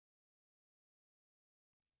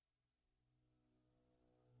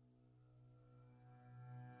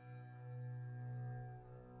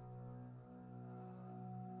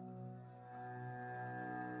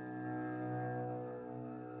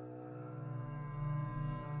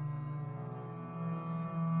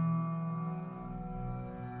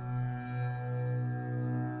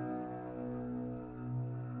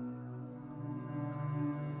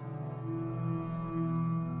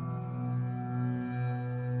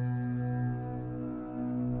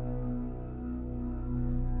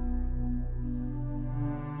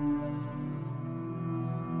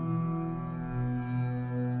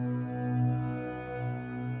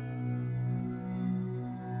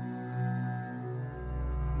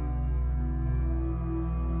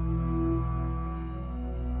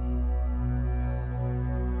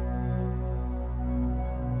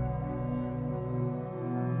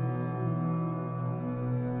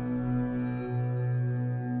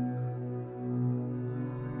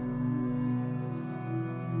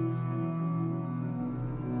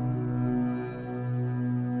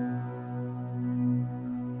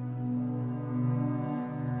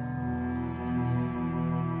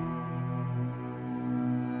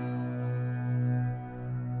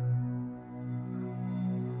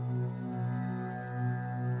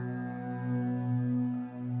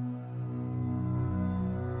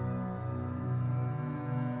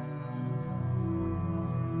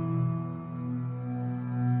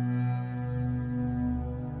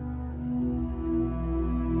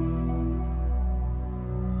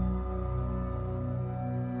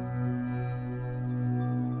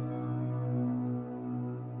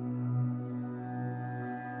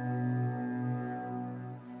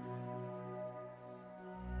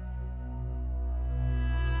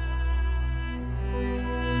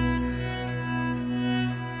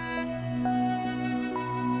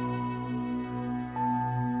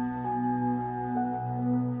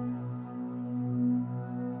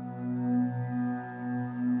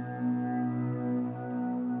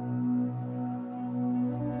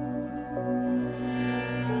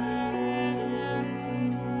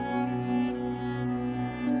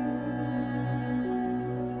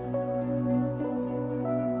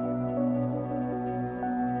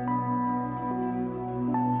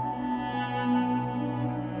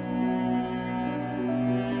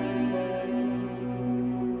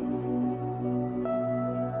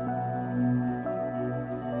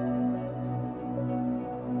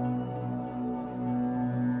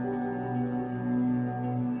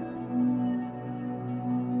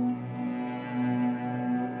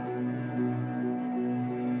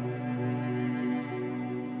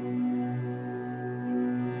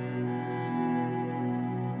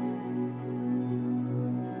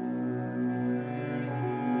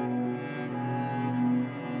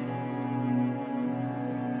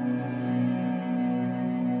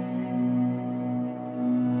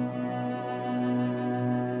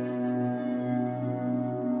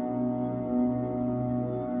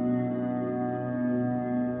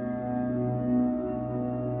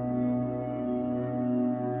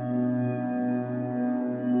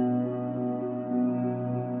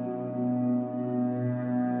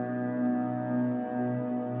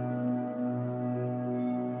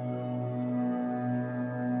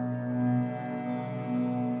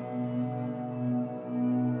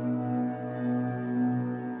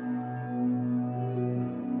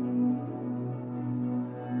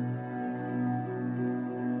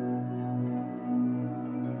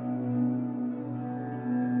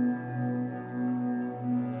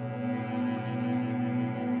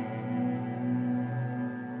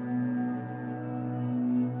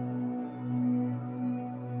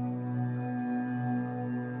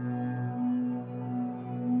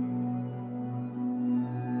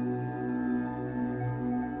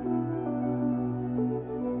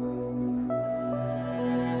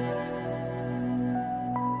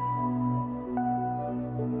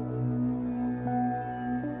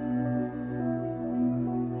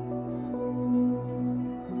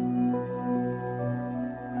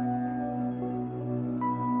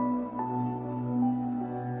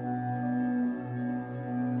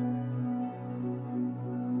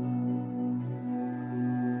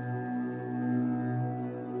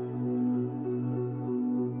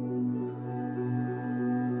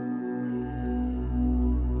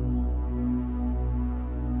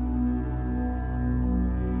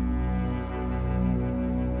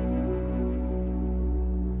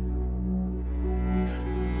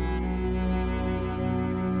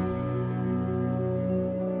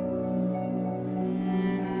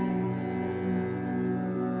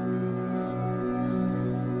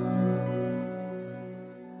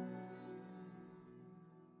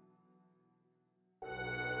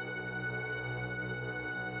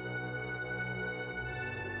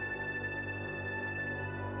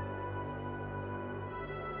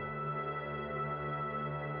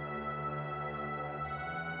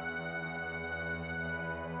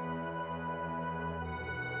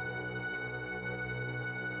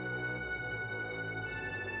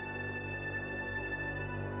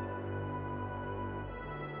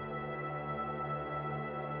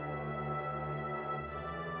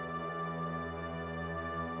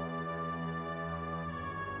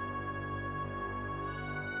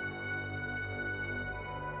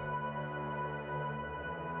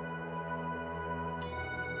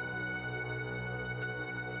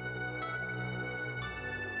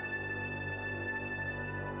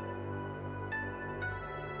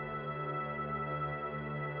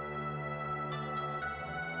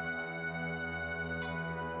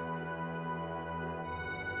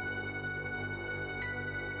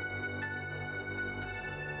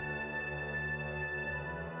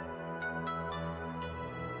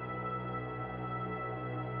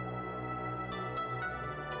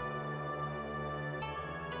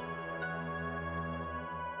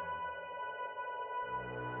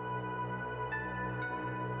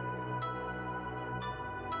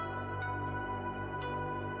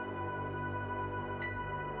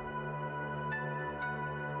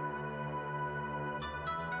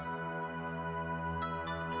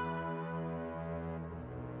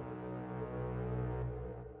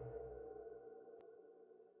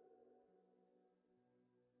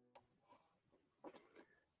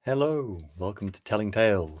Hello, welcome to Telling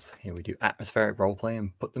Tales. Here we do atmospheric roleplay and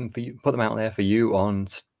put them out there for you on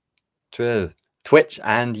Twitch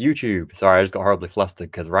and YouTube. Sorry, I just got horribly flustered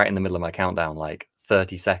because right in the middle of my countdown, like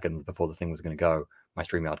 30 seconds before the thing was going to go, my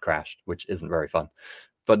StreamYard crashed, which isn't very fun.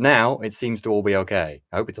 But now it seems to all be okay.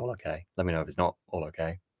 I hope it's all okay. Let me know if it's not all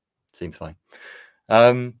okay. Seems fine.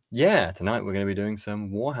 Yeah, tonight we're going to be doing some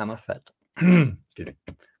Warhammer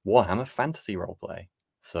Fantasy roleplay.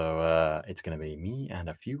 So it's going to be me and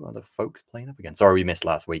a few other folks playing up again. Sorry we missed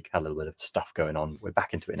last week. Had a little bit of stuff going on. We're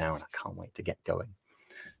back into it now, and I can't wait to get going.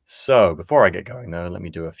 So before I get going, though, let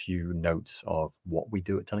me do a few notes of what we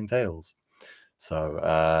do at Telling Tales.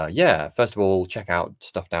 So yeah, first of all, check out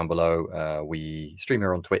stuff down below. We stream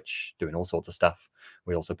here on Twitch, doing all sorts of stuff.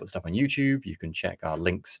 We also put stuff on YouTube. You can check our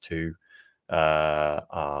links to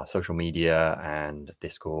our social media and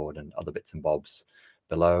Discord and other bits and bobs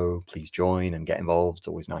below. Please join and get involved. It's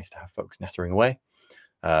always nice to have folks nattering away.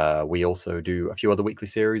 We also do a few other weekly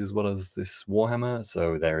series as well as this Warhammer.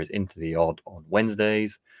 So there is Into the Odd on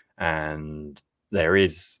Wednesdays, and there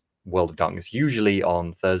is World of Darkness usually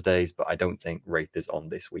on Thursdays, but I don't think Wraith is on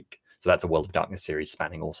this week. So that's a World of Darkness series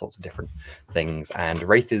spanning all sorts of different things. And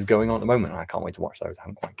Wraith is going on at the moment, and I can't wait to watch those. I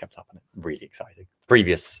haven't quite kept up on it. Really exciting.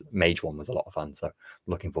 Previous Mage one was a lot of fun, so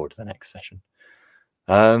looking forward to the next session.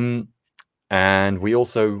 And we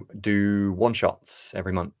also do one-shots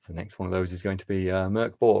every month. The next one of those is going to be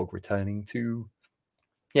Merc Borg returning to...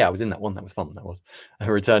 Yeah, I was in that one. That was fun. That was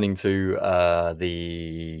returning to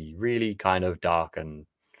the really kind of dark and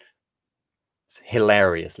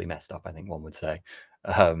hilariously messed up, I think one would say,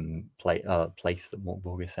 place that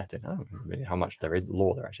Borg is set in. Oh, really, how much there is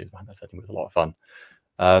lore there actually is behind that setting was a lot of fun.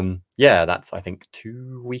 Yeah, that's, I think,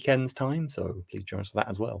 2 weekends time, so please join us for that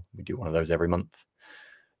as well. We do one of those every month.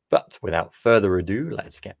 But without further ado,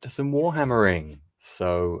 let's get to some Warhammering.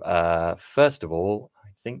 So first of all, I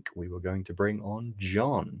think we were going to bring on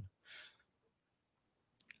John.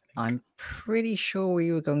 I'm pretty sure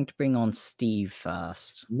we were going to bring on Steve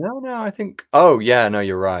first. No, I think... Oh, yeah, no,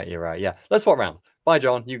 you're right. Yeah, let's swap round. Bye,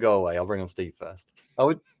 John. You go away. I'll bring on Steve first.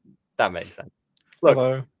 Oh, that makes sense. Look,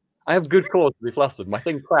 hello. I have good cause to be flustered. My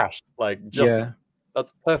thing crashed. Like, just... Yeah.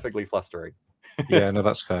 That's perfectly flustering. Yeah, no,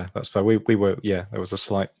 that's fair. That's fair. We were, yeah, there was a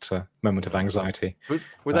slight moment of anxiety. Was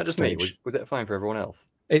that just me? Was it fine for everyone else?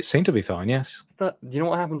 It seemed to be fine, yes. You know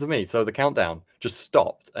what happened to me? So the countdown just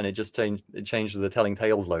stopped, and it just changed. It changed to the Telling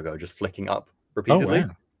Tales logo, just flicking up repeatedly. Oh,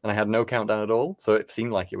 wow. And I had no countdown at all, so it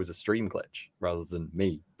seemed like it was a stream glitch rather than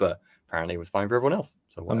me. But apparently, it was fine for everyone else.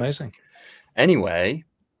 So whatever. Amazing. Anyway,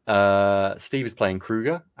 Steve is playing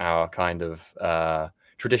Kruger, our kind of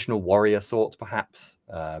traditional warrior sort, perhaps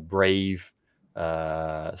brave.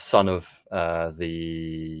 Son of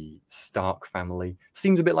the Stark family.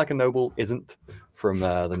 Seems a bit like a noble, isn't, from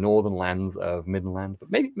the northern lands of Midland, but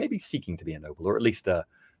maybe seeking to be a noble, or at least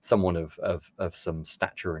someone of some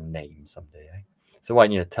stature and name someday. Eh? So why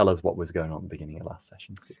don't you tell us what was going on at the beginning of last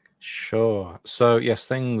session, Steve? Sure. So yes,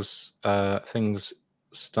 things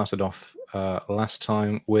started off last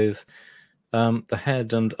time with the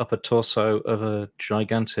head and upper torso of a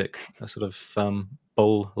gigantic, sort of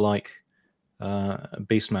bull-like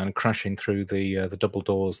beastman crashing through the double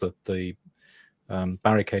doors, the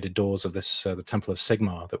barricaded doors of this the Temple of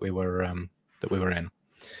Sigmar that we were in,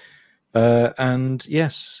 and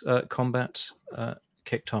yes, combat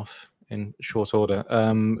kicked off in short order.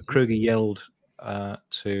 Kruger yelled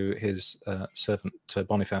to his servant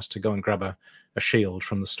Boniface to go and grab a shield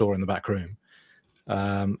from the store in the back room,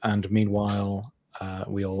 and meanwhile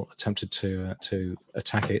we all attempted to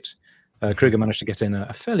attack it. Kruger managed to get in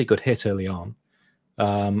a fairly good hit early on.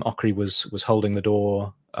 Okri was holding the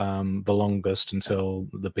door the longest until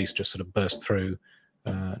the beast just sort of burst through,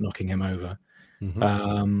 knocking him over.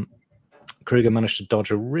 Mm-hmm. Kruger managed to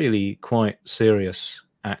dodge a really quite serious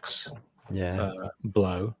axe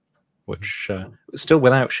blow, which still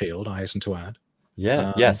without shield, I hasten to add.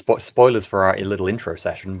 Yeah. Spoilers for our little intro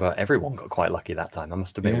session, but everyone got quite lucky that time. I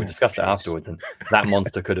must admit, we discussed it afterwards, and that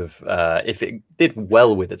monster could have, if it did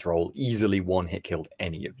well with its role, easily one-hit killed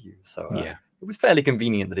any of you. So it was fairly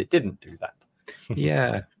convenient that it didn't do that.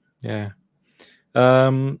 Yeah.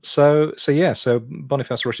 So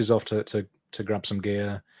Boniface rushes off to grab some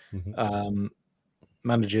gear,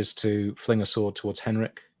 manages to fling a sword towards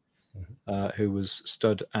Henrik, who was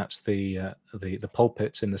stood at the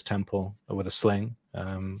pulpit in this temple with a sling,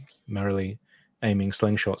 merrily aiming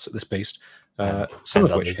slingshots at this beast, some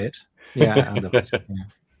of which hit. Yeah, and others.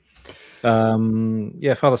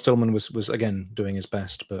 Father Stillman was again doing his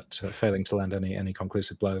best, but failing to land any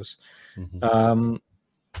conclusive blows.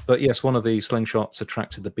 But yes, one of the slingshots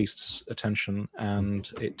attracted the beast's attention, and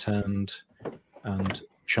it turned and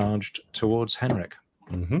charged towards Henrik.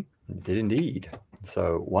 It did indeed.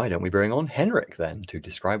 So why don't we bring on Henrik then to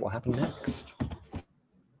describe what happened next?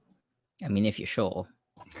 I mean, if you're sure.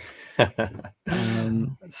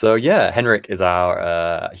 So yeah, Henrik is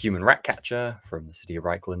our human rat catcher from the city of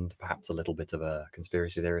Reichland, perhaps a little bit of a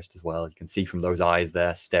conspiracy theorist as well. You can see from those eyes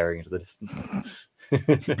there staring into the distance.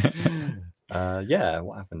 Yeah,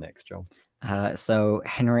 what happened next, John? So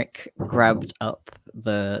Henrik grabbed up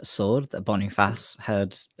the sword that Boniface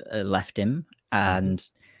had left him and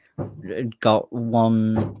got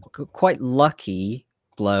one quite lucky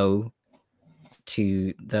blow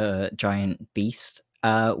to the giant beast,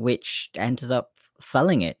 which ended up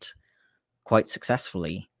felling it quite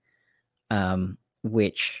successfully,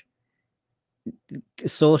 which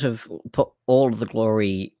sort of put all of the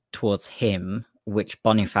glory towards him, which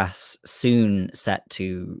Boniface soon set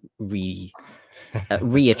to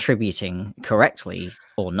reattributing correctly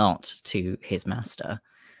or not to his master.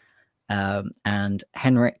 And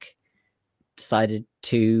Henrik decided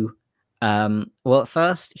to well, at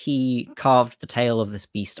first he carved the tail of this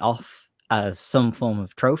beast off as some form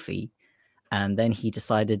of trophy, and then he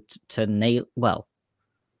decided to nail, well,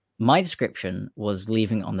 my description was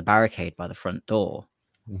leaving it on the barricade by the front door,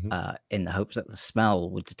 in the hopes that the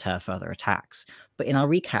smell would deter further attacks. But in our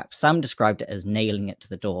recap, Sam described it as nailing it to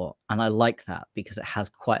the door, and I like that because it has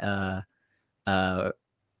quite a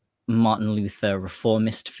Martin Luther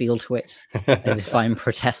reformist feel to it, as if I'm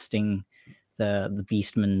protesting the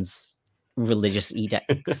beastman's religious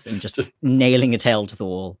edicts and just nailing a tail to the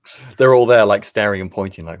wall. They're all there, like staring and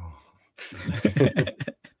pointing, like.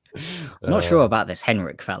 I'm not sure about this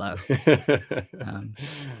Henrik fellow.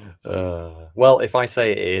 Well, if I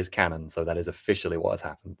say it is canon, so that is officially what has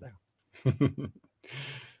happened now.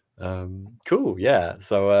 Cool, yeah.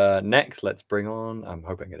 So next, let's bring on. I'm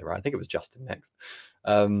hoping I get it right. I think it was Justin next.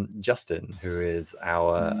 Justin, who is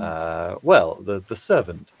our well, the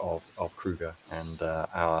servant of Kruger, and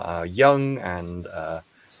our young and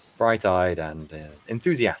bright-eyed and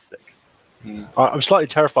enthusiastic. I'm slightly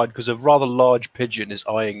terrified because a rather large pigeon is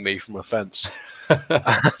eyeing me from a fence.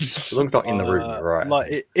 As long as not in the room, you're right.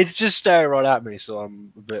 Like it's just staring right at me, so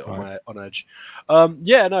I'm a bit on edge.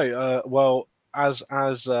 Well, as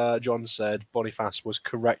John said, Boniface was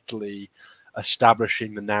correctly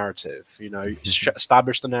establishing the narrative. You know,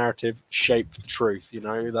 establish the narrative, shape the truth. You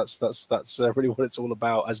know, that's really what it's all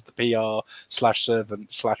about as the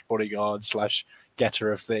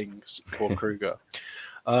PR/servant/bodyguard/getter of things for Kruger.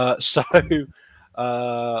 So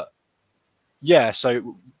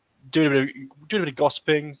doing a bit of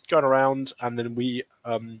gossiping, going around, and then we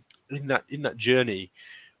in that journey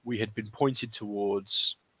we had been pointed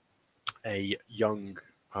towards a young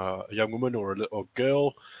woman or a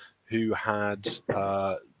girl who had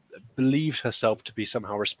believed herself to be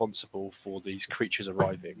somehow responsible for these creatures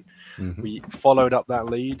arriving. We followed up that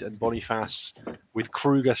lead, and Boniface, with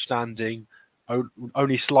Kruger standing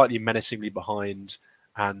only slightly menacingly behind,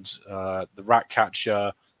 and the rat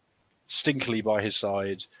catcher stinkily by his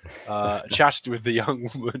side, chatted with the young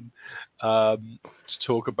woman to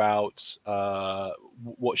talk about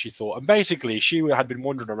what she thought. And basically, she had been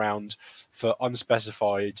wandering around for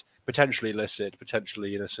unspecified, potentially illicit,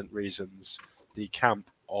 potentially innocent reasons, the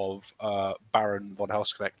camp of Baron von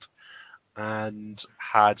Hausknecht, and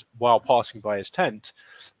had, while passing by his tent,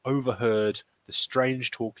 overheard the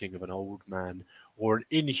strange talking of an old man, or an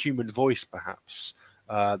inhuman voice perhaps,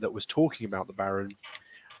 that was talking about the Baron,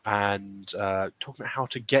 and talking about how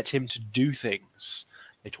to get him to do things.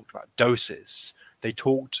 They talked about doses. They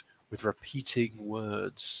talked with repeating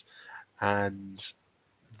words, and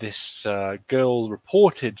this girl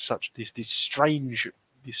reported these strange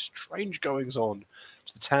goings on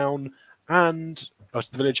to the town and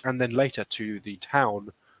to the village, and then later to the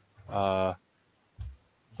town. But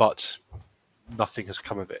nothing has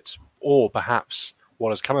come of it, or perhaps what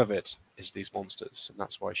has come of it is these monsters, and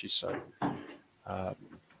that's why she's so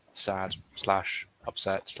sad /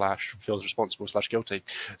 upset / feels responsible / guilty.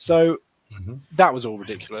 So that was all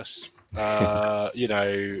ridiculous. You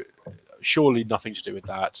know, surely nothing to do with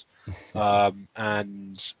that.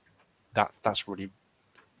 And that's really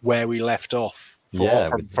where we left off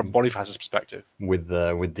from Boniface's perspective. With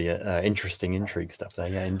the interesting intrigue stuff there,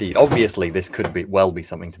 yeah, indeed. Obviously, this could be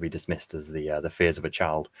something to be dismissed as the fears of a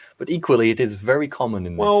child, but equally, it is very common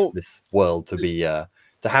in this world to be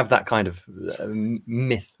to have that kind of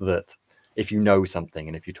myth that if you know something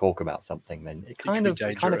and if you talk about something, then it kind of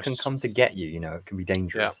can come to get you. You know, it can be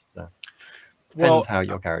dangerous. Yeah. Depends how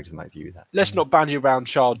your characters might view that. Let's not bandy around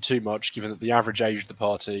child too much, given that the average age of the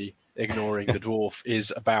party, ignoring the dwarf,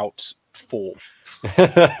 is about 4.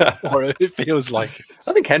 I Or it feels like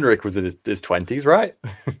it's think Henrik was in his 20s, right?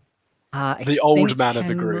 the old man of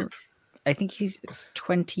the group. I think he's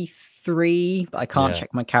 23, but I can't Yeah.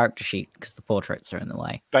 check my character sheet because the portraits are in the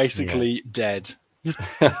way. Basically dead.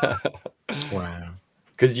 Wow.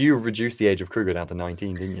 Because you reduced the age of Kruger down to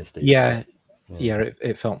 19, didn't you, Steve? Yeah, So, yeah.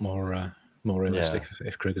 It felt more realistic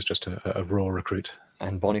if Kruger's just a raw recruit.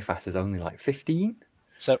 And Boniface is only like 15?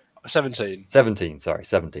 So 17. 17, sorry,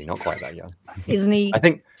 17, not quite that young. Isn't he I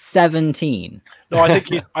think 17? No, I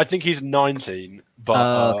think he's 19,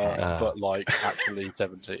 but Okay. but like actually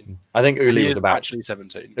 17. I think He Uli is was about actually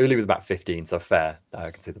 17. Uli was about 15, so fair.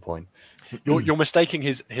 I can see the point. You're mistaking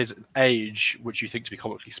his age, which you think to be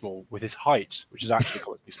comically small, with his height, which is actually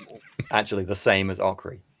comically small. Actually, the same as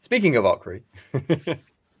Okri. Speaking of Okri,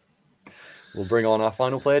 we'll bring on our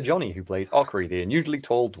final player, Jonny, who plays Okri, the unusually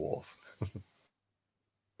tall dwarf.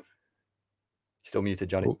 Still muted,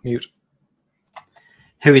 Jonny. Oh, mute.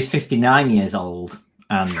 Who is 59 years old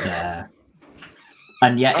and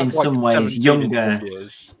yet in That's like some ways 17 in younger 4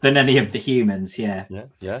 years. than any of the humans. Yeah.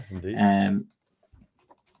 Yeah, indeed.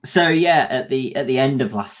 So yeah, at the end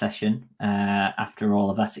of last session, after all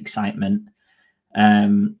of that excitement,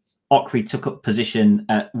 Okri took up position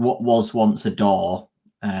at what was once a door,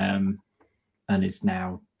 and is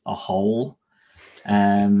now a hole.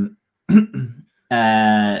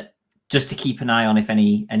 Just to keep an eye on if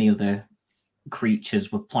any other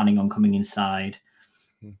creatures were planning on coming inside.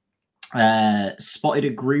 Spotted a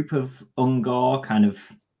group of Ungor kind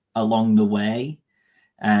of along the way.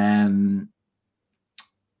 Kind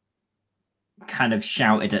of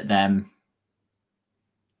shouted at them,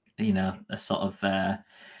 a sort of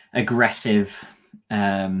aggressive,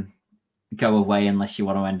 go away unless you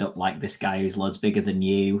want to end up like this guy who's loads bigger than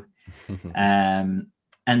you. And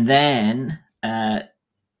then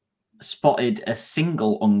spotted a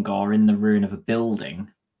single Ungor in the ruin of a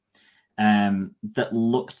building that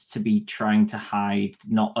looked to be trying to hide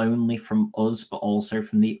not only from us, but also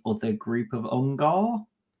from the other group of Ungor,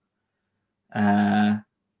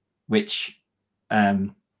 which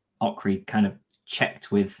Okri kind of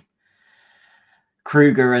checked with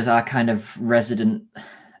Kruger as our kind of resident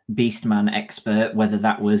Beastman expert, whether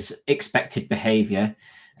that was expected behavior,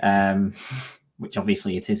 which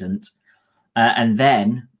obviously it isn't. And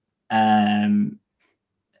then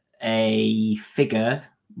a figure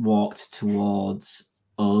walked towards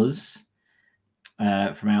us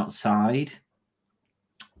from outside,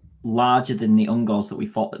 larger than the Ungors that we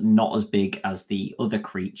fought, but not as big as the other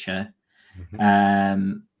creature,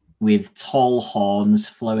 with tall horns,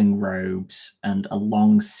 flowing robes, and a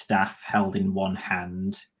long staff held in one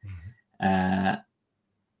hand,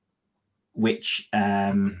 which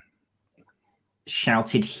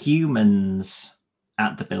shouted humans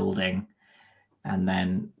at the building, and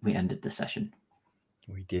then we ended the session.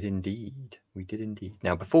 We did indeed. We did indeed.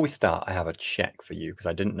 Now, before we start, I have a check for you because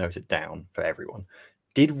I didn't note it down for everyone.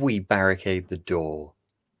 Did we barricade the door,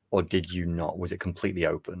 or did you not? Was it completely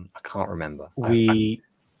open? I can't remember.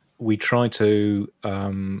 We tried to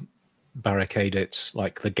barricade it,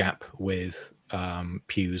 like the gap with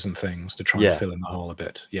pews and things, to try and fill in the hole a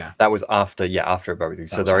bit. Yeah, that was after. Yeah, after a barbecue.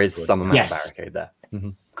 So there is some amount of barricade there.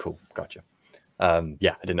 Cool, gotcha.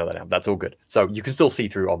 Yeah, I didn't know that now. That's all good. So you can still see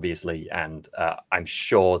through, obviously, and I'm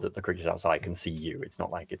sure that the creatures outside can see you. It's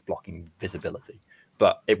not like it's blocking visibility,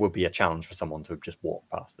 but it would be a challenge for someone to just walk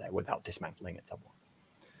past there without dismantling it somewhat.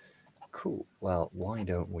 Cool. Well, why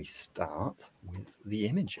don't we start with the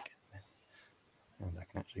image again then? And I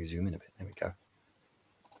can actually zoom in a bit. There we go.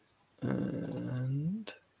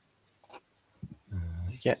 And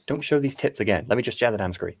yeah, don't show these tips again. Let me just share the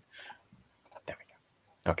damn screen. There we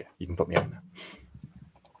go. Okay, you can put me on now.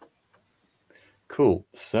 Cool.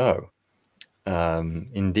 So,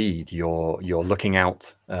 indeed, you're looking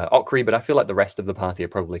out, Okri, but I feel like the rest of the party are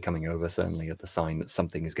probably coming over. Certainly at the sign that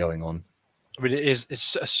something is going on. I mean,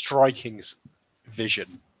 it's a striking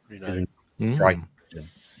vision, Striking vision.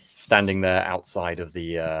 Standing there outside of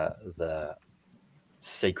the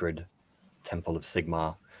sacred temple of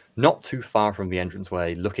Sigmar, not too far from the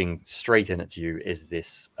entranceway, looking straight in at you, is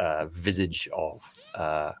this visage of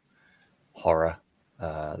horror.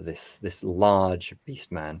 This large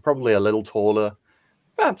beast man, probably a little taller,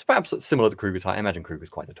 perhaps similar to Kruger's height. I imagine Kruger's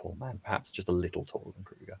quite a tall man, perhaps just a little taller than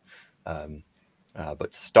Kruger,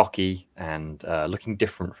 but stocky and looking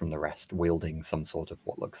different from the rest, wielding some sort of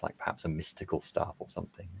what looks like perhaps a mystical staff or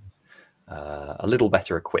something. A little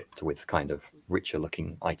better equipped with kind of richer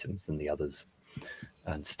looking items than the others,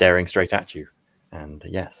 and staring straight at you. And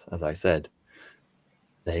yes, as I said,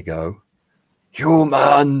 they go,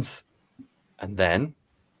 humans! And then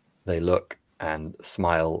they look and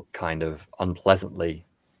smile kind of unpleasantly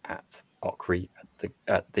at Okri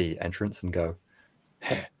at the entrance and go,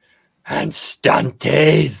 "And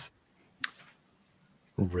stunties!"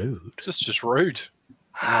 Rude. It's just rude.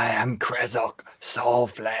 I am Krezok,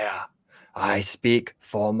 Soulflayer. I speak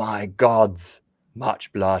for my gods.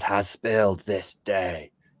 Much blood has spilled this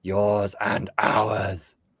day, yours and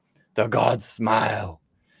ours. The gods smile.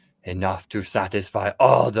 Enough to satisfy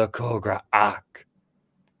all the Kogra Ak.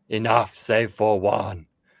 Enough save for one.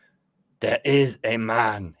 There is a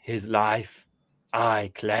man, his life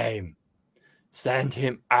I claim. Send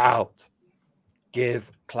him out.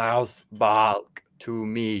 Give Klaus Balk to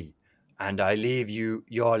me, and I leave you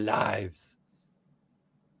your lives.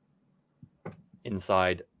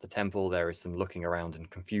 Inside the temple, there is some looking around in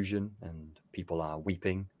confusion, and people are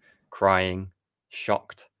weeping, crying,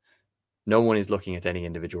 shocked. No one is looking at any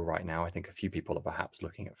individual right now. I think a few people are perhaps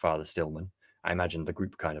looking at Father Stillman. I imagine the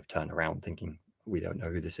group kind of turn around thinking, we don't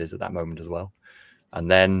know who this is at that moment as well. And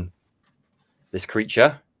then this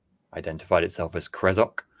creature, identified itself as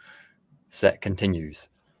Krezok, Set continues.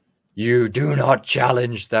 You do not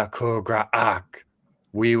challenge the Kogra Ak.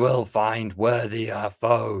 We will find worthier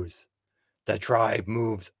foes. The tribe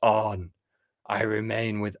moves on. I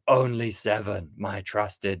remain with only 7, my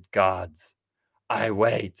trusted gods. I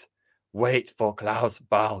wait for Klaus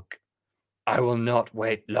Balk. I will not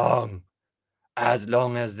wait long. As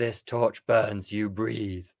long as this torch burns, you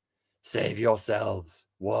breathe. Save yourselves,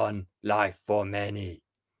 one life for many.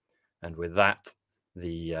 And with that,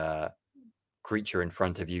 the creature in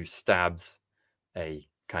front of you stabs a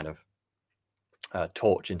kind of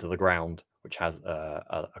torch into the ground, which has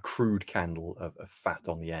a crude candle of fat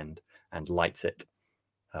on the end, and lights it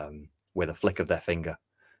with a flick of their finger,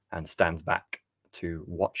 and stands back to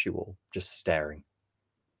watch you all, just staring.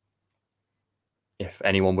 If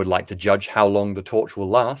anyone would like to judge how long the torch will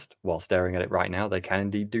last while staring at it right now, they can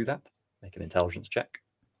indeed do that. Make an intelligence check.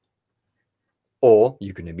 Or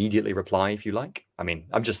you can immediately reply if you like. I mean,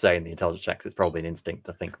 I'm just saying the intelligence checks, it's probably an instinct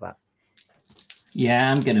to think that.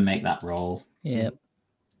 Yeah, I'm going to make that roll. Yep.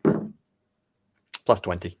 Plus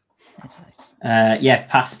 20. Yeah,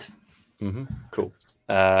 passed. Cool.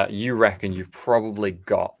 You reckon you've probably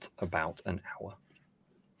got about an hour.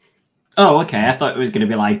 Oh, okay. I thought it was going to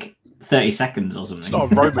be like 30 seconds or something. It's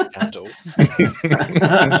not a Roman candle.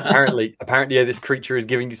 Apparently, this creature is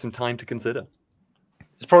giving you some time to consider.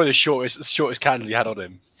 It's probably the shortest candle you had on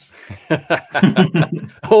him.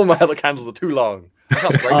 All my other candles are too long.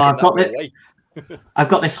 I've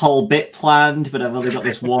got this whole bit planned, but I've only got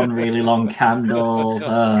this one really long candle.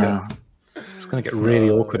 It's going to get really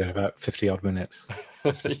awkward in about 50 odd minutes.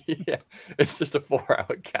 Yeah, it's just a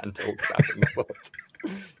 4-hour candle grabbing the foot.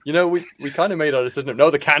 You know, we kind of made our decision of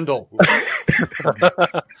no, the candle.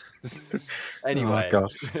 Anyway. Oh,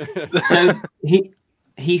 God. So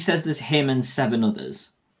he says there's him and 7 others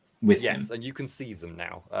with him. Yes, and you can see them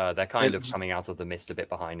now. They're kind of coming out of the mist a bit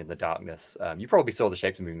behind in the darkness. You probably saw the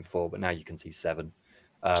shapes moving forward, but now you can see 7.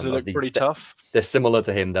 So they look pretty tough. They're similar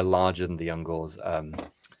to him. They're larger than the Ungors.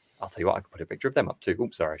 I'll tell you what, I can put a picture of them up too.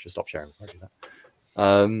 Oops, sorry, I should stop sharing before I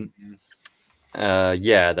do that.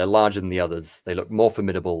 Yeah, they're larger than the others. They look more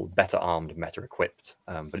formidable, better armed, better equipped.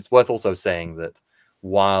 But it's worth also saying that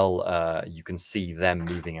while you can see them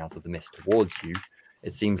moving out of the mist towards you,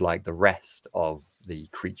 it seems like the rest of the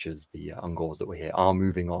creatures, the Ungors that were here, are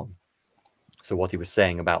moving on. So what he was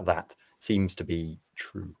saying about that seems to be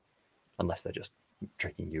true, unless they're just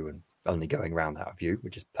tricking you and only going around out of view,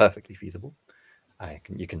 which is perfectly feasible.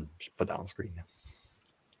 You can just put that on screen now.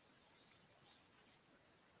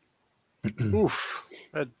 Oof.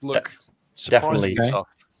 That look surprisingly definitely tough.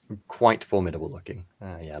 Quite formidable looking.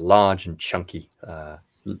 Yeah, large and chunky,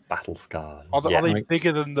 battle scarred. Are they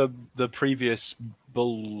bigger than the previous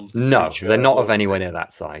bull? No, creature, they're not or- of anywhere near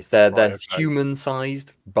that size. They're okay.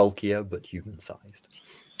 human-sized, bulkier, but human-sized.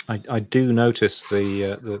 I do notice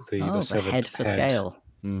the The severed head for scale.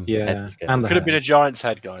 Yeah, Head for scale. and the Could have been a head. giant's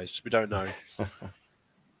head, guys. We don't know.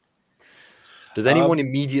 Does anyone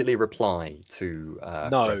immediately reply to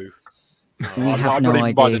No. We I'm have not no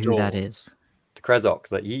even by idea the who door. that is. to Krezok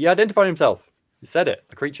that he identified himself? He said it.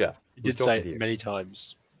 The creature. He did say it many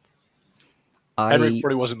times. I Henry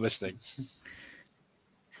probably wasn't listening.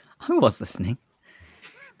 was listening.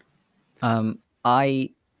 I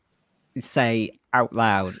say out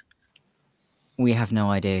loud, we have no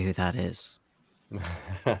idea who that is.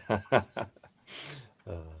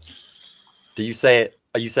 Do you say it?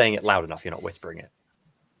 Are you saying it loud enough? You're not whispering it.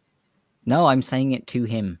 No, I'm saying it to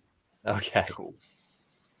him. Okay. Cool.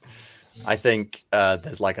 I think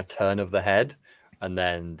there's like a turn of the head, and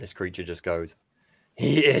then this creature just goes,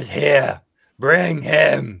 "He is here. Bring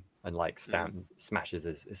him." and like smashes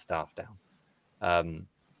his staff down.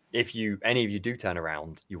 If any of you do turn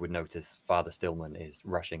around, you would notice Father Stillman is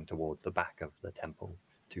rushing towards the back of the temple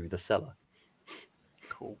to the cellar.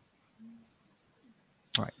 Cool.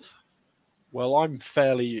 Right. Well, I'm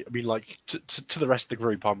fairly. I mean, like to the rest of the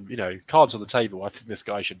group, I'm. Cards on the table. I think this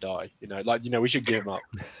guy should die. We should give him up.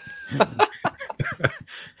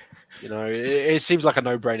 It seems like a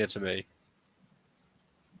no-brainer to me.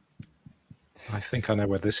 I think I know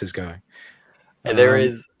where this is going. There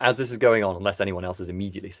is, as this is going on, unless anyone else is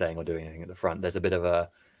immediately saying or doing anything at the front, there's a bit of a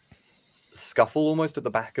scuffle almost at the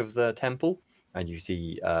back of the temple, and you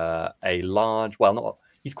see a large,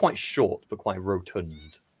 he's quite short but quite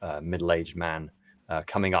rotund, middle-aged man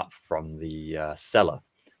coming up from the cellar,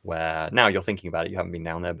 where now you're thinking about it, you haven't been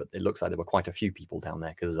down there, but it looks like there were quite a few people down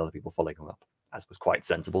there because there's other people following him up, as was quite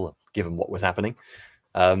sensible given what was happening.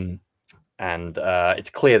 And it's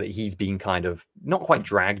clear that he's been kind of not quite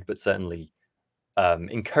dragged, but certainly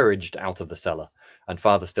encouraged out of the cellar, and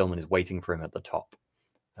Father Stillman is waiting for him at the top,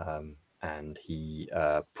 and he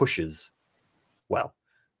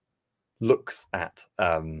looks at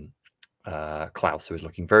Klaus, who is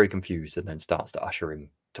looking very confused, and then starts to usher him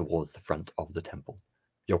towards the front of the temple.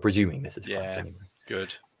 You're presuming this is Klaus anyway.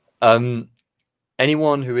 Good.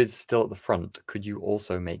 Anyone who is still at the front, could you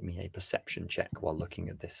also make me a perception check while looking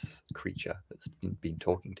at this creature that's been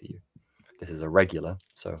talking to you? This is a regular,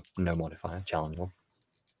 so no modifier, challenge one.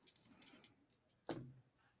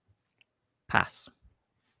 Pass.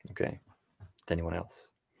 Okay. Anyone else?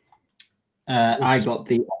 I got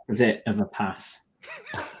the opposite of a pass.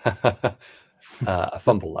 A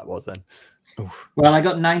fumble that was then. Oof. Well, I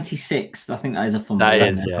got 96. I think that is a fumble. That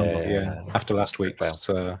is, Yeah. After last week's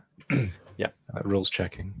rules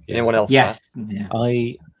checking. Yeah. Anyone else? Yes. Yeah.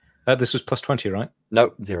 This was plus 20, right?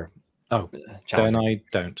 No, 0. Oh, then I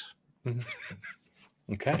don't.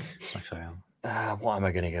 Okay. I fail. What am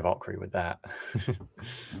I going to give Okri with that?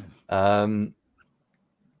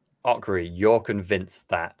 Okri, you're convinced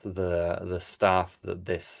that the staff that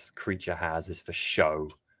this creature has is for show,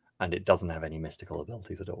 and it doesn't have any mystical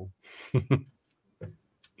abilities at all.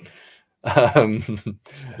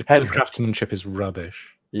 The craftsmanship is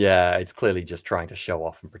rubbish. Yeah, it's clearly just trying to show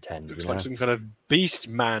off and pretend. Looks like some kind of beast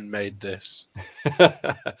man made this.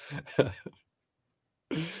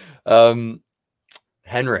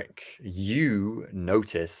 Henrik, you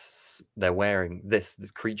notice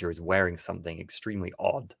this creature is wearing something extremely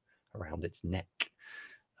odd around its neck.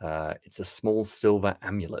 It's a small silver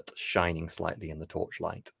amulet shining slightly in the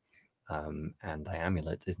torchlight, and the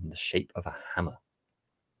amulet is in the shape of a hammer.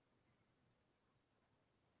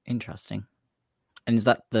 Interesting. And is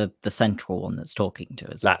that the central one that's talking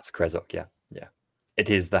to us? That's Krezok, yeah. It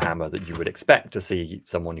is the hammer that you would expect to see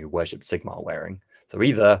someone who worshipped Sigmar wearing. So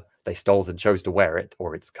either they stole it and chose to wear it,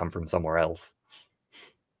 or it's come from somewhere else.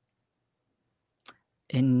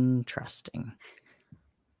 Interesting.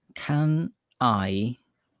 Can I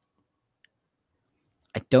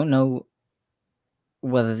don't know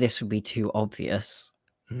whether this would be too obvious.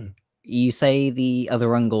 You say the other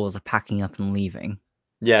Ungors are packing up and leaving.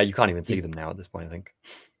 Yeah, you can't even see them now at this point, I think.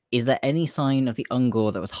 Is there any sign of the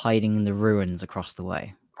Ungor that was hiding in the ruins across the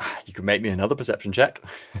way? You could make me another perception check,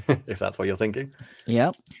 if that's what you're thinking.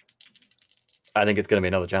 Yep. I think it's going to be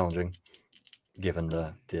another challenging, given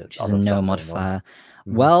the Which other is a no stuff modifier.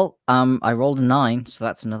 Well, I rolled a 9, so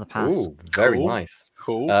that's another pass. Ooh, very Cool. nice.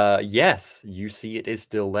 Cool. Yes, you see it is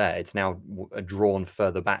still there. It's now drawn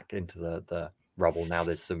further back into the rubble. Now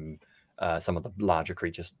there's some of the larger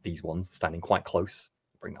creatures, these ones, standing quite close.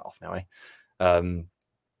 Bring that off now,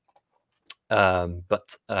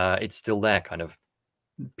 but it's still there, kind of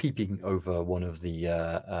peeping over one of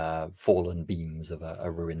the fallen beams of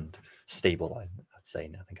a ruined stable, I'd say.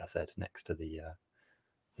 I think I said next to the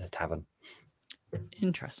tavern.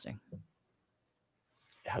 Interesting.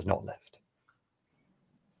 It has not left.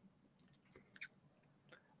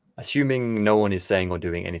 Assuming no one is saying or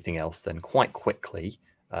doing anything else, then quite quickly,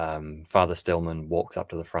 Father Stillman walks up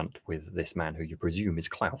to the front with this man who you presume is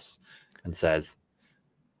Klaus and says,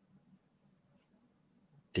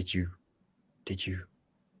 You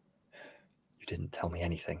didn't tell me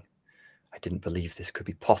anything. I didn't believe this could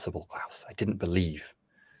be possible, Klaus. I didn't believe.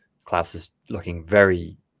 Klaus is looking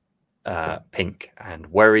very pink and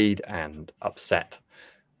worried and upset.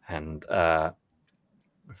 And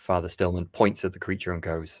Father Stillman points at the creature and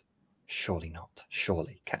goes, surely not.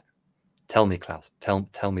 Surely. Tell me, Klaus.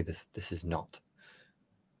 Tell me this. This is not.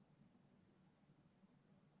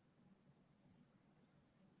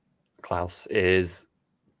 Klaus is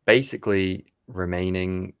basically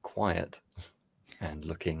remaining quiet and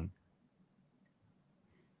looking.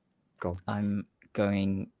 Go on. I'm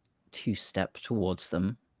going to step towards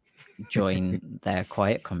them, join their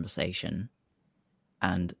quiet conversation,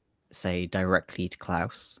 and say directly to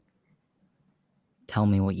Klaus, "Tell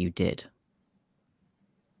me what you did."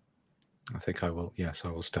 I think I will. Yes, I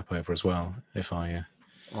will step over as well. If I.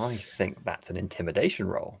 I think that's an intimidation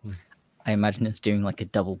roll. I imagine it's doing like a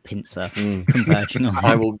double pincer converging on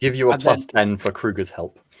I him. will give you a And plus 10 for Kruger's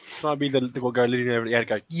help. Might be the one guy leaning over the end,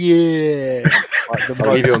 and go, yeah. Like the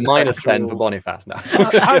I'll give you a most minus 10 for natural- Boniface now.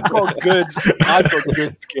 I've got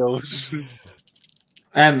good skills.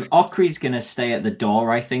 Okri's gonna stay at the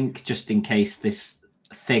door, I think, just in case this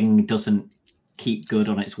thing doesn't keep good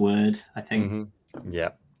on its word. I think. Mm-hmm.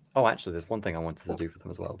 Yeah. Oh, actually, there's one thing I wanted to do for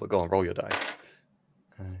them as well. But go on, roll your dice.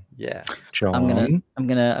 Yeah. John. I'm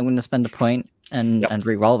gonna spend a point and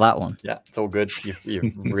re-roll that one. Yeah, it's all good.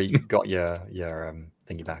 You've got your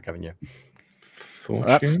thingy back, haven't you?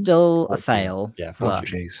 That's still a fail. Yeah, but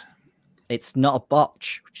Jeez. it's not a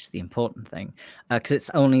botch, which is the important thing, because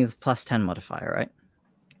it's only the plus 10 modifier, right?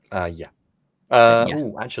 Yeah. Yeah.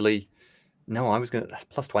 Oh, actually, no. I was gonna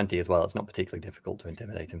plus 20 as well. It's not particularly difficult to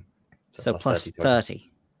intimidate him. So plus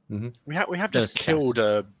 30. We have Still a just success. killed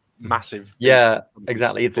a massive. Yeah, beast.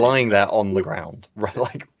 exactly. It's lying there on the ground, right,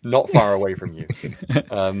 like not far away from you.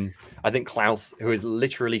 I think Klaus, who is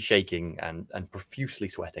literally shaking and profusely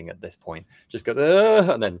sweating at this point, just goes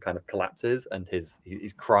and then kind of collapses, and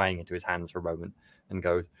he's crying into his hands for a moment and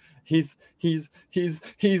goes, he's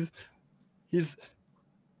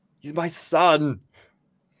my son.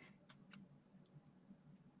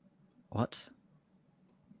 What?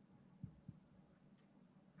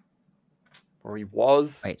 Or he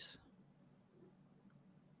was. Wait.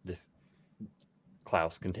 This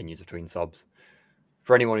Klaus continues between sobs.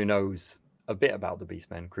 For anyone who knows a bit about the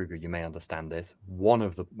Beastmen, Kruger, you may understand this. No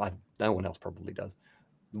one else probably does.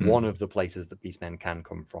 One of the places that Beastmen can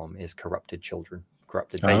come from is corrupted children,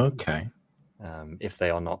 corrupted babies. Okay. If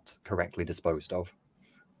they are not correctly disposed of,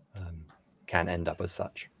 can end up as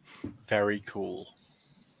such. Very cool.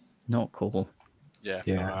 Not cool. Yeah.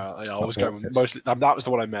 Yeah. I was going mostly. That was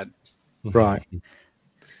the one I meant. Right.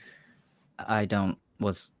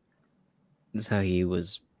 So he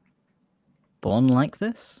was born like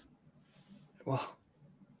this? Well,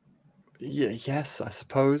 yes, I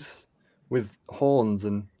suppose, with horns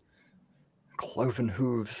and cloven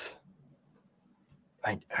hooves.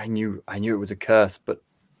 I knew it was a curse, but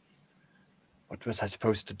what was I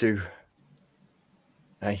supposed to do?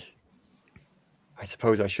 I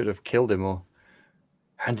suppose I should have killed him or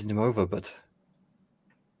handed him over, but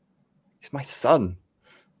he's my son.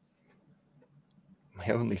 My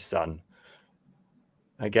only son.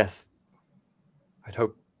 I guess I'd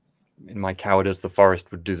hope in my cowardice the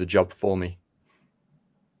forest would do the job for me.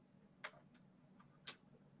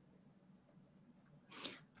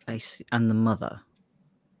 I see. And the mother?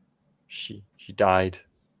 She died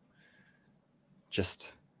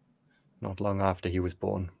just not long after he was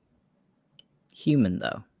born. Human,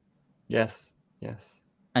 though? Yes.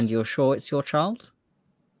 And you're sure it's your child?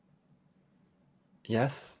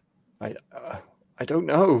 Yes. I don't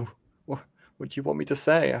know. What do you want me to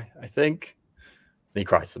say? I think. And he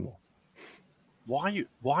cries some more. Why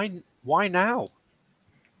now?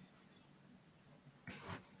 I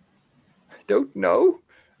don't know.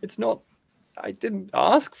 It's not. I didn't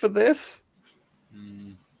ask for this.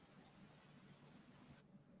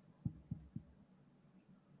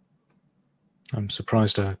 I'm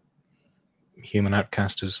surprised a human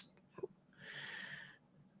outcast has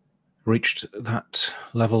reached that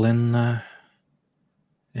level in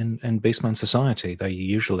Beastman society.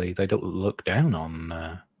 They don't look down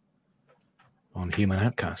on human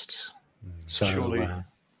outcasts. So Surely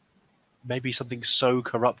maybe something so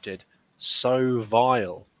corrupted, so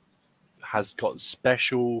vile, has got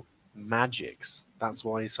special magics. That's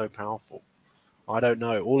why he's so powerful. I don't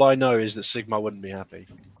know. All I know is that Sigma wouldn't be happy.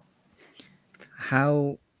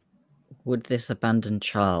 How would this abandoned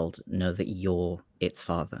child know that you're its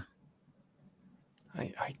father?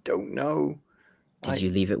 I don't know. Did you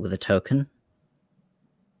leave it with a token?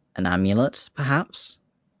 An amulet, perhaps?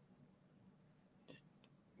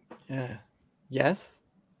 Yeah. Yes.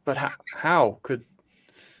 But how could...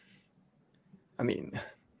 I mean,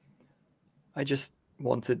 I just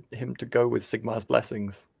wanted him to go with Sigmar's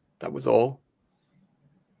blessings. That was all.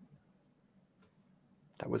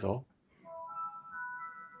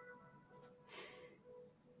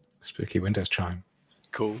 spooky Windows chime.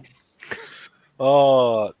 Cool.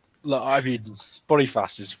 Oh, look, I mean,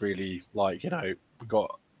 Boniface is really like, we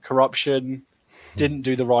got corruption, didn't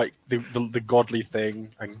do the godly thing,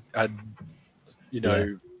 and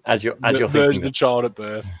as you're thinking the child at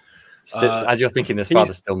birth. As you're thinking this, he's-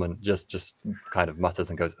 Father Stillman just kind of mutters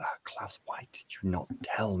and goes, Klaus, why did you not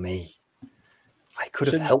tell me? I could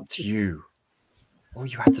have helped you. All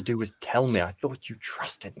you had to do was tell me. I thought you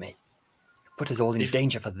trusted me. You put us all in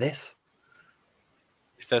danger for this.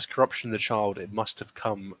 If there's corruption in the child, it must have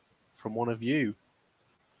come from one of you.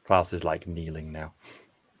 Klaus is like kneeling now,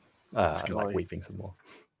 and like guy. weeping some more.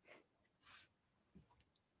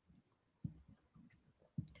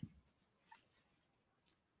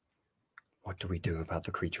 What do we do about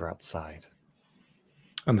the creature outside?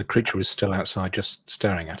 And the creature is still outside, just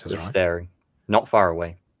staring at us, Just right? staring, not far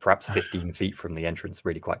away, perhaps 15 feet from the entrance,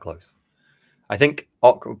 really quite close. I think,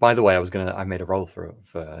 by the way, I made a roll for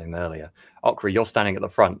him earlier. Okri, you're standing at the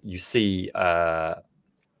front. You see Krezog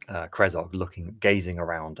gazing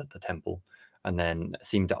around at the temple, and then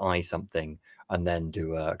seem to eye something, and then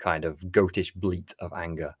do a kind of goatish bleat of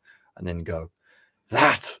anger, and then go,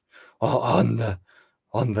 "That on the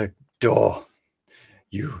door,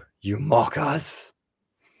 you mock us."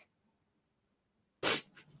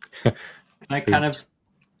 Can I kind of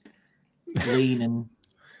lean and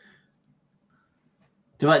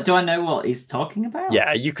do I know what he's talking about?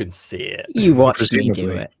 Yeah, you can see it. You watched me do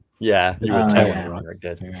Presumably. it. Yeah, you would Oh, tell yeah. when Henrik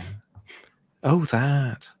did. Yeah. Oh,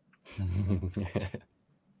 that.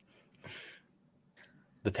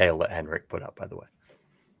 The tale that Henrik put up, by the way.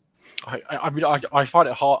 I mean, I find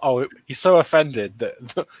it hard. Oh, he's so offended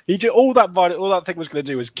that he did all that thing was going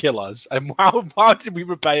to do was kill us. And how did we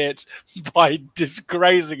repay it by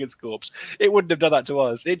disgracing its corpse? It wouldn't have done that to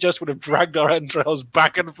us. It just would have dragged our entrails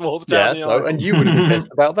back and forth down Yes, the aisle. and you would have been pissed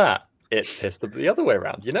about that. It pissed the other way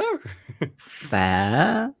around, you know?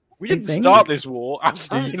 Fair. We I didn't think. start this war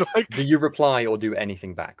after you like. Do you reply or do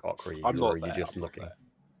anything back, Okri? I'm or not are you there, just I'm not looking? there.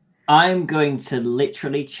 I'm going to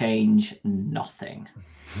literally change nothing.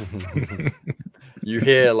 You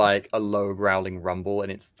hear like a low growling rumble in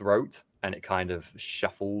its throat, and it kind of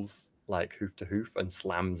shuffles like hoof to hoof and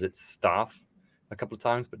slams its staff a couple of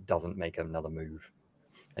times, but doesn't make another move.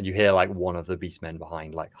 And you hear like one of the beastmen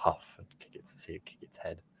behind like huff and kick its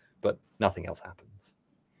head, but nothing else happens.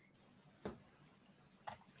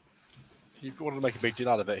 If you wanted to make a big deal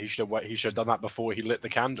out of it, he should have done that before he lit the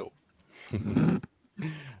candle.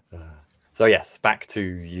 So yes, back to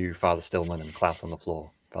you, Father Stillman, and Klaus on the floor.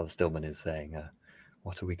 Father Stillman is saying,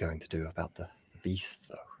 what are we going to do about the beast,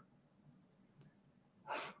 though?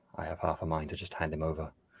 I have half a mind to just hand him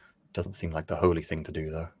over. Doesn't seem like the holy thing to do,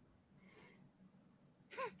 though.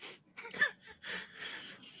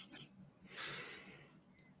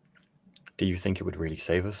 Do you think it would really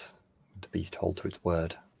save us? Would the beast hold to its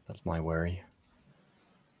word? That's my worry.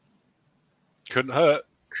 Couldn't hurt.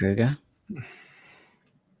 Kruger?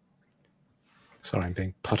 Sorry, I'm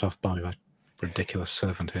being put off by my ridiculous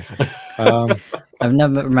servant here. I've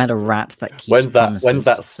never met a rat that keeps When's that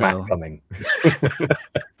promises, smack so- coming?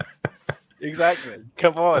 Exactly.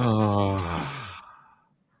 Come on. Oh.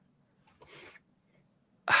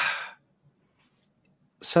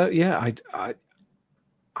 So yeah,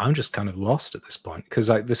 I'm just kind of lost at this point because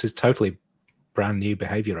this is totally brand new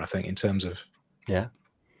behavior. I think in terms of Yeah.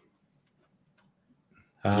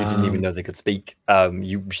 You didn't even know they could speak.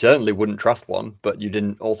 You certainly wouldn't trust one, but you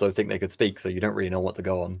didn't also think they could speak, so you don't really know what to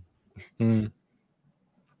go on. Hmm.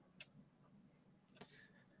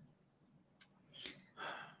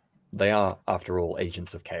 They are, after all,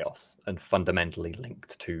 agents of chaos and fundamentally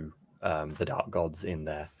linked to the dark gods in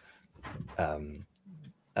their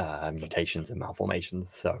mutations and malformations.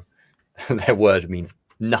 So their word means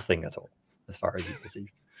nothing at all, as far as you perceive.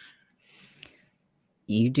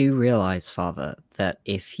 You do realize, Father, that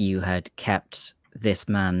if you had kept this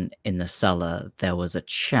man in the cellar, there was a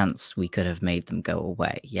chance we could have made them go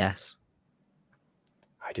away, yes?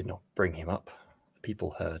 I did not bring him up. The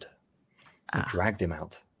people heard. They Ah. dragged him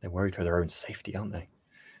out. They're worried for their own safety, aren't they?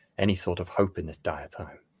 Any sort of hope in this dire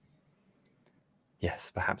time.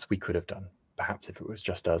 Yes, perhaps we could have done. Perhaps if it was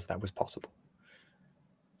just us, that was possible.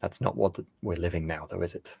 That's not what we're living now, though,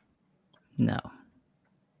 is it? No.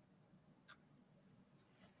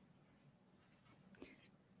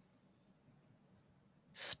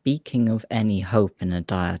 Speaking of any hope in a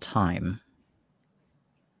dire time,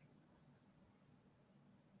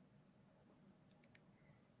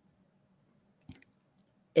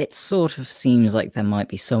 it sort of seems like there might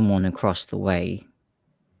be someone across the way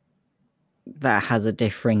that has a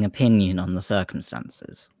differing opinion on the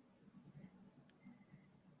circumstances.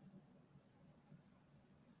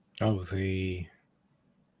 Oh, the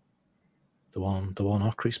one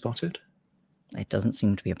Okri spotted. It doesn't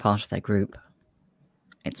seem to be a part of their group.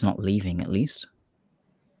 It's not leaving, at least.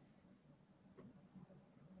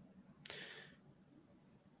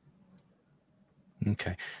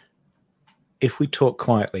 Okay. if we talk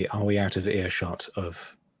quietly, are we out of earshot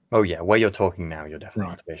of? Oh yeah, where you're talking now, you're definitely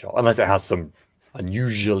Right. out of earshot, unless it has some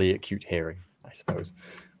unusually acute hearing, I suppose.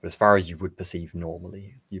 But as far as you would perceive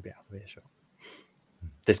normally, you'd be out of earshot.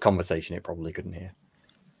 This conversation, it probably couldn't hear.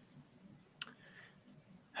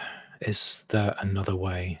 Is there another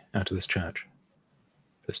way out of this church,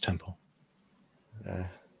 this temple?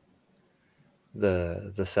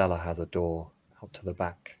 The cellar has a door out to the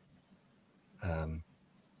back.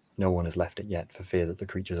 No one has left it yet for fear that the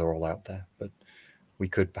creatures are all out there, but we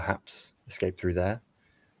could perhaps escape through there.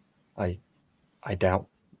 I doubt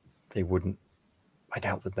they wouldn't. I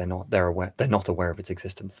doubt that they're not aware of its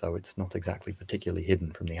existence, though. It's not exactly particularly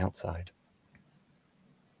hidden from the outside.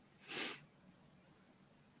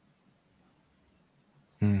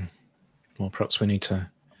 Well, perhaps we need to.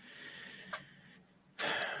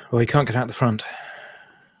 Well, we can't get out the front.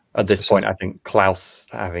 At this point, I think Klaus,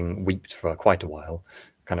 having wept for quite a while,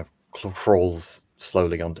 kind of crawls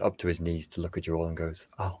slowly up to his knees to look at you all and goes,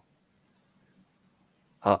 I'll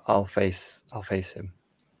face him.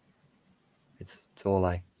 It's all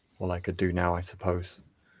I could do now, I suppose.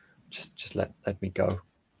 Just let me go.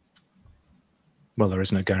 Well, there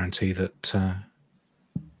is no guarantee that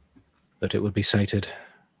that it would be sated.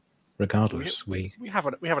 Regardless, we have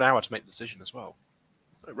an hour to make the decision as well.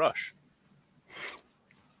 No rush.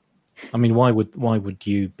 I mean, why would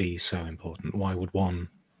you be so important? Why would one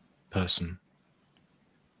person?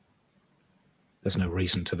 There's no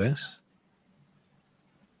reason to this.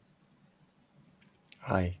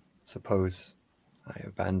 I suppose I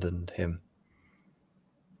abandoned him.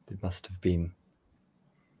 It must have been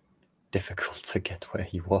difficult to get where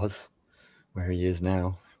he was, where he is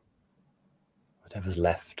now. Whatever's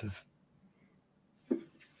left of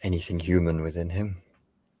anything human within him,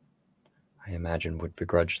 I imagine, would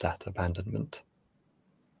begrudge that abandonment.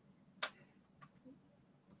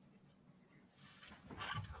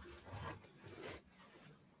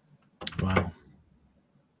 Wow.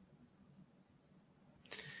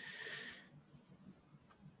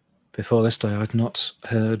 Before this day, I'd not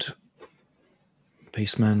heard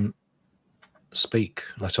Beastmen speak,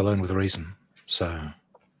 let alone with reason. So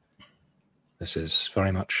this is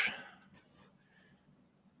very much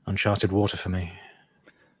uncharted water for me.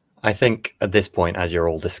 I think at this point, as you're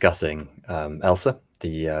all discussing, Elsa,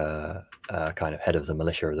 the kind of head of the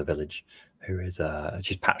militia of the village, who is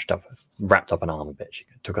she's patched up, wrapped up an arm a bit. She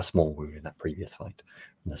took a small wound in that previous fight,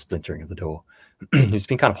 from the splintering of the door. Who's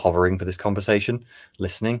been kind of hovering for this conversation,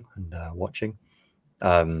 listening and watching,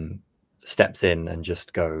 steps in and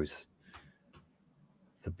just goes,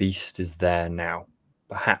 "The beast is there now.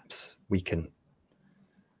 Perhaps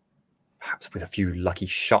with a few lucky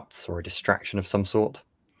shots or a distraction of some sort,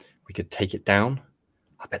 we could take it down.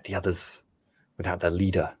 I bet the others, without their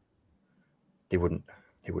leader, they wouldn't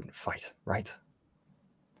fight, right?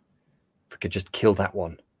 If we could just kill that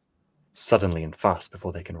one suddenly and fast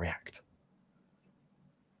before they can react.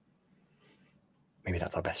 Maybe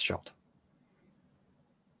that's our best shot."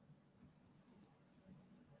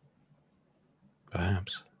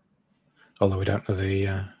 Perhaps. Although we don't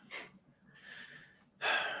know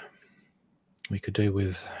we could do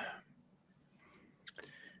with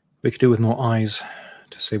more eyes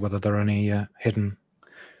to see whether there are any hidden.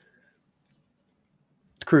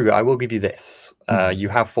 Kruger, I will give you this. You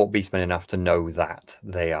have fought beastmen enough to know that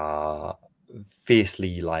they are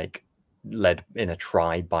fiercely led in a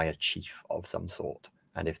tribe by a chief of some sort.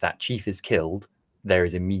 And if that chief is killed, there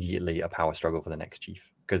is immediately a power struggle for the next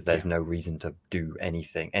chief, because there's no reason to do any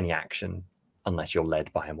action, unless you're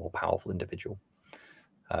led by a more powerful individual.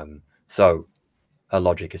 So her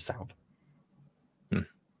logic is sound.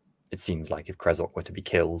 It seems like if Krezok were to be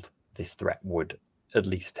killed, this threat would at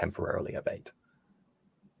least temporarily abate.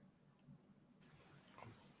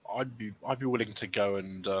 I'd be willing to go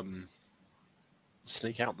and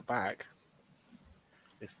sneak out the back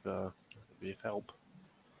if it'd be of help.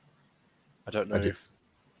 I don't know if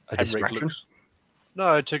a Henrik distraction? looks.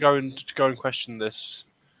 No, to go and question this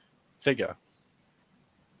figure.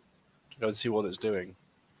 To go and see what it's doing.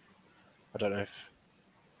 I don't know if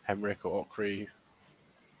Henrik or Okri,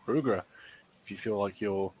 Kruger, if you feel like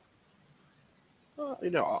you're,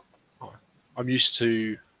 I'm used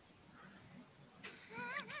to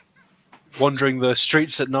wandering the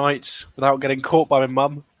streets at night without getting caught by my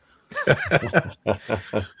mum.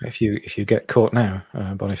 If you get caught now,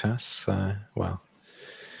 Boniface, well,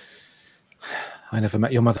 I never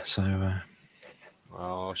met your mother, so.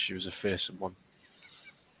 Oh, she was a fearsome one.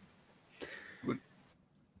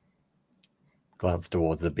 Glance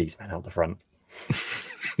towards the beastmen out the front.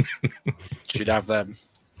 She'd have them.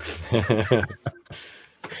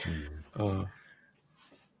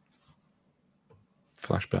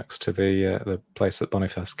 flashbacks to the place that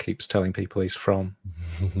Boniface keeps telling people he's from.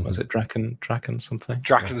 Was it Draken something?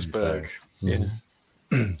 Drakensberg. Yeah.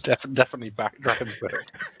 Definitely back Drakensberg.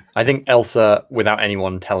 I think Elsa, without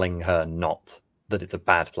anyone telling her not that it's a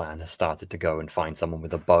bad plan, has started to go and find someone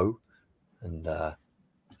with a bow. And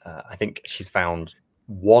I think she's found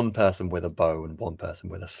one person with a bow and one person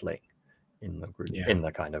with a sling in the group, in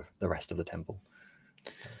the kind of the rest of the temple.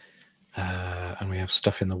 And we have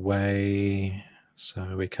stuff in the way,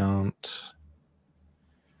 so we can't.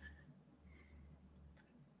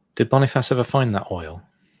 Did Boniface ever find that oil?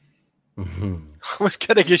 Mm-hmm. I was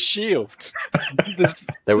getting a shield.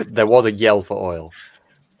 There was a yell for oil.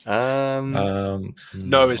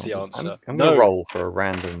 No is the answer. I'm going to roll for a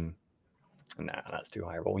random. Nah, that's too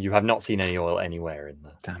high a roll. You have not seen any oil anywhere in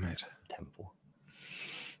the Damn it. temple.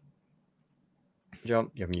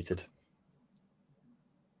 John, you're muted.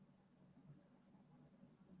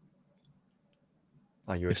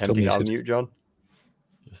 Are you attempting to unmute, John?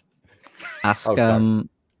 Ask sorry.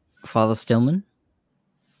 Father Stillman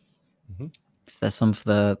Mm-hmm. if there's some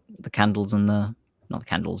for the candles and not the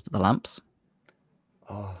candles, but the lamps.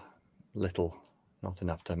 Oh, little, not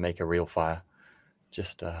enough to make a real fire.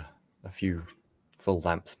 Just a few full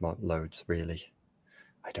lamps loads, really.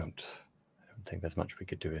 I don't think there's much we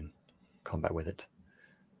could do in combat with it.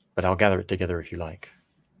 But I'll gather it together if you like.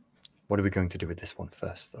 What are we going to do with this one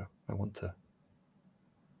first, though? I want to.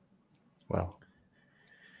 Well.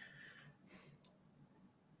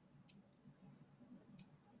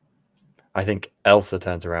 I think Elsa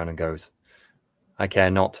turns around and goes, I care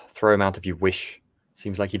not. Throw him out if you wish.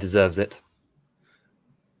 Seems like he deserves it.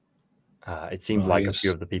 It seems like a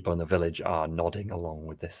few of the people in the village are nodding along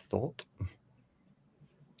with this thought.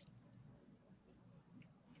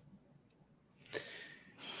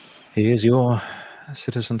 He is your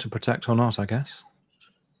citizen to protect or not, I guess.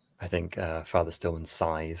 I think Father Stillman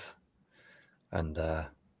sighs and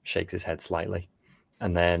shakes his head slightly.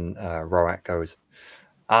 And then Rorak goes,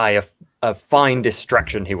 aye, a fine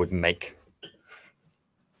distraction he would make.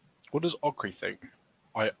 What does Okri think?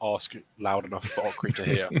 I ask loud enough for Okri to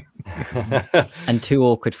hear. And too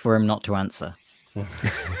awkward for him not to answer.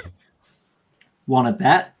 Want to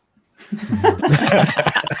bet?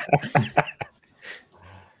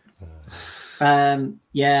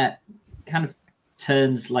 Yeah, kind of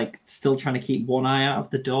turns like still trying to keep one eye out of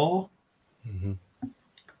the door. Mm-hmm.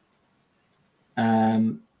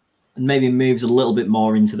 And maybe moves a little bit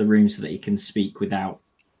more into the room so that he can speak without,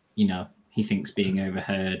 he thinks being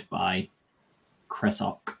overheard by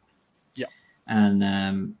Kresok. Yeah.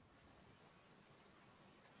 And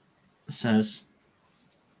says,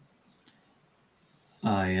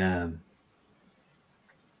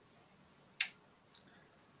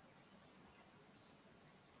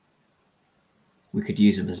 we could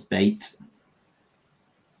use him as bait.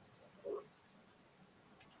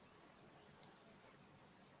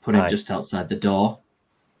 Put him just outside the door.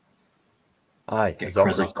 Aye, get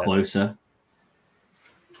Kresok closer.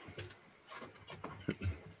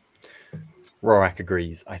 Rorak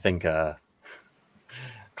agrees. I think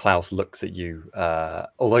Klaus looks at you.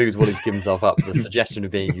 Although he was willing to give himself up, the suggestion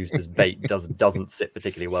of being used as bait doesn't sit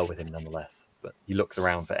particularly well with him nonetheless. But he looks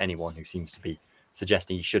around for anyone who seems to be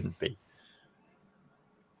suggesting he shouldn't be.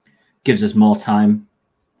 Gives us more time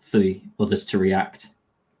for the others to react.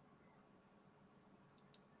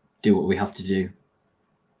 Do what we have to do.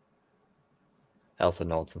 Elsa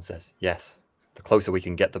nods and says, yes, the closer we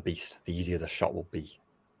can get the beast, the easier the shot will be.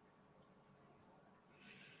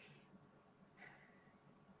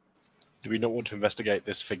 Do we not want to investigate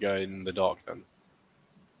this figure in the dark then?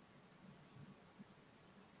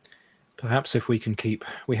 Perhaps if we can keep...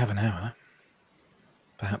 We have an hour.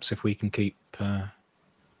 Perhaps if we can keep them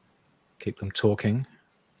talking,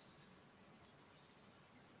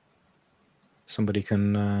 somebody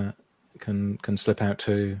can slip out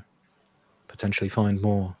to potentially find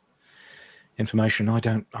more information. I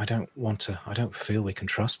don't feel we can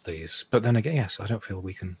trust these. But then again, yes, I don't feel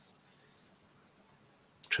we can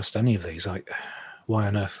trust any of these. Why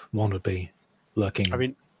on earth one would be lurking? I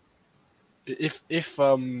mean, if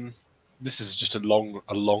this is just a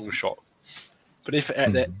long shot, but if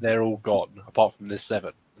they're all gone apart from this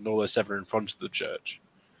 7 and all those 7 are in front of the church,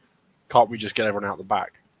 can't we just get everyone out the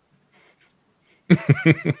back?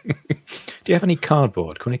 Do you have any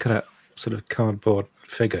cardboard? Can we cut out sort of cardboard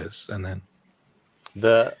figures and then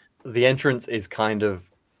the entrance is kind of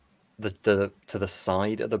to the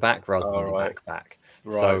side at the back rather than the back.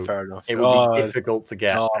 Right, so fair enough. It would be difficult to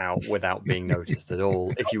get out without being noticed at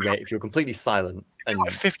all if you're completely silent. And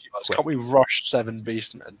like 50 of us, can't we rush 7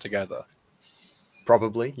 beastmen together?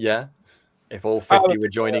 Probably, yeah. If all 50 were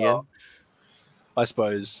joining in. I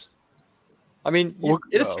suppose. I mean, Or-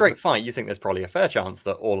 in a well, straight fight, you think there's probably a fair chance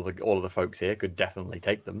that all of the folks here could definitely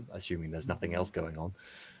take them, assuming there's nothing else going on.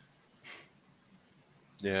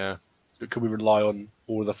 Yeah. But could we rely on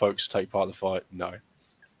all of the folks to take part in the fight? No.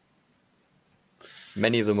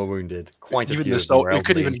 Many of them are wounded. Quite a Even few. the of them were we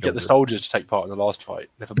couldn't elderly even get the children. soldiers to take part in the last fight.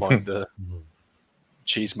 Never mind the Mhm.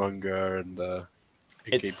 cheesemonger and the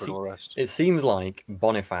innkeeper and all the rest. It seems like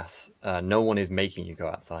Boniface, no one is making you go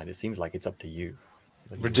outside. It seems like it's up to you.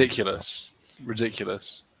 Ridiculous.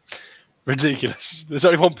 Ridiculous. Ridiculous. There's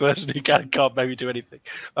only one person who can't maybe do anything.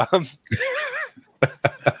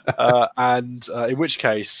 And in which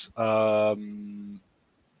case, yeah,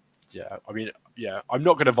 I mean, yeah, I'm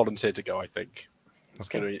not going to volunteer to go, I think. It's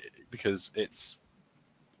Okay. going to because it's,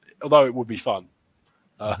 although it would be fun,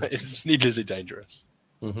 it's needlessly dangerous.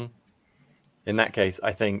 Mm-hmm. In that case,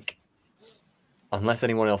 I think, unless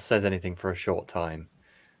anyone else says anything for a short time,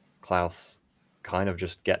 Klaus kind of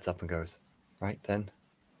just gets up and goes, right then.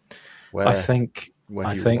 Where, I think where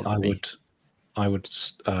I do you think want I me?" would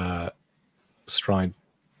stride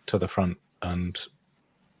to the front and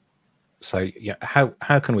say, yeah,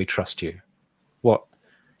 how can we trust you? What,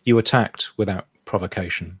 you attacked without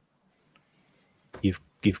provocation.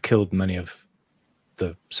 You've killed many of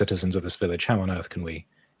the citizens of this village. How on earth can we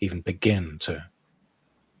even begin to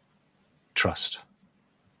trust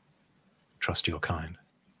your kind?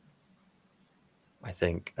 I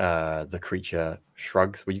think the creature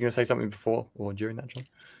shrugs. Were you going to say something before or during that,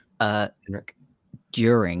 John? Henrik?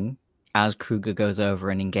 During, as Kruger goes over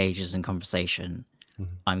and engages in conversation, Mhm.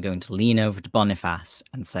 I'm going to lean over to Boniface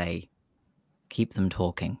and say, keep them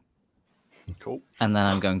talking. Cool. And then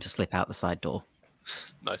I'm going to slip out the side door.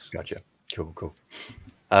 Nice. Gotcha. Cool.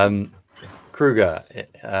 Kruger,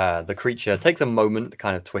 the creature takes a moment to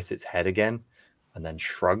kind of twist its head again and then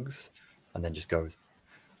shrugs and then just goes,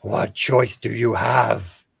 "What choice do you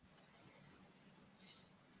have?"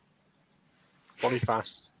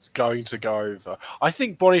 Boniface is going to go over. I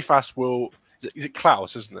think Boniface will. Is it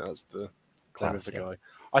Klaus, isn't it? That's the name of Klaus, the yeah. guy.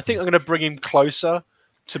 I think I'm going to bring him closer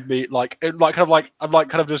to me, just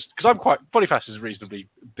because I'm quite. Boniface is reasonably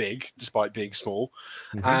big, despite being small,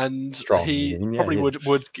 Mhm. and Strong, he you mean? Yeah, probably he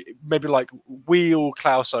would maybe like wheel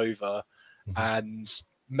Klaus over Mhm. and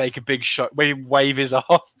make a big show. Maybe wave his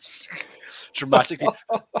arms dramatically.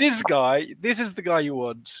 This is the guy you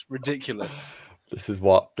want. Ridiculous. This is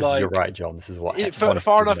you're Like, right, John. This is what Far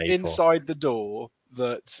Boniface enough is made for. inside the door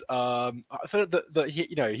that I thought that he,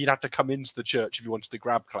 he'd have to come into the church if he wanted to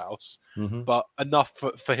grab Klaus, Mhm. but enough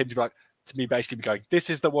for him to be like, to me basically be going, this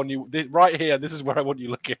is the one right here, this is where I want you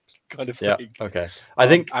looking, kind of Yeah. thing. Okay. I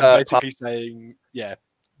think and basically saying, yeah,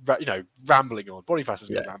 rambling on. Boniface has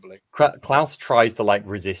been rambling. Klaus tries to like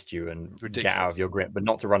resist you and get out Ridiculous. of your grip, but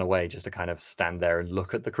not to run away, just to kind of stand there and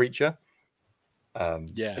look at the creature.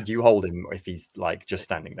 Yeah. Do you hold him if he's like just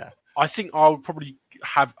standing there? I think I'll probably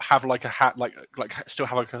have like a hat, like still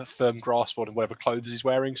have like a firm grasp on whatever clothes he's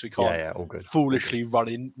wearing, so he can't Yeah, all good. foolishly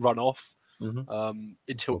run off. Mhm.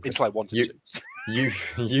 Until Okay. I wanted to.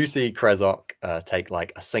 You see Krezok take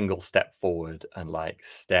like a single step forward and like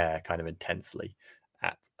stare kind of intensely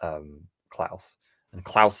at Klaus, and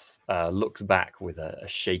Klaus looks back with a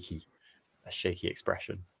shaky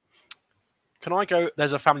expression. Can I go?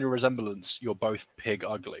 There's a family resemblance. You're both pig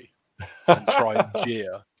ugly, and try and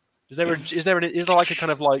jeer. Is there like a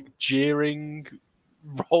kind of like jeering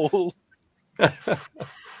roll?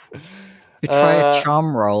 You try a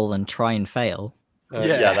charm roll and try and fail.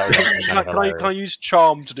 Yeah, that would be kind of can I hilarious. use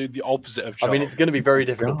charm to do the opposite of I charm? mean, it's going to be very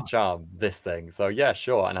difficult God. to charm this thing. So yeah,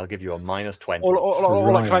 sure, and I'll give you a -20.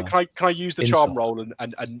 or like, Right. can I use the charm Insult. roll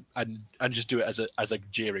and just do it as a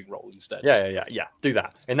jeering roll instead? Yeah. Do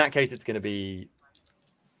that. In that case, it's going to be.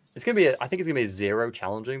 I think it's going to be a 0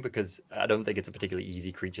 challenging because I don't think it's a particularly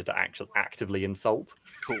easy creature to actually actively insult.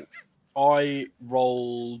 Cool. I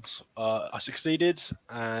rolled. I succeeded,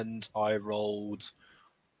 and I rolled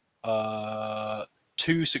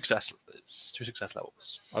 2 success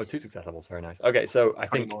levels. Oh, 2 success levels. Very nice. Okay, so I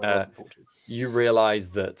think 29, 11, 14. you realize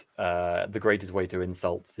that the greatest way to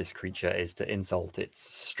insult this creature is to insult its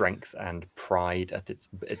strength and pride at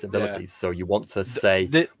its abilities. So you want to say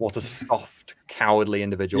what a soft, cowardly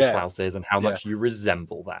individual Yeah. Klaus is and how much you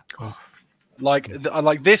resemble that. Like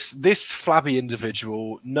this flabby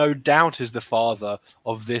individual, no doubt, is the father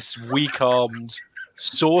of this weak-armed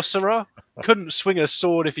sorcerer. Couldn't swing a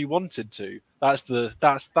sword if he wanted to. That's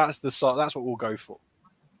what we'll go for.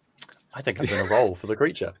 I think I'm going to roll for the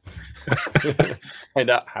creature. Find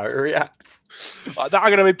out how it reacts. I'm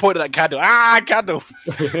going to be pointing at that candle. Candle!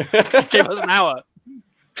 Give us an hour.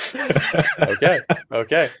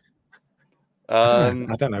 Okay.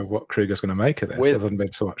 I don't know what Kruger's going to make of this, other than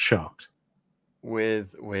being somewhat shocked.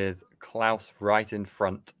 With Klaus right in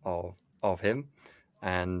front of him,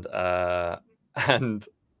 and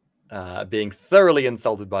being thoroughly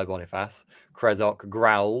insulted by Boniface, Krezok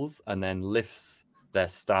growls and then lifts their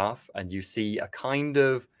staff, and you see a kind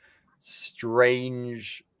of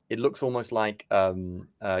strange. It looks almost like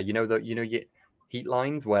heat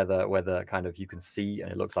lines where the kind of you can see,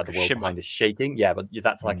 and it looks like the world behind is shaking. Yeah, but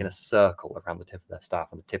that's like in a circle around the tip of their staff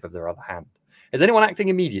and the tip of their other hand. Is anyone acting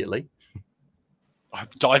immediately? I'm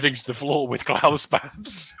diving to the floor with Klaus,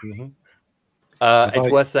 perhaps. It's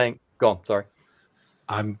worth saying. Go on. Sorry.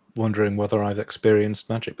 I'm wondering whether I've experienced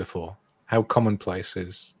magic before. How commonplace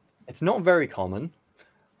is? It's not very common,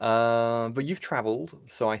 but you've travelled,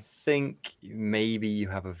 so I think maybe you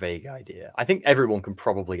have a vague idea. I think everyone can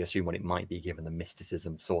probably assume what it might be, given the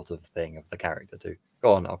mysticism sort of thing of the character too.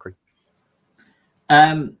 Go on, Okri.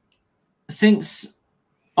 Since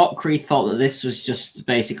Okri thought that this was just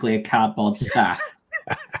basically a cardboard staff,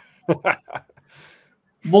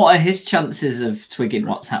 what are his chances of twigging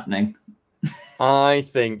what's happening? I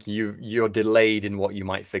think you're delayed in what you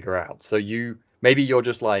might figure out. So maybe you're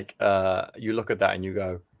just like you look at that and you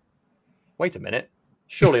go, wait a minute,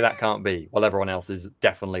 surely that can't be. While everyone else is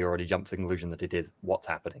definitely already jumped to the conclusion that it is what's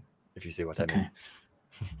happening. If you see what I mean.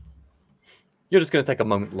 You're just going to take a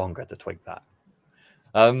moment longer to twig that.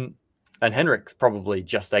 And Henrik's probably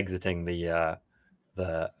just exiting the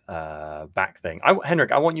back thing.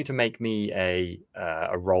 Henrik, I want you to make me a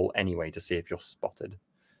roll anyway to see if you're spotted.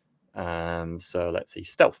 So let's see,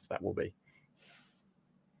 stealth that will be.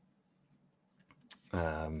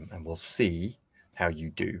 And we'll see how you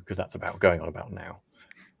do, because that's going on about now.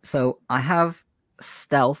 So I have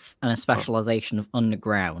stealth and a specialization of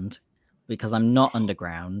underground. Because I'm not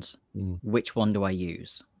underground, which one do I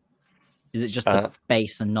use? Is it just the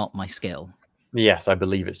base and not my skill? Yes, I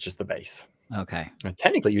believe it's just the base. Okay. And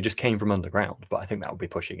technically, you just came from underground, but I think that would be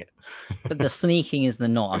pushing it. But the sneaking is the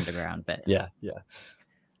not underground bit. Yeah.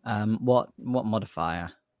 What modifier?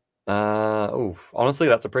 Honestly,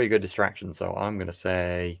 that's a pretty good distraction. So I'm gonna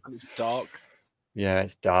say it's dark. Yeah,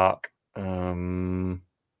 it's dark.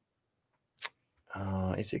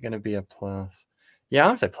 Is it gonna be a plus? Yeah, I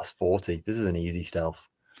would say plus 40. This is an easy stealth.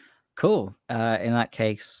 Cool. In that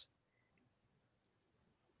case,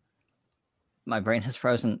 my brain has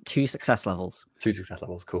frozen. 2 success levels. 2 success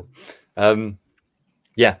levels. Cool.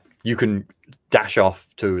 Yeah, you can dash off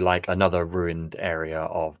to like another ruined area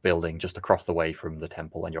of building just across the way from the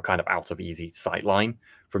temple, and you're kind of out of easy sight line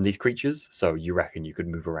from these creatures. So you reckon you could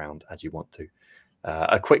move around as you want to.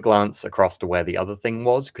 A quick glance across to where the other thing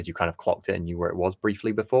was, because you kind of clocked it and knew where it was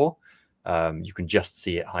briefly before. You can just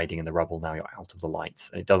see it hiding in the rubble. Now you're out of the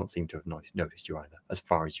lights, and it doesn't seem to have noticed you either, as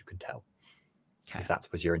far as you can tell. Okay. If that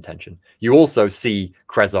was your intention. You also see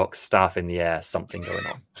Krezok's staff in the air, something going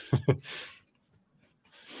on.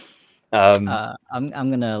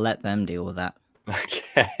 I'm gonna let them deal with that.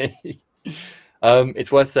 Okay.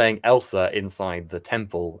 It's worth saying Elsa inside the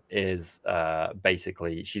temple is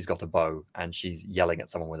basically, she's got a bow and she's yelling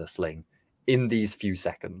at someone with a sling in these few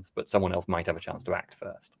seconds, but someone else might have a chance to act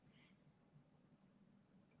first.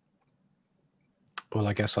 Well,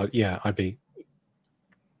 I guess I'd be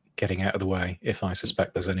getting out of the way if I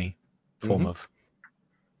suspect there's any form of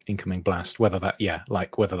incoming blast, whether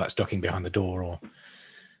that's ducking behind the door or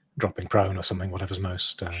dropping prone or something, whatever's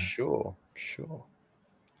most... Sure.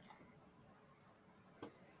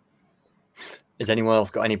 Has anyone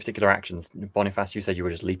else got any particular actions? Boniface, you said you were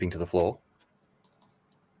just leaping to the floor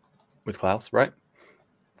with Klaus, right?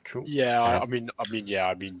 Cool. Yeah, I mean,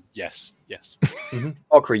 yes.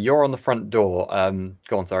 Okri, you're on the front door.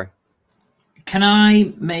 Go on, sorry. Can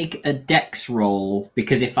I make a dex roll?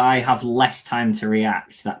 Because if I have less time to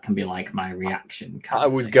react, that can be like my reaction. I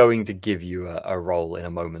was going to give you a roll in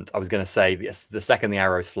a moment. I was going to say the second the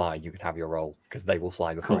arrows fly, you can have your roll, because they will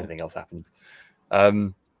fly before anything else happens.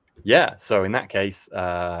 Yeah, so in that case,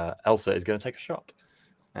 Elsa is going to take a shot.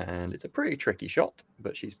 And it's a pretty tricky shot,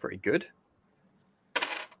 but she's pretty good.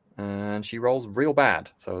 And she rolls real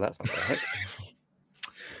bad, so that's not going to hit.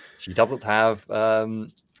 She doesn't have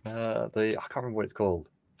I can't remember what it's called.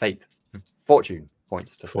 Fortune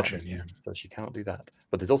points to fortune, yeah. So she cannot do that.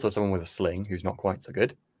 But there's also someone with a sling who's not quite so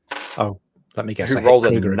good. Oh, let me guess. Who rolls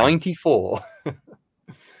a 94.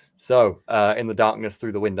 So in the darkness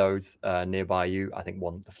through the windows nearby you, I think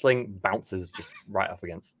the sling bounces just right up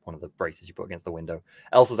against one of the braces you put against the window.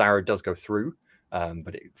 Elsa's arrow does go through,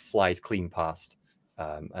 but it flies clean past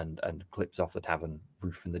and clips off the tavern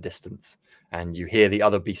roof in the distance. And you hear the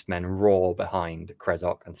other beastmen roar behind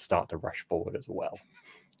Krezok and start to rush forward as well.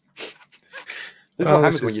 This is what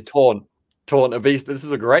happens when you're taunt a beast. This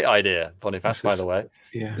is a great idea, Boniface, by the way.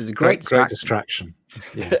 Yeah, It was a great great distraction.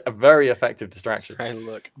 Yeah. A very effective distraction. Hey,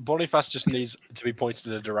 look, Boniface just needs to be pointed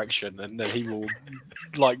in a direction, and then he will,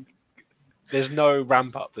 like, there's no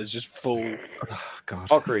ramp up. There's just full. Oh, God.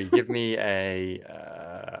 Okri, give me a.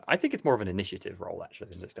 I think it's more of an initiative roll actually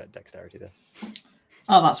than just dexterity. This.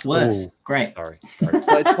 Oh, that's worse. Ooh. Great. Sorry.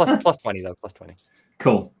 It's plus 20 though. Plus 20.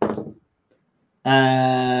 Cool.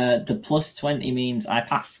 The plus 20 means I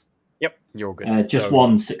pass. Yep, you're good. Just So,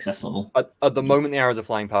 one success level. At the moment the arrows are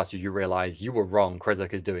flying past you, you realize you were wrong.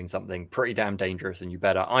 Krezok is doing something pretty damn dangerous, and you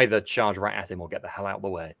better either charge right at him or get the hell out of the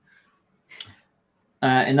way.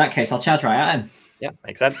 In that case, I'll charge right at him. Yeah,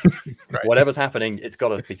 makes sense. Whatever's happening, it's got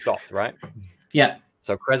to be stopped, right? Yeah.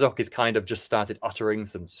 So Krezok is kind of just started uttering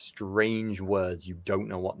some strange words. You don't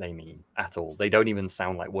know what they mean at all. They don't even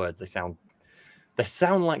sound like words. They sound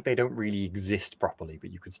like they don't really exist properly,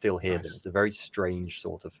 but you could still hear them. It's a very strange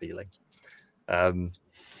sort of feeling. Yeah,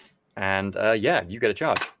 you get a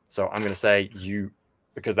charge. So I'm going to say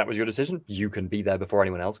because that was your decision, you can be there before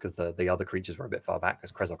anyone else because the other creatures were a bit far back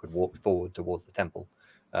because Krezok had walked forward towards the temple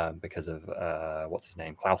because of, what's his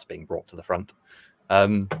name, Klaus being brought to the front.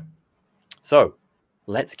 So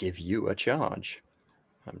let's give you a charge.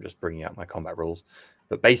 I'm just bringing out my combat rules.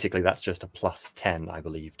 But basically, that's just a plus 10, I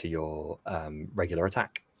believe, to your regular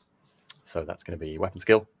attack. So that's going to be weapon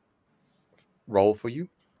skill roll for you.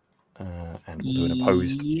 And we'll do an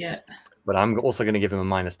opposed. Yeah. But I'm also going to give him a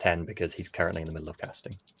minus 10 because he's currently in the middle of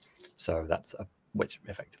casting. So that's which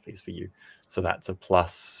effectively is for you. So that's a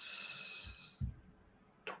plus.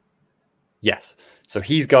 Yes. So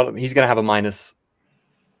he's going to have a minus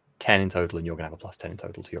 10 in total, and you're going to have a plus 10 in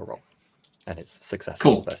total to your roll. And it's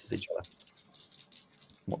successful versus each other.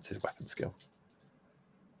 What's his weapon skill?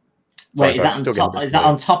 Wait, is that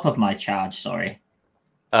on top of my charge? Sorry.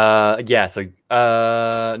 Yeah. So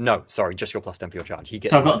no, sorry, just your plus 10 for your charge. He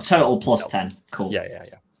gets. So I've got total plus 10. Cool. Yeah.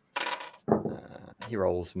 He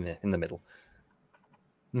rolls in the middle.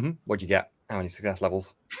 What'd you get? How many success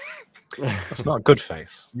levels? That's not a good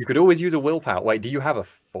face. You could always use a willpower. Wait, do you have a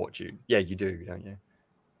fortune? Yeah, you do, don't you?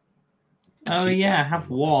 Oh yeah, I have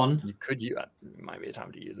one. You could use. It might be a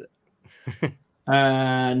time to use it.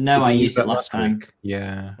 No, I used it last time. week?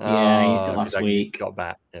 Yeah. Yeah, I used it last week. Got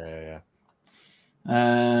back. Yeah.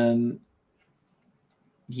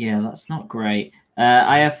 Yeah, that's not great.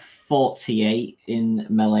 I have 48 in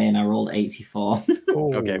melee and I rolled 84.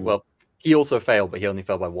 Okay, well, he also failed, but he only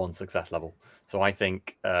failed by one success level. So I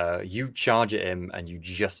think you charge at him and you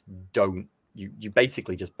just don't. You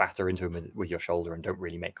basically just batter into him with your shoulder and don't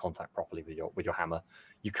really make contact properly with your hammer.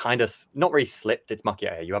 You kind of not really slipped. It's mucky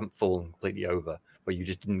out here. You haven't fallen completely over, but you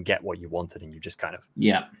just didn't get what you wanted, and you just kind of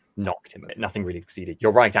knocked him a bit. Nothing really succeeded.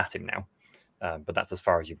 You're right at him now, but that's as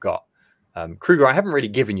far as you've got. Kruger, I haven't really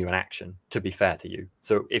given you an action, to be fair to you.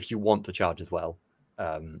 So if you want to charge as well,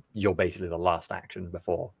 you're basically the last action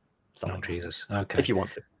before. Oh, Jesus. Okay. If you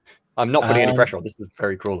want to. I'm not putting any pressure on. This is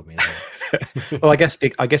very cruel of me. Well, I guess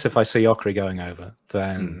if I see Okri going over,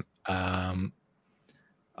 then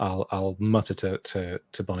I'll mutter to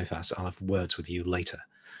Boniface, I'll have words with you later.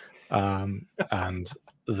 And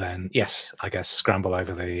then, yes, I guess scramble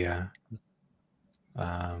over the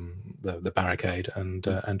barricade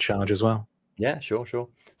and charge as well. Yeah, sure.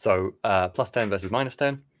 So plus 10 versus minus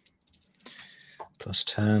 10. Plus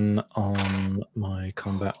 10 on my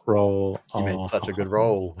combat roll. You made such a good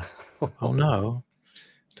roll. Oh no,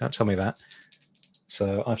 don't tell me that.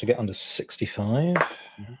 So I have to get under 65.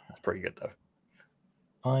 That's pretty good though.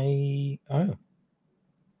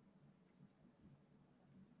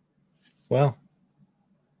 Well,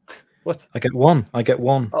 what? I get one.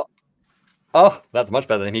 Oh, that's much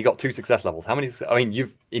better than he got 2 success levels. How many? I mean,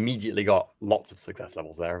 you've immediately got lots of success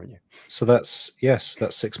levels there, haven't you? So that's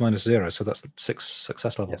 6 minus 0. So that's 6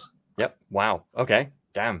 success levels. Yep. Wow. Okay.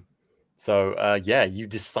 Damn. So yeah, you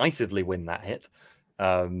decisively win that hit,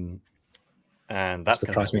 and that's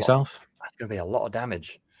going surprise myself. That's going to be a lot of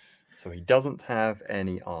damage. So he doesn't have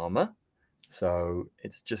any armor, so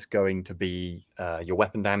it's just going to be your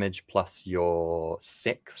weapon damage plus your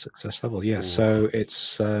 6 success level. Yeah. Ooh. So it's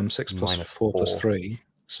 6 plus minus 4 plus 3.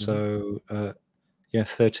 So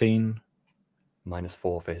 13. Minus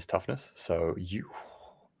 4 for his toughness. So you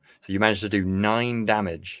managed to do 9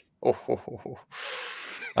 damage.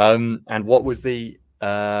 And what was the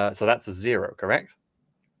so that's a 0, correct?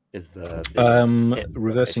 Is the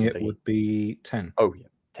reversing it would be 10. Oh yeah,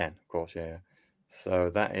 10, of course, yeah. So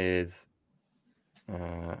that is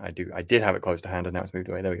I did have it close to hand and now it's moved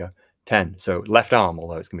away. There we go. 10. So left arm,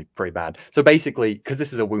 although it's going to be pretty bad. So basically, because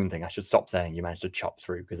this is a wound thing, I should stop saying you managed to chop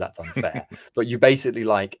through because that's unfair. But you basically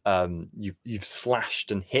like you've slashed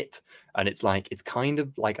and hit, and it's kind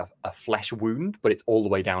of like a flesh wound, but it's all the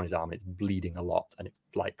way down his arm. It's bleeding a lot, and it's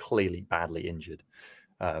like clearly badly injured.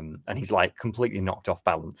 And he's like completely knocked off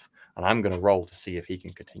balance. And I'm going to roll to see if he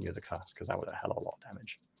can continue the cast because that was a hell of a lot of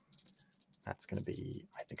damage. That's going to be,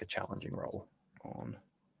 I think, a challenging roll on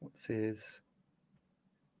what's his.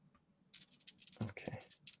 Okay.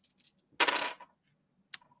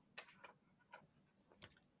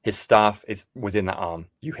 His staff was in that arm.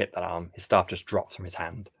 You hit that arm. His staff just drops from his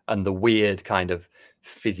hand, and the weird kind of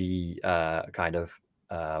fizzy,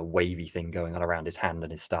 wavy thing going on around his hand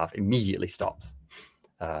and his staff immediately stops.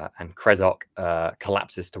 And Krezok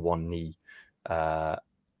collapses to one knee. I'd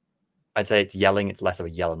say it's yelling. It's less of a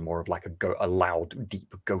yell and more of like a loud,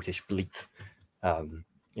 deep, goatish bleat.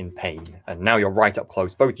 In pain, and now you're right up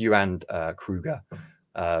close. Both you and Kruger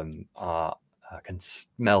can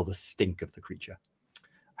smell the stink of the creature.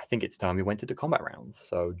 I think it's time we went into combat rounds.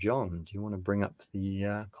 So, John, do you want to bring up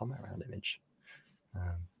the combat round image?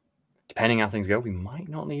 Depending how things go, we might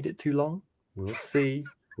not need it too long. We'll see.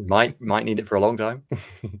 We might need it for a long time.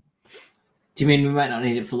 Do you mean we might not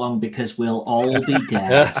need it for long because we'll all be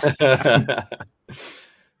dead?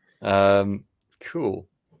 Cool.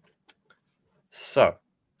 So.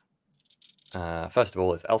 First of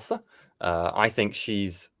all, it's Elsa. I think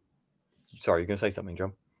she's. Sorry, you're going to say something,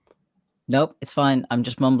 John? Nope, it's fine. I'm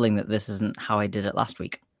just mumbling that this isn't how I did it last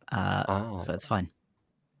week. So it's fine.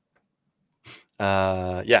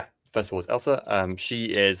 Yeah, first of all, it's Elsa. She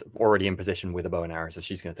is already in position with a bow and arrow, so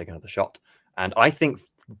she's going to take another shot. And I think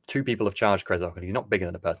 2 people have charged Krezok, and he's not bigger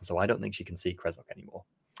than a person, so I don't think she can see Krezok anymore.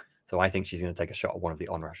 So I think she's going to take a shot at one of the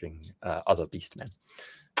onrushing other beastmen.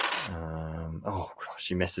 Oh gosh,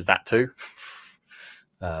 she misses that too.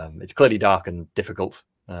 It's clearly dark and difficult.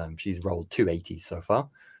 She's rolled 2 80s so far.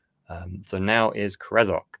 So now is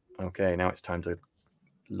Krezok. Okay, now it's time to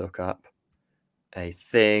look up a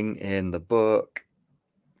thing in the book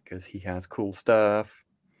because he has cool stuff.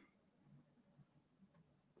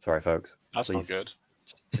 Sorry, folks. That's Please, not good.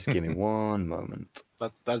 just give me one moment.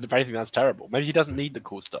 If anything, that's terrible. Maybe he doesn't need the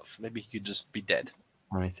cool stuff. Maybe he could just be dead.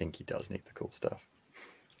 I think he does need the cool stuff.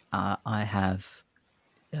 I have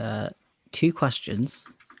 2 questions.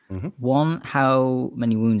 Mm-hmm. One, how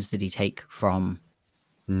many wounds did he take from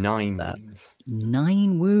 9 wounds.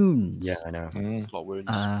 9 wounds? Yeah, I know. It's a lot of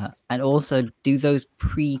wounds. And also, do those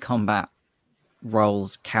pre-combat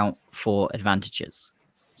rolls count for advantages?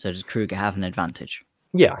 So does Kruger have an advantage?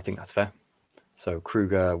 Yeah, I think that's fair. So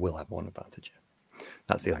Kruger will have one advantage.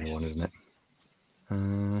 That's the only one, isn't it?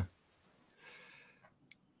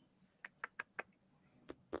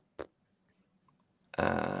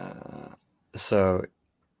 So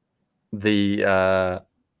the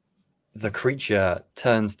creature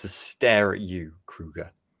turns to stare at you,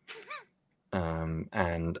 Kruger,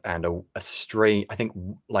 and a strange, I think,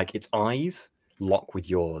 like its eyes lock with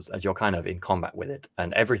yours as you're kind of in combat with it,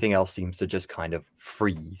 and everything else seems to just kind of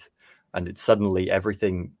freeze, and it's suddenly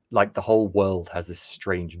everything, like the whole world has this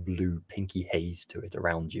strange blue pinky haze to it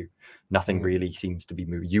around you. Nothing really seems to be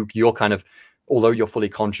moving. You're kind of, although you're fully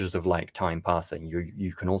conscious of like time passing,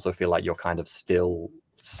 you can also feel like you're kind of still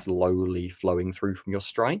slowly flowing through from your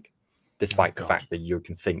strike, despite the fact that you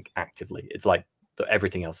can think actively. It's like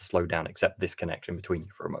everything else is slowed down except this connection between you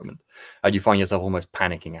for a moment, and you find yourself almost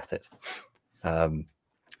panicking at it.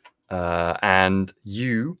 And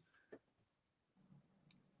you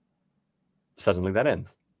suddenly that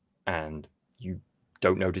ends, and you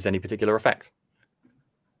don't notice any particular effect.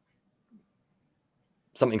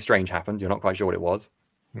 Something strange happened. You're not quite sure what it was.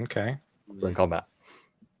 Okay. We're in combat.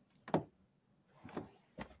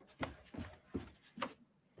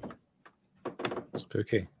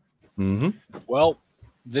 Spooky. Mm-hmm. Well,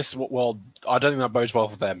 I don't think that bodes well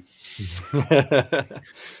for them.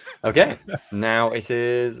 Okay, now it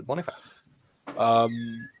is Boniface. I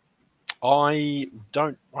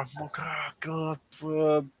don't. Oh God,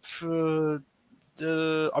 I'm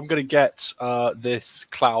going to get this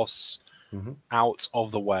Klaus out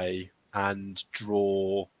of the way and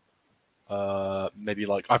draw. Maybe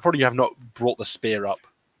like I probably have not brought the spear up.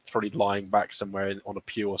 It's probably lying back somewhere on a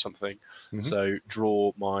pew or something. So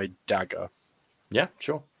draw my dagger. Yeah,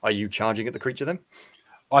 sure. Are you charging at the creature then?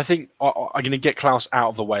 I think I'm going to get Klaus out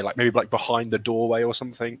of the way, like maybe like behind the doorway or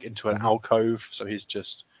something, into an alcove, so he's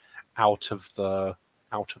just out of the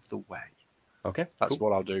way. Okay, that's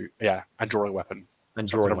what I'll do. Yeah, and drawing a weapon. And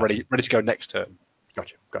so drawing ready to go next turn.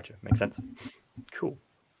 Gotcha. Makes sense. Cool.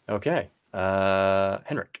 Okay,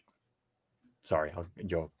 Henrik. Sorry,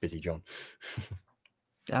 you're busy, John.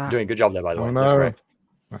 Ah, Doing a good job there, by the Oh way. That's no! great.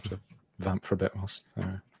 I have to vamp for a bit whilst.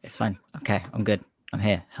 it's fine. Okay, I'm good. I'm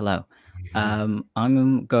here. Hello.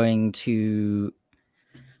 I'm going to.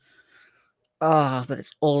 Ah, but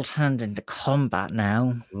it's all turned into combat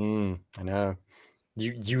now. I know.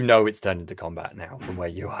 You know it's turned into combat now from where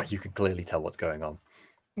you are. You can clearly tell what's going on.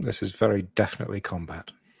 This is very definitely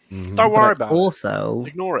combat. Don't worry But about also, it.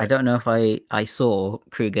 Ignore it. I don't know if I saw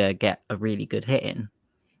Kruger get a really good hit in.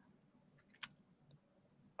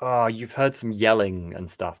 Oh, you've heard some yelling and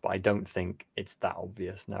stuff, but I don't think it's that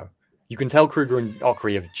obvious. No, you can tell Kruger and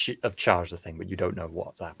Okri have charged the thing, but you don't know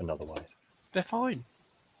what's happened otherwise. They're fine.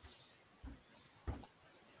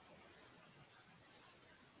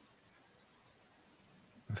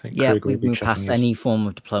 I think Yeah, Kruger will we've be moved past checking his any form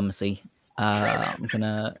of diplomacy. I'm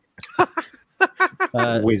gonna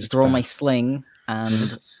whizzed draw my past. sling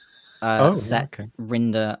and Oh, set okay.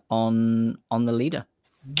 Rinda on the leader.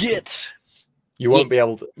 Get. You won't be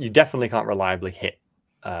able to. You definitely can't reliably hit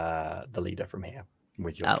the leader from here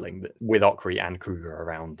with your Oh. sling. With Okri and Kruger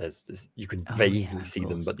around, there's you can Oh, vaguely yeah, of see them,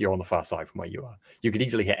 course. but you're on the far side from where you are. You could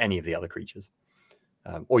easily hit any of the other creatures,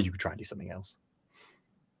 or you could try and do something else.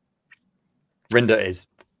 Rinda is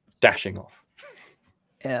dashing off.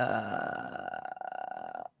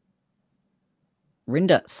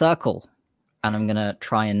 Rinda, circle, and I'm gonna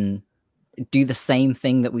try and do the same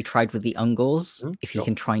thing that we tried with the Ungors. If you sure.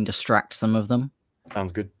 can try and distract some of them.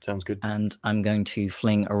 Sounds good. Sounds good. And I'm going to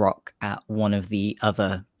fling a rock at one of the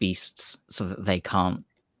other beasts so that they can't,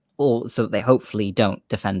 or so that they hopefully don't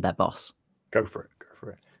defend their boss. Go for it. Go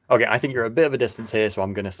for it. Okay, I think you're a bit of a distance here, so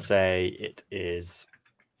I'm going to say it is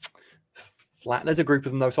flat. There's a group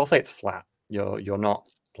of them though, so I'll say it's flat. You're not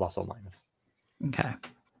plus or minus. Okay.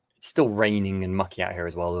 It's still raining and mucky out here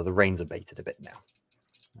as well, though the rain's abated a bit now.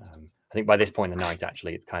 I think by this point in the night,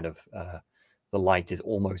 actually, it's kind of the light is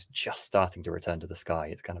almost just starting to return to the sky.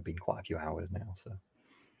 It's kind of been quite a few hours now. So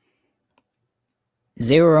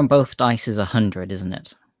 0 on both dice is 100, isn't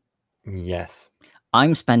it? yes,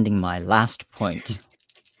 I'm spending my last point.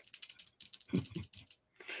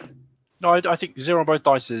 No, I think 0 on both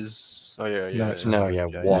dice is. Oh yeah, yeah. No, it's no, sorry. yeah,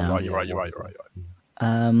 You're one. right. Yeah, You're right. You're one right. is You're right. it.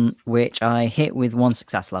 You're right. Which I hit with 1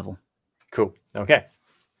 success level. Cool. Okay.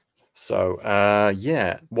 So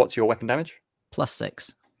yeah, what's your weapon damage?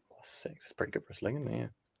 +6. +6. It's pretty good for a sling, isn't it?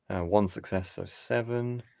 Yeah. 1 success, so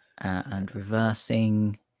 7. And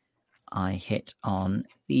reversing, I hit on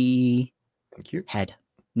the Thank you. head.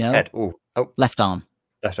 No, Head. Oh, left arm.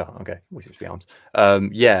 left arm. Okay, we seem to be arms.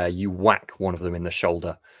 Yeah, you whack one of them in the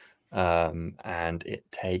shoulder, and it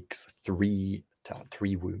takes 3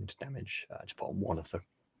 wound damage. Just put on one of the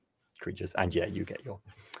creatures, and yeah, you get your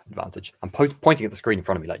advantage. I'm pointing at the screen in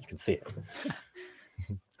front of me, like you can see it.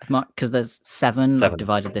 Because there's 7, I've 7.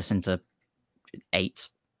 divided this into 8.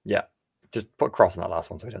 Yeah, just put a cross on that last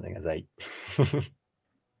one, so I don't think there's 8.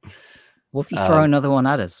 What if you throw Um, another one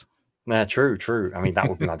at us? Nah, true. I mean, that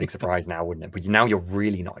would be my big surprise now, wouldn't it? But now you're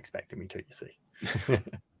really not expecting me to, you see.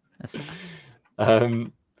 That's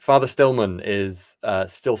fine. Father Stillman is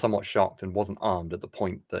still somewhat shocked and wasn't armed at the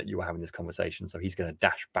point that you were having this conversation, so he's going to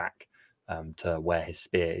dash back to where his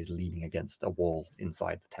spear is leaning against a wall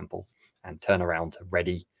inside the temple and turn around to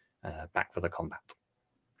ready back for the combat.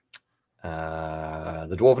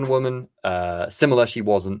 The dwarven woman, similar. She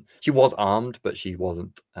was armed, but she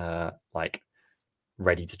wasn't like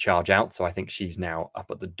ready to charge out. So I think she's now up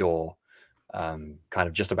at the door, kind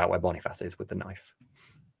of just about where Boniface is with the knife.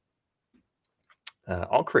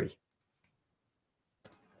 Okri.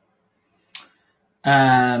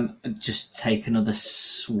 Just take another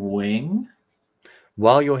swing.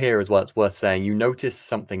 While you're here as well, it's worth saying you notice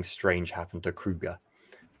something strange happened to Kruger.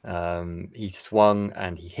 He swung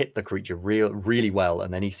and he hit the creature really well,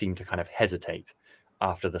 and then he seemed to kind of hesitate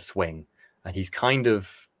after the swing, and he's kind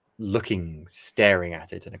of staring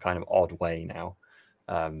at it in a kind of odd way now.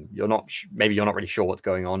 Maybe you're not really sure what's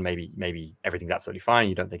going on. Maybe everything's absolutely fine.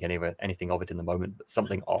 You don't think anything of it in the moment, but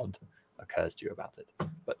something odd occurs to you about it.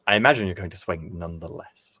 But I imagine you're going to swing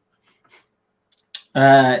nonetheless.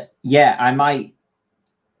 Yeah, I might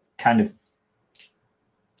kind of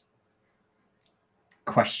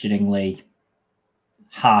questioningly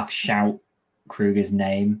half shout Kruger's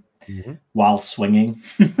name while swinging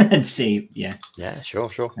and see. Yeah, sure.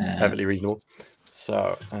 Perfectly reasonable.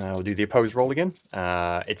 So we'll do the opposed roll again.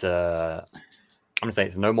 I'm gonna say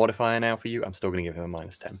it's no modifier now for you. I'm still gonna give him a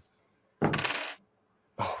 -10.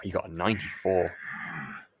 Oh, he got a 94.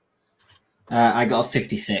 I got a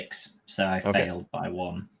 56, so I failed by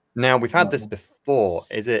 1. Now we've had this before.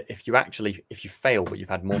 Is it if you fail but you've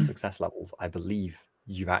had more success levels? I believe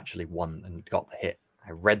you've actually won and got the hit.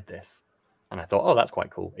 I read this And I thought, oh, that's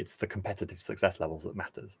quite cool. It's the competitive success levels that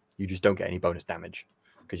matters. You just don't get any bonus damage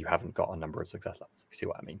because you haven't got a number of success levels, if you see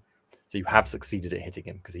what I mean. So you have succeeded at hitting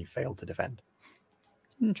him because he failed to defend.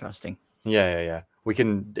 Interesting. Yeah. We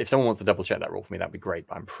can, if someone wants to double check that roll for me, that'd be great.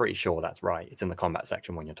 But I'm pretty sure that's right. It's in the combat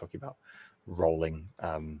section when you're talking about rolling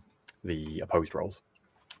the opposed rolls.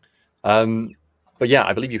 But yeah,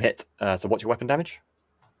 I believe you hit. So what's your weapon damage?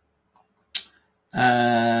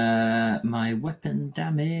 My weapon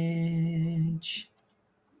damage.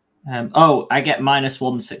 I get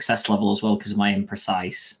 -1 success level as well because of my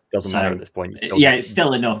imprecise. Doesn't matter at this point. It's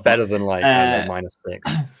still enough. Better than like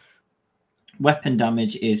 -6. Weapon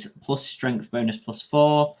damage is plus strength bonus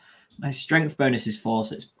 +4. My strength bonus is 4,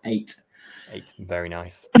 so it's 8. 8. Very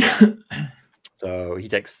nice. So he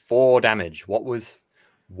takes 4 damage. What was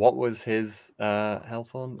his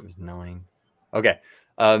health on? It was 9. Okay.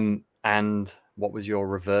 And what was your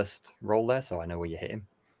reversed roll there? So I know where you hit him.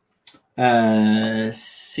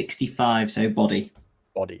 65, so body.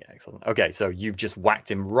 Body, excellent. Okay, so you've just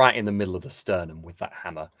whacked him right in the middle of the sternum with that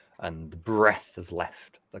hammer, and the breath has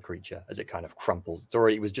left the creature as it kind of crumples.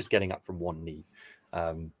 It was just getting up from one knee,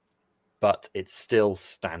 but it's still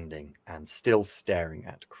standing and still staring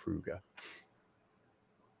at Kruger.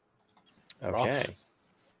 Okay, Rough.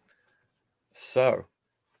 so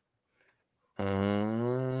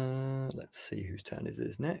let's see whose turn is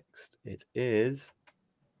this next. It is.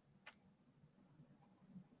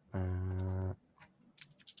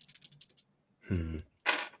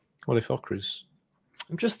 What if Okri's?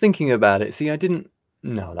 I'm just thinking about it. See, I didn't.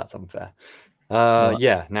 No, that's unfair.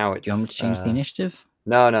 Yeah, now it's. Do you want me to change the initiative?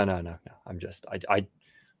 No. I'm just.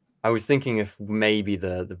 I was thinking if maybe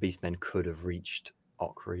the Beastmen could have reached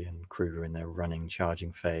Okri and Kruger in their running,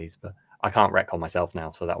 charging phase, but I can't wreck on myself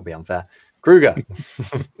now, so that would be unfair. Kruger,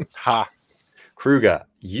 Ha! Kruger,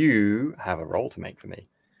 you have a roll to make for me.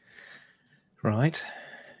 Right.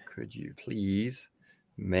 Could you please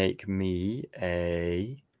make me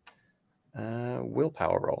a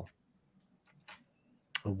willpower roll?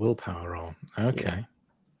 A willpower roll. Okay.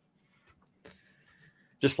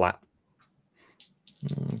 Just flat.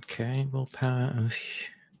 Okay, willpower.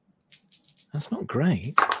 That's not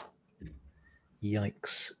great.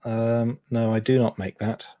 Yikes. No, I do not make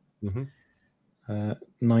that.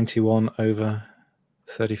 91 over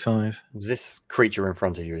 35. This creature in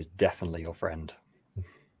front of you is definitely your friend.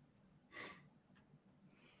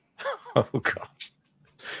 Oh, God.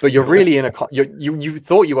 But you're really in a... You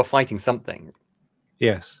thought you were fighting something.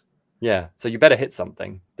 Yes. Yeah, so you better hit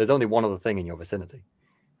something. There's only one other thing in your vicinity.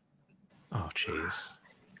 Oh, jeez.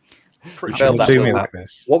 Pretty failed Don't that do me willpower. like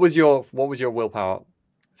this. What was your willpower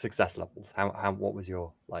success levels? What was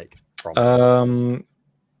your from?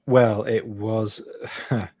 Well, it was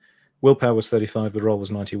willpower was 35. The roll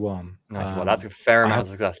was 91. 91. That's a fair amount of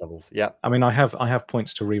success levels. Yeah. I mean, I have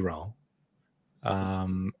points to reroll. This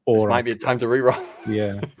Or might be a time to reroll.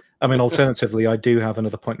 Yeah. I mean, alternatively, I do have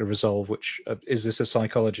another point of resolve. Which is this a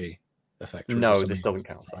psychology effect? Or No, is this doesn't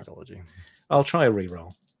count psychology. I'll try a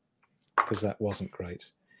reroll because that wasn't great.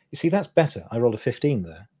 You see, that's better. I rolled a 15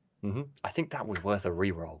 there. I think that was worth a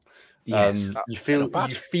reroll. Yes. You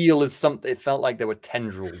feel as something. It felt like there were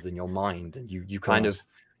tendrils in your mind, and you kind of,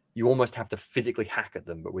 you almost have to physically hack at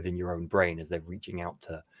them, but within your own brain, as they're reaching out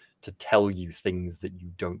to tell you things that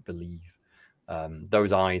you don't believe.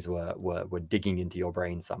 Those eyes were digging into your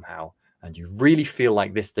brain somehow, and you really feel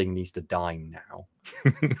like this thing needs to die now.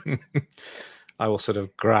 I will sort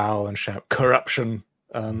of growl and shout corruption,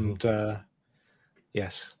 and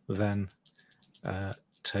yes, then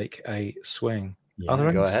take a swing. Yeah, Are there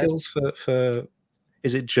any go ahead. skills for?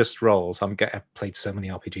 Is it just rolls? I've played so many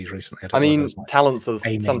RPGs recently. I mean, there's, like, talents are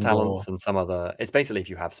aiming some talents or- and some other. It's basically if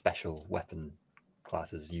you have special weapon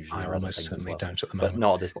classes, usually. I there are other almost things as certainly well. don't at the But moment.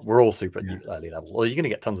 not at this point. We're all super Yeah. early level. Well, you're going to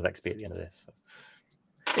get tons of XP at the end of this. So.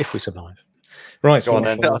 If we survive. Right. Go on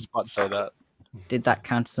then. I was about to say that. Did that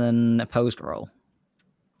count as an opposed roll?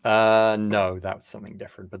 No, that's something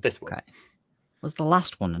different. But this one, Okay. Was the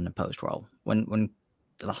last one an opposed roll? When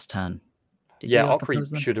the last turn? Did yeah, you, like, Okri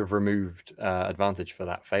oppose them? should have removed advantage for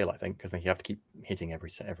that fail, I think, because then you have to keep hitting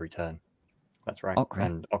every turn. That's right. Okri?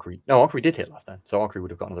 And Okri did hit last turn, so Okri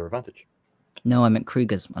would have got another advantage. No, I meant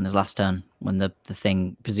Kruger's on his last turn when the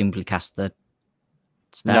thing presumably cast the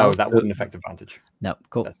spell. No, that wouldn't affect advantage. No,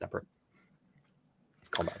 cool. That's separate. It's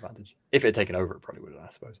combat advantage. If it had taken over, it probably would have, I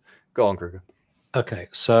suppose. Go on, Kruger. Okay.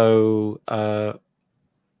 So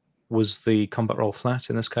was the combat roll flat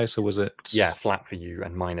in this case, or was it? Yeah, flat for you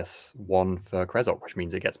and -1 for Krezok, which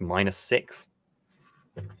means it gets -6.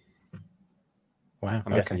 Wow.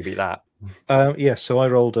 I'm guessing you beat that. Yeah. So I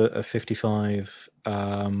rolled a 55.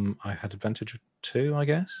 I had advantage of 2, I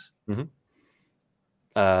guess.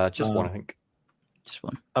 Just one, I think. Just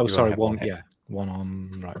one. Oh, You only sorry, have one one. hit. Yeah, one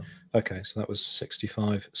on. Right. Okay, so that was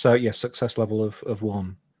 65. So yeah, success level of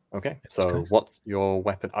 1. Okay. this So case. what's your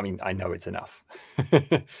weapon? I mean, I know it's enough. 8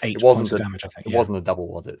 it points wasn't of a, damage, I think. it Yeah. wasn't a double,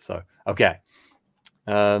 was it? So okay.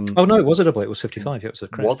 Oh no, it was a double. It was 55. Yeah, it was a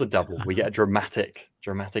crit. Was a double. We get a dramatic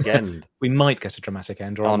end. We might get a dramatic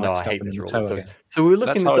end, or I Oh might no, I stab hate him in this the rule. toe So, again. so we were Let's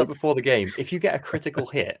looking this up hope. before the game. If you get a critical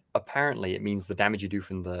hit, apparently it means the damage you do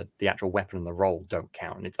from the actual weapon and the roll don't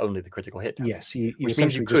count, and it's only the critical hit damage. Yes, you Which means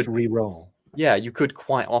essentially you just could- re-roll. Yeah, you could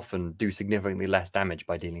quite often do significantly less damage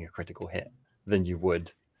by dealing a critical hit than you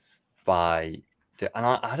would by.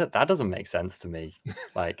 And that doesn't make sense to me.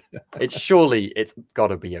 Like, it's got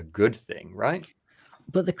to be a good thing, right?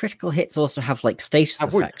 But the critical hits also have like status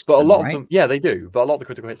Have wounds, effects. but a to them, lot right? of them, yeah, they do. But a lot of the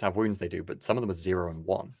critical hits have wounds, they do. But some of them are 0 and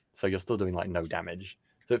 1, so you're still doing like no damage.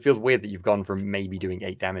 So it feels weird that you've gone from maybe doing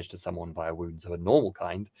 8 damage to someone via wounds of a normal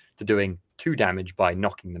kind to doing 2 damage by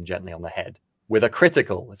knocking them gently on the head with a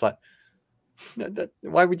critical. It's like,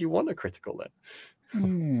 why would you want a critical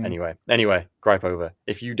then? Anyway, gripe over.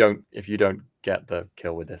 If you don't get the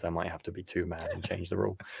kill with this, I might have to be too mad and change the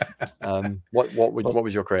rule. What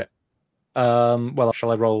was your crit? Well,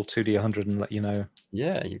 shall I roll 2d100 and let you know?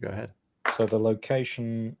 Yeah, you go ahead. So the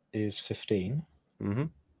location is 15. Mm-hmm. There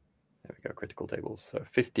we go. Critical tables. So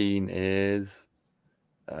 15 is.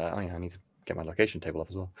 Oh yeah, I need to get my location table up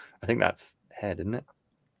as well. I think that's head, isn't it?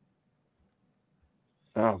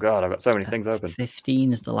 Oh god, I've got so many things open.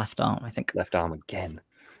 15 is the left arm, I think. Left arm again.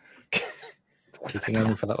 Keeping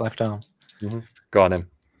aiming for that left arm. Mm-hmm. Go on him.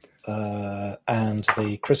 And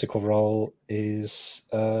the critical roll is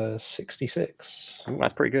 66. Ooh,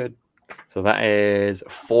 that's pretty good. So that is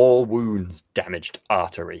 4 wounds, damaged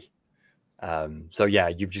artery. So yeah,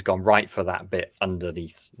 you've just gone right for that bit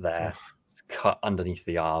underneath there. It's cut underneath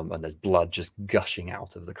the arm, and there's blood just gushing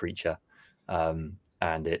out of the creature.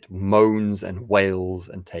 And it moans and wails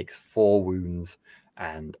and takes 4 wounds.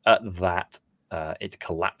 And at that, it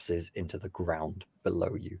collapses into the ground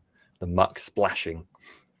below you. The muck splashing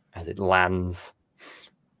as it lands.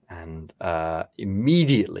 And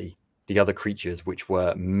immediately, the other creatures, which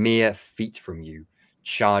were mere feet from you,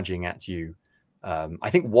 charging at you. I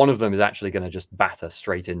think one of them is actually going to just batter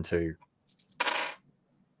straight into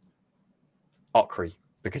Okri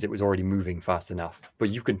because it was already moving fast enough. But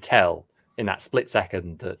you can tell in that split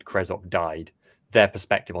second that Krezok died, their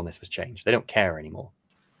perspective on this was changed. They don't care anymore.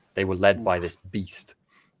 They were led by this beast.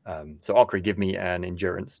 So Okri, give me an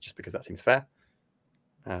endurance, just because that seems fair.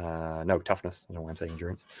 No, toughness. I don't know why I'm saying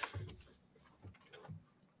endurance.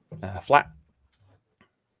 Flat.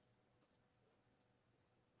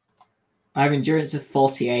 I have endurance of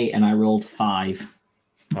 48 and I rolled 5.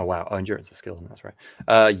 Oh wow! Oh, endurance is skill, and that's right.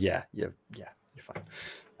 Yeah, you're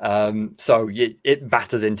fine. So it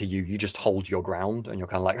batters into you. You just hold your ground, and you're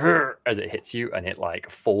kind of like as it hits you, and it like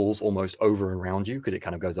falls almost over and around you because it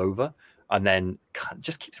kind of goes over, and then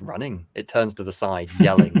just keeps running. It turns to the side,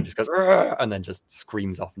 yelling, and just goes and then just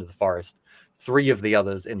screams off into the forest. 3 of the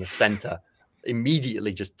others in the center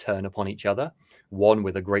immediately just turn upon each other. One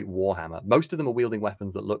with a great warhammer. Most of them are wielding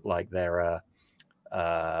weapons that look like they're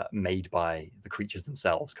made by the creatures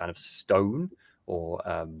themselves, kind of stone or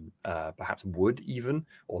perhaps wood even,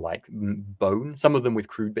 or like bone. Some of them with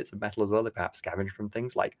crude bits of metal as well. They perhaps scavenge from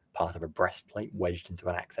things like part of a breastplate wedged into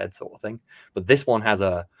an axe head sort of thing. But this one has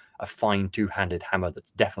a fine 2-handed hammer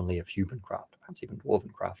that's definitely of human craft, perhaps even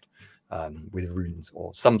dwarven craft, with runes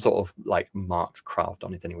or some sort of like marks carved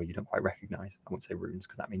on it anyway you don't quite recognize. I won't say runes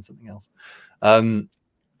because that means something else. And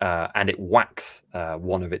it whacks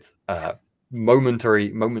one of its a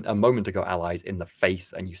moment ago allies in the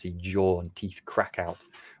face, and you see jaw and teeth crack out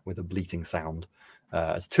with a bleating sound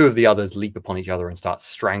as 2 of the others leap upon each other and start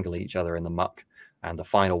strangling each other in the muck, and the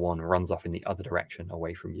final one runs off in the other direction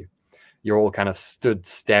away from you. You're all kind of stood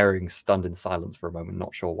staring, stunned in silence for a moment,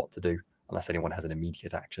 not sure what to do. Unless anyone has an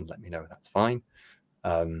immediate action, let me know. That's fine.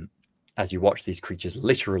 As you watch these creatures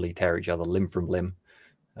literally tear each other limb from limb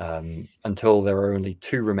until there are only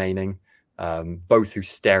 2 remaining, both who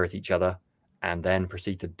stare at each other and then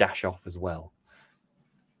proceed to dash off as well.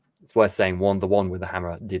 It's worth saying the one with the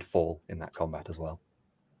hammer did fall in that combat as well.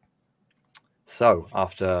 So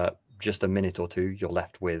after just a minute or 2, you're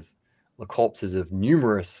left with the corpses of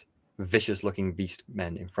numerous vicious-looking beast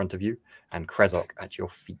men in front of you and Krezok at your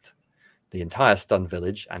feet. The entire stunned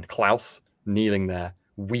village and Klaus kneeling there,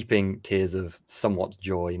 weeping tears of somewhat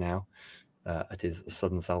joy now at his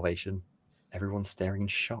sudden salvation. Everyone's staring in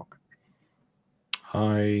shock.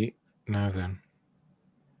 Now then.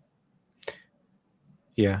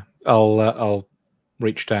 Yeah, I'll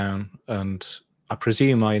reach down, and I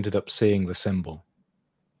presume I ended up seeing the symbol,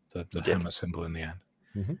 the hammer symbol in the end.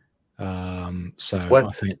 So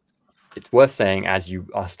I think it's worth saying, as you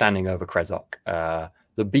are standing over Krezok,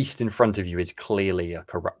 the beast in front of you is clearly a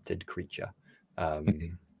corrupted creature.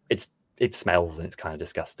 It smells and it's kind of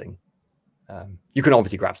disgusting. You can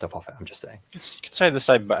obviously grab stuff off it. I'm just saying. You could say the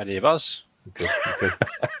same about any of us. You could.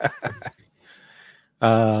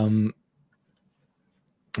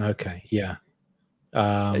 Okay, yeah.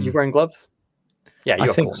 Are you wearing gloves? Yeah, I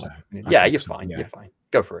you're think cool. so. Yeah, you're so, fine. yeah. You're fine.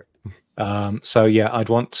 Go for it. So yeah, I'd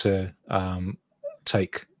want to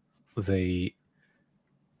take the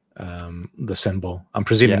symbol. I'm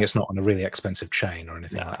presuming it's not on a really expensive chain or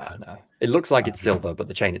anything like that. No. It looks like it's silver, but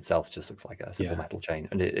the chain itself just looks like a simple Yeah. metal chain,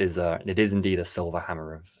 and it is indeed a silver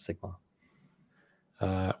hammer of Sigmar.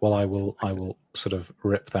 Well, I will sort of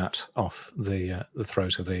rip that off the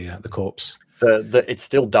throat of the corpse. It's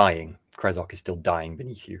still dying. Krezok is still dying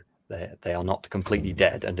beneath you. They are not completely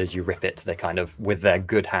dead, and as you rip it, they kind of, with their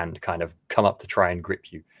good hand, kind of come up to try and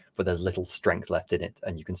grip you, but there's little strength left in it,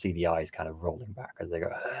 and you can see the eyes kind of rolling back as they go,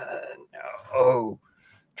 no,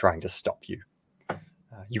 trying to stop you.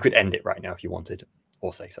 You could end it right now if you wanted,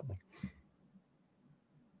 or say something.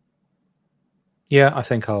 Yeah, I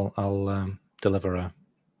think I'll deliver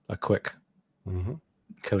a quick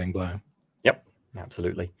killing blow. Yep,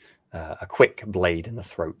 absolutely. A quick blade in the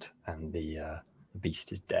throat, and the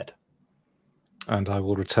beast is dead. And I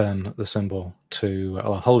will return the symbol to,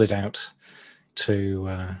 I'll hold it out to,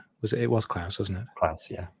 it was Klaus, wasn't it? Klaus,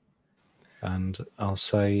 yeah. And I'll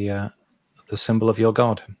say, the symbol of your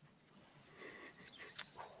god.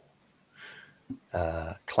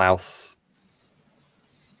 Klaus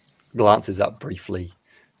glances up briefly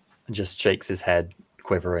and just shakes his head,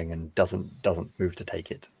 quivering, and doesn't move to take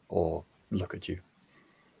it or look at you.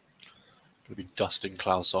 Gonna be dusting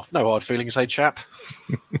Klaus off. No hard feelings, hey chap.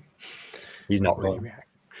 He's not really reacting.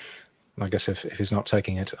 I guess if he's not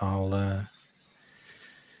taking it, I'll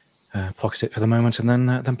pocket it for the moment and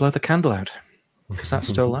then blow the candle out, because that's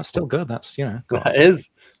still good. That's That is.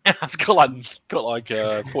 Yeah, it's got like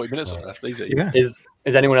 40 minutes left. Easy. Yeah. Is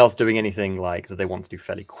anyone else doing anything like that they want to do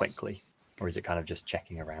fairly quickly, or is it kind of just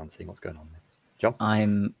checking around, seeing what's going on there? John?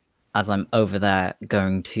 As I'm over there,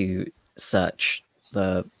 going to search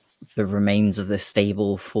the remains of this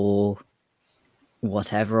stable for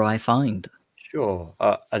whatever I find. Sure.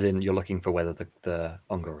 As in, you're looking for whether the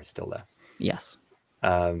Ungar is still there. Yes.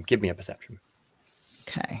 Give me a perception.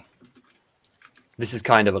 Okay. This is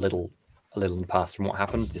kind of a little in the past from what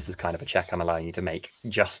happened. This is kind of a check I'm allowing you to make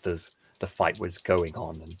just as the fight was going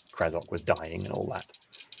on and Krezok was dying and all that.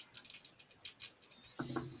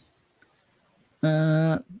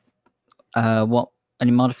 What?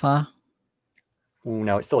 Any modifier? Ooh,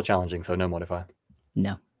 no, it's still challenging, so no modifier.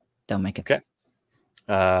 No, don't make it. Okay.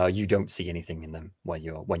 You don't see anything in them when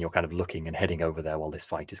you're kind of looking and heading over there while this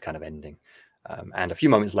fight is kind of ending. And a few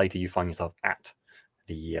moments later, you find yourself at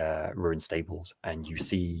the ruined stables, and you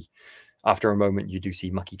see, after a moment, you do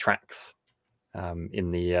see mucky tracks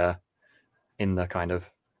in the kind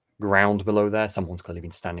of ground below there. Someone's clearly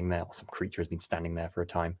been standing there, or some creature has been standing there for a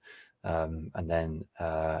time, and then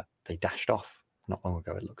they dashed off not long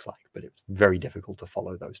ago, it looks like, but it's very difficult to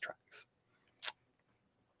follow those tracks.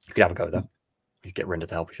 You could have a go though. You could get Renda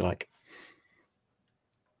to help if you like.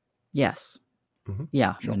 Yes.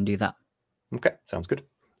 Yeah, I'm going to do that. Okay, sounds good.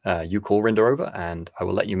 You call Renda over, and I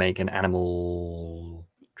will let you make an animal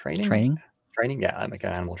training. Yeah, I make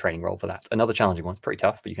an animal training roll for that. Another challenging one. It's pretty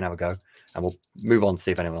tough, but you can have a go, and we'll move on to see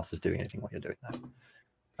if anyone else is doing anything while you're doing that.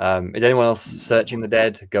 Is anyone else searching the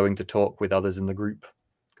dead, going to talk with others in the group?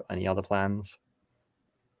 Got any other plans?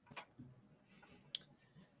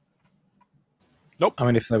 Nope. I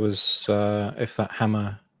mean, if there was, if that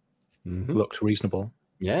hammer looked reasonable,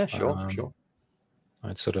 Yeah, sure.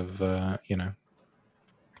 I'd sort of,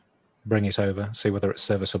 bring it over, see whether it's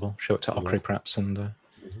serviceable, show it to Okri perhaps, and.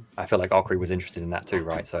 I feel like Okri was interested in that too,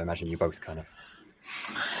 right? So I imagine you both kind of.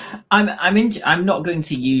 I'm not going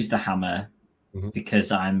to use the hammer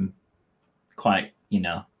because I'm quite,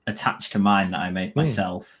 attached to mine that I made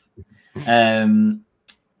myself.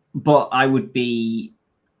 But I would be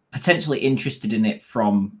potentially interested in it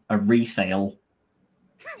from a resale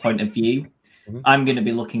point of view. I'm going to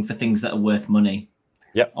be looking for things that are worth money.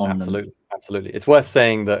 Yep, absolutely. It's worth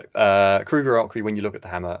saying that Kruger or Okri, when you look at the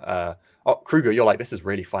hammer, Kruger, you're like, this is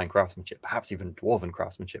really fine craftsmanship, perhaps even dwarven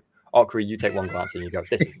craftsmanship. Okri, you take one glance and you go,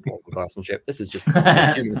 this isn't dwarven craftsmanship. This is just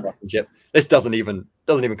human craftsmanship. This doesn't even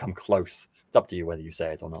come close. It's up to you whether you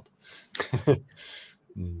say it or not.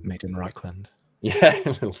 Made in Reichland. Yeah, a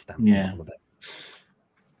little stamp. Yeah.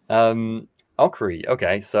 Okri,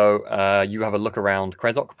 okay, so you have a look around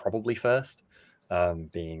Krezok probably first.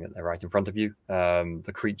 being that they're right in front of you.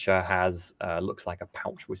 The creature has looks like a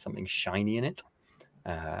pouch with something shiny in it,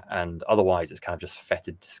 and otherwise it's kind of just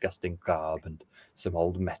fetid, disgusting garb and some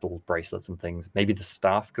old metal bracelets and things. Maybe the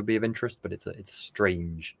staff could be of interest, but it's a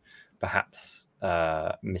strange, perhaps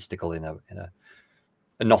mystical in a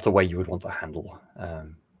not a way you would want to handle.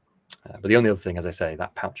 But the only other thing, as I say,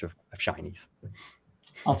 that pouch of shinies.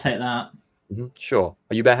 I'll take that. Sure.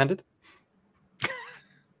 Are you barehanded?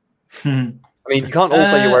 I mean, you can't all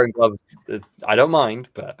say you're wearing gloves. I don't mind,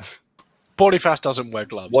 but Boniface doesn't wear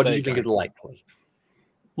gloves. what do you think is likely?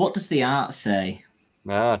 What does the art say?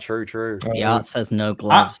 Ah, true. The art says no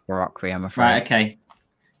gloves for Ocri, I'm afraid. Right, okay.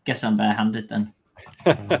 Guess I'm barehanded then.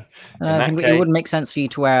 I think it would make sense for you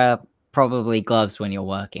to wear probably gloves when you're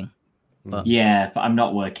working. But Yeah, but I'm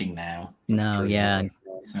not working now. no, True. yeah.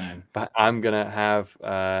 So But I'm gonna have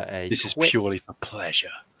a. This is quick- purely for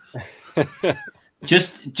pleasure.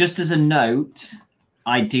 just as a note,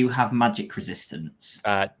 I do have magic resistance.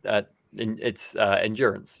 It's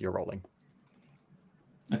endurance you're rolling.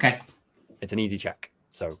 Okay. It's an easy check,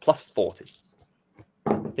 so plus 40.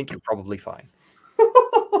 I think you're probably fine.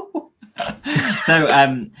 So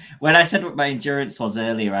when I said what my endurance was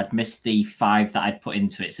earlier, I'd missed the 5 that I'd put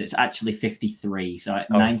into it. So it's actually 53. So at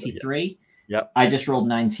 93, Yep. I just rolled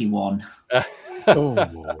 91.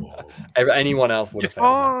 Anyone else would You're have failed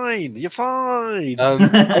that. fine. You're fine.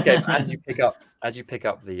 Okay, as you pick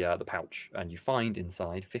up the pouch and you find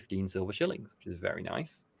inside 15 silver shillings, which is very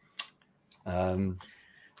nice.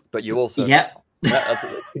 But you also that's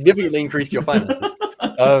significantly increased your finances.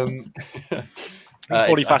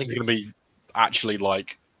 Boniface is going to be actually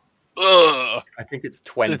like, ugh. I think it's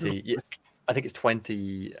 20. I think it's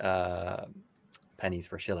 20 pennies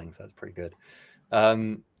for a shilling, so that's pretty good.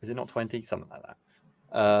 Is it not 20? Something like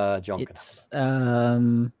that. John, It's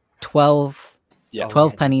 12 Yeah.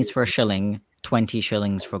 12 pennies for a shilling, 20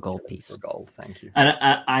 shillings for a gold piece. For gold, thank you. And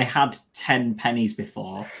I had 10 pennies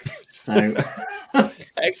before. So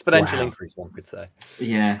Exponential Wow. increase, one could say.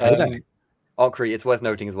 yeah. Ocri, it's worth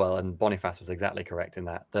noting as well, and Boniface was exactly correct in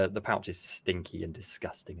that the pouch is stinky and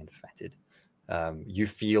disgusting and fetid. You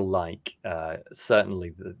feel like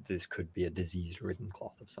certainly this could be a disease-ridden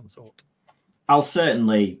cloth of some sort. I'll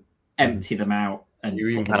certainly empty them out. And You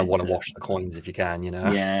even put kind them of want to into- wash the coins if you can, you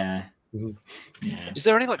know. Yeah. Mhm. Yeah. Is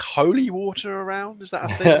there any like holy water around? Is that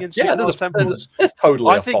a thing in Yeah, Sigmar's temples? there's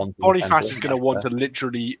totally. I a think font in the Boniface temple, is going to like, want to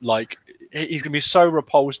literally like he's going to be so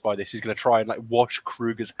repulsed by this. He's going to try and like wash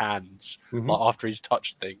Kruger's hands Mhm. like, after he's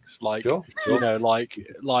touched things. Like Sure, you know, like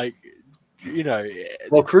you know.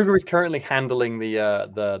 Well, Kruger is currently handling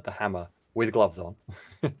the hammer with gloves on.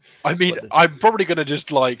 I mean, What does- I'm probably going to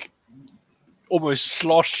just like almost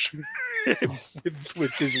slosh him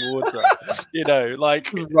with his water. You know, like.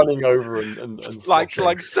 Just running over and Like,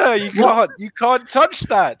 sloshing. sir, you can't touch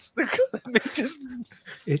that. Let me just,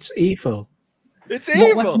 It's evil. it's What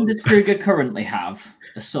evil. weapon does Kruger currently have?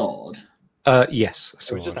 A sword. Yes.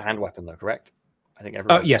 It was just a hand weapon, though, correct? I think Oh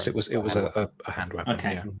everyone. yes, it was a hand weapon.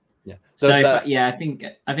 Okay. Yeah. Yeah. So that- I think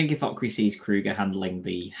if Ocri sees Kruger handling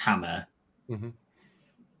the hammer, Mhm.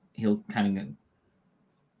 he'll kind of go,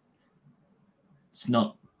 it's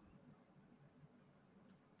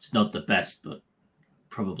not the best, but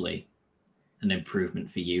probably an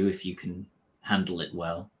improvement for you if you can handle it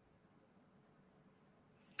well.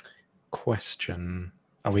 Question.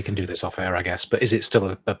 Oh, we can do this off air, I guess. But is it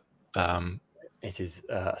still a It is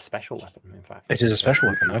a special weapon, in fact. It is a special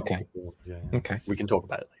weapon, okay. Yeah. okay? We can talk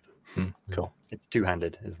about it later. Cool. It's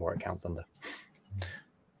two-handed, is what it counts under.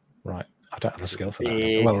 Right. I don't have the skill for that.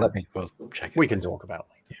 Big- Well, we'll check it. We can talk about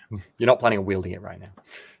it later. You're not planning on wielding it right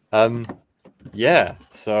now. Yeah.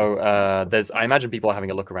 So I imagine people are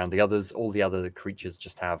having a look around. All the other creatures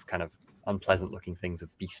just have kind of unpleasant-looking things of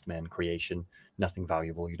beastmen creation. Nothing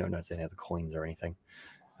valuable. You don't notice any other coins or anything.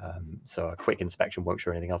 So a quick inspection won't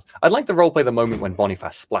show anything else. I'd like to roleplay the moment when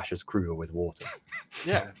Boniface splashes Kruger with water.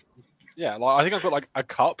 Yeah, like I think I've got like a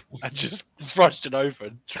cup and just thrust it over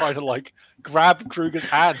and try to like grab Kruger's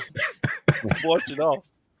hands, wash it off.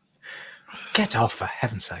 Get off, for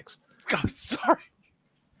heaven's sakes. God, sorry.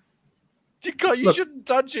 You Look. shouldn't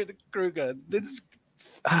touch it, Kruger. It's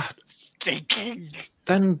Ah, stinking.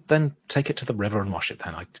 then take it to the river and wash it.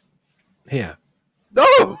 Then here. No,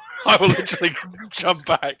 I will literally jump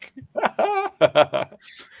back.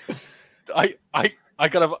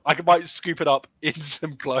 I might scoop it up in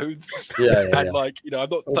some clothes. Yeah. And like, I'm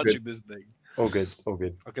not All touching good. this thing. All good. All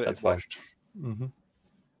good. I'll get it That's fine. washed. Mm-hmm.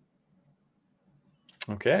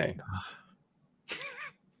 Okay.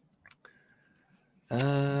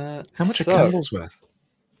 How much are candles worth?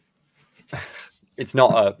 It's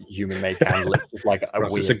not a human-made candle. It's just like a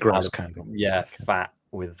Right, weird it's a grass kind of, candle. yeah, fat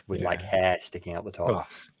with like Yeah. hair sticking out the top. Oh,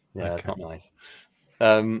 Yeah, it's okay. not nice.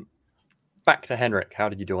 Back to Henrik. How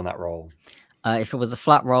did you do on that roll? If it was a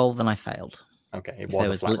flat roll, then I failed. Okay, it If was there a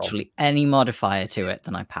was flat roll. literally any modifier to it,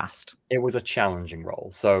 then I passed. It was a challenging roll.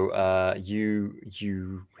 So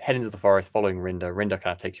you head into the forest following Rinda. Rinda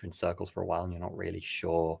kind of takes you in circles for a while, and you're not really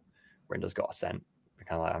sure Rinda's got a scent. You're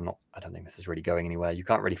kind of like, I don't think this is really going anywhere. You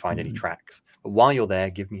can't really find any tracks. But while you're there,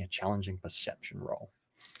 give me a challenging perception roll.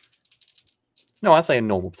 No, I'd say a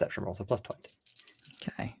normal perception roll, so plus 20.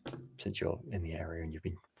 Okay. Since you're in the area and you've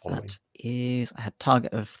been following. That is, I had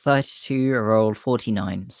target of 32, I rolled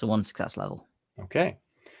 49, so 1 success level. Okay.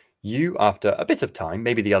 You, after a bit of time,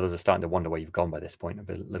 maybe the others are starting to wonder where you've gone by this point, a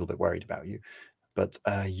little bit worried about you, but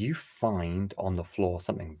you find on the floor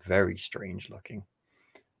something very strange looking.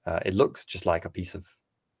 It looks just like a piece of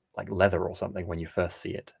like leather or something when you first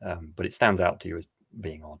see it, but it stands out to you as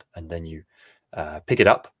being odd. And then you pick it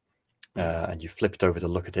up and you flip it over to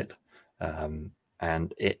look at it,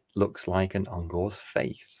 and it looks like an Ungor's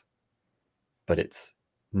face, but it's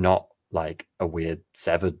not like a weird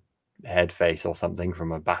severed head face or something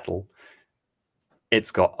from a battle.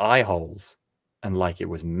 It's got eye holes, and like it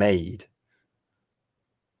was made.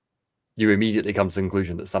 You immediately come to the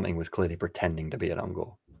conclusion that something was clearly pretending to be an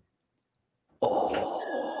Ungor.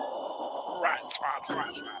 Rats.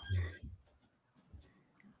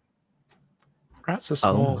 Rats are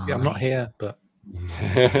small. Oh Yeah, I'm not my. here, but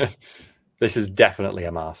This is definitely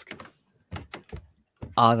a mask.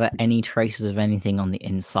 Are there any traces of anything on the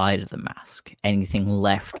inside of the mask? Anything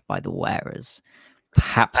left by the wearers?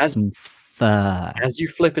 Perhaps some fur. As you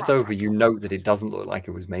flip it over, you note that it doesn't look like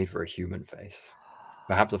it was made for a human face.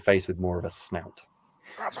 Perhaps a face with more of a snout.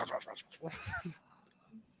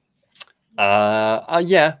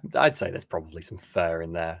 Yeah, I'd say there's probably some fur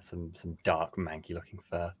in there, some dark, manky-looking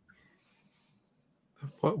fur.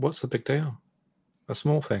 what's the big deal? The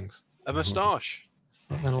small things. A moustache.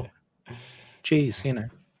 Little cheese, you know.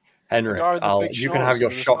 Henrik, guy with the big you can have shorts your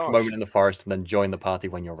and a shocked moustache. moment in the forest and then join the party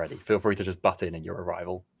when you're ready. Feel free to just butt in at your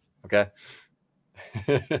arrival. Okay?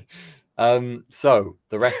 So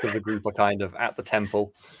the rest of the group are kind of at the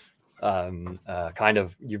temple.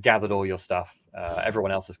 You've gathered all your stuff.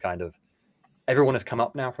 Everyone has come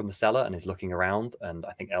up now from the cellar and is looking around. And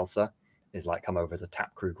I think Elsa is like come over to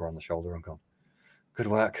tap Kruger on the shoulder and gone, "Good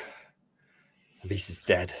work. The beast is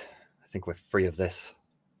dead. I think we're free of this."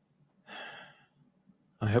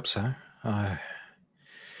 I hope so. I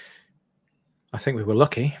think we were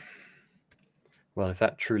lucky. Well, if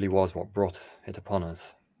that truly was what brought it upon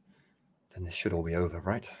us, then this should all be over,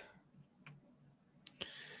 right?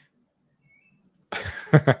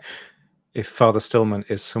 If Father Stillman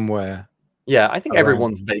is somewhere, Yeah, I think around.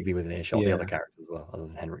 everyone's vaguely within earshot. The Yeah. other characters as well, other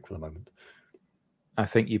than Henrik for the moment. I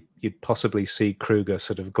think you'd possibly see Kruger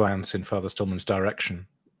sort of glance in Father Stillman's direction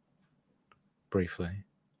briefly.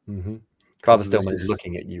 Mm-hmm. Father This Stillman is is-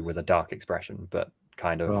 looking at you with a dark expression, but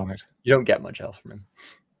kind of Right. you don't get much else from him.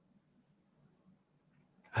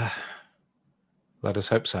 Let us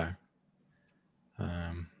hope so.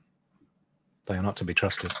 They are not to be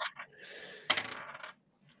trusted.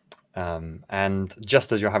 And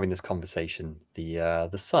just as you're having this conversation, the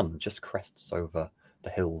sun just crests over the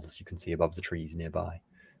hills you can see above the trees nearby,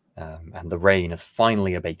 and the rain has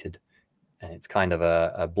finally abated, and it's kind of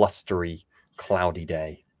a blustery, cloudy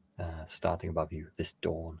day starting above you this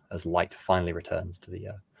dawn as light finally returns to the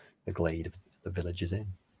glade of the village's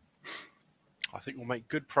inn. I think we'll make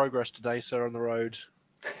good progress today, sir, on the road.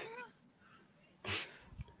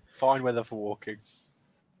 Fine weather for walking.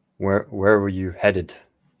 Where were you headed?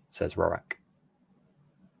 Says Rorak.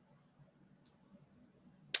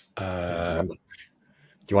 Do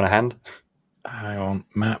you want a hand? Hang on,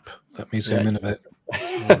 map. Let me zoom in a bit.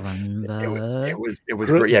 It was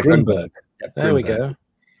great. Yeah, Grunberg. Yeah, There we Grunberg. go.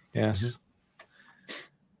 Yes.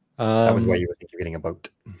 That was where you were thinking of getting a boat.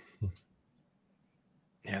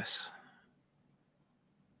 Yes.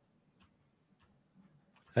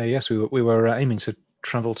 Yes, we were aiming to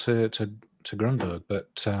travel to Grunberg,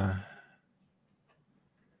 but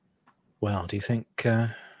well, do you think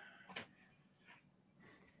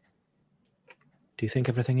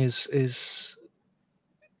everything is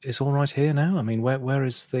all right here now? I mean, where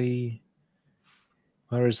is the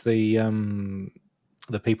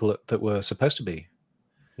people that were supposed to be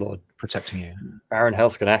Lord protecting you? Baron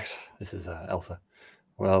Helsknecht, this is Elsa.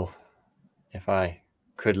 Well, if I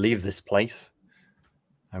could leave this place,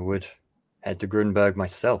 I would head to Grunberg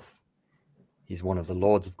myself. He's one of the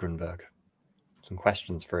lords of Grunberg. Some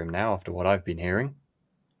questions for him now after what I've been hearing.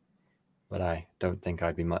 But I don't think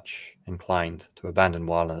I'd be much inclined to abandon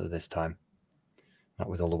Warland at this time. not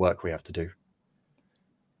with all the work we have to do.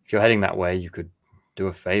 If you're heading that way, you could do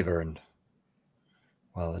a favor and,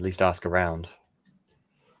 well, at least ask around.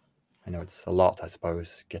 I know it's a lot, I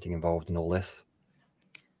suppose, getting involved in all this.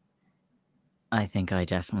 I think I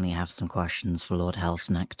definitely have some questions for Lord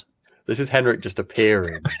Helsnecht. This is Henrik just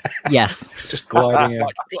appearing. Yes. Just gliding in.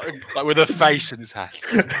 like with a face in his hand.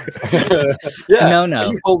 Yeah. No, Are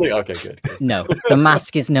no. you holding? Okay, good. No, the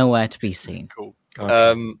mask is nowhere to be seen. Cool.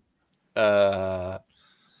 Okay.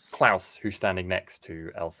 Klaus, who's standing next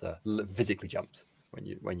to Elsa, physically jumps when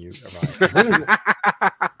you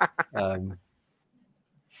arrive.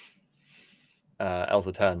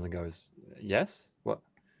 Elsa turns and goes, "Yes? What?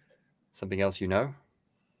 Something else you know?"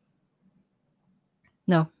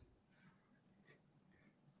 No,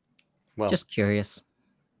 Well, just curious.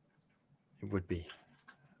 it would be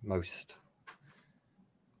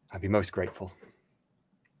I'd be most grateful.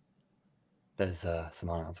 There's some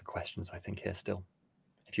unanswered questions, I think, here still.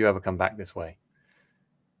 If you ever come back this way,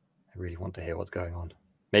 I really want to hear what's going on.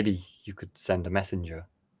 Maybe you could send a messenger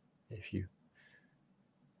if you...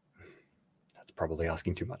 That's probably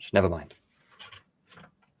asking too much. Never mind.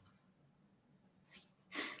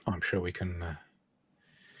 I'm sure we can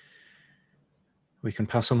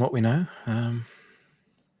pass on what we know.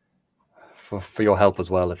 For your help as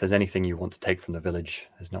well, if there's anything you want to take from the village,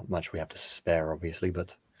 there's not much we have to spare, obviously,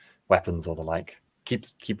 but weapons or the like.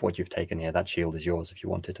 Keep what you've taken here. That shield is yours if you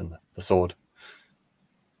want it, and the sword.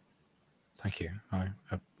 Thank you. I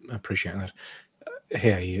appreciate that.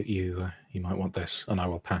 Here, you might want this, and I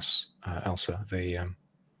will pass Elsa the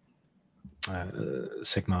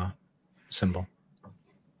Sigmar symbol.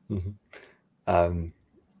 Mm-hmm.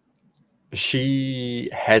 She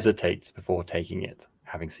hesitates before taking it,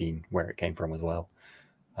 having seen where it came from as well.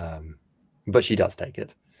 But she does take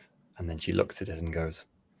it, and then she looks at it and goes,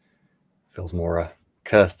 "Feels more a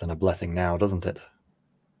curse than a blessing now, doesn't it?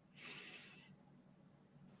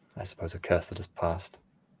 I suppose a curse that has passed."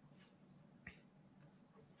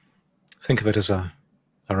 Think of it as a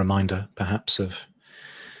reminder, perhaps, of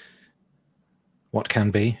what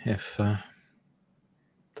can be if the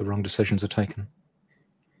wrong decisions are taken.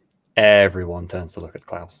 Everyone turns to look at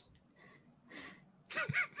Klaus.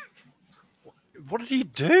 What did he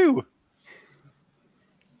do?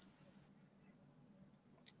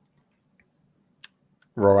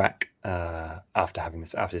 Rorak, after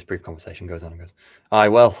this brief conversation, goes on and goes, "Aye,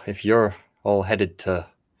 well, if you're all headed to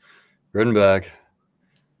Grunberg,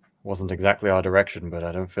 wasn't exactly our direction, but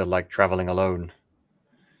I don't feel like traveling alone.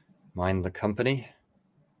 Mind the company?"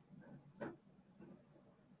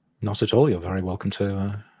 Not at all. You're very welcome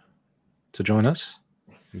to join us.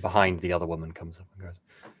 And behind, the other woman comes up and goes,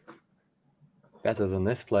 "Better than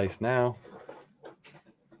this place now."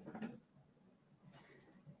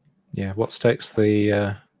 Yeah. What state's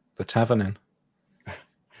the tavern in?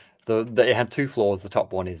 It had 2 floors. The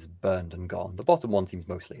top one is burned and gone. The bottom one seems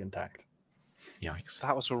mostly intact. Yikes.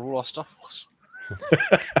 That was where all our stuff was.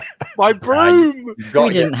 My broom! We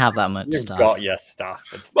didn't have that much You've stuff. got your stuff.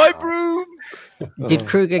 It's My fine. broom! Did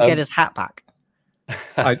Kruger get his hat back?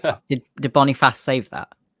 Did Boniface save that?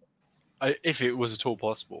 If it was at all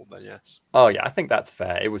possible, then yes. Oh yeah, I think that's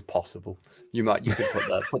fair. It was possible. You could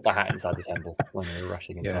put the hat inside the temple when they were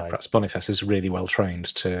rushing inside. Yeah, perhaps Boniface is really well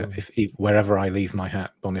trained to if wherever I leave my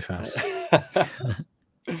hat, Boniface.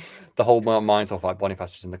 The whole mind's off like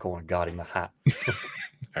Boniface just in the corner guarding the hat.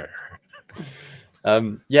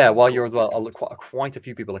 Yeah, while you're as well, quite a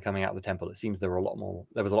few people are coming out of the temple. It seems there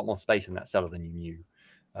was a lot more space in that cellar than you knew,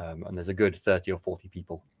 and there's a good 30 or 40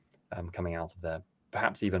 people coming out of there.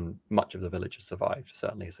 Perhaps even much of the village has survived.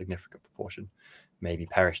 Certainly a significant proportion maybe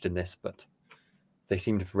perished in this, but they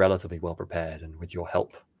seemed relatively well prepared, and with your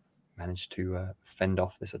help, managed to fend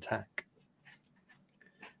off this attack.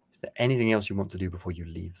 Is there anything else you want to do before you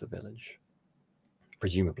leave the village?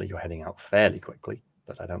 Presumably you're heading out fairly quickly,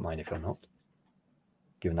 but I don't mind if you're not.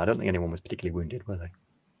 Given I don't think anyone was particularly wounded, were they?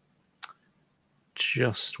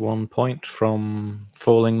 Just 1 point from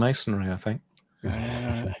falling masonry, I think.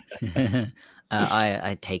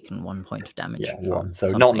 I'd taken 1 point of damage. Yeah, from one. So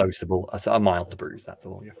something. not noticeable. A mild bruise. That's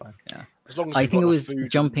all. You're fine. Yeah. As long as I we've think got it the was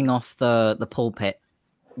food jumping off the pulpit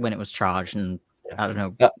when it was charged, and I don't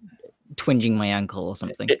know, Yeah. twinging my ankle or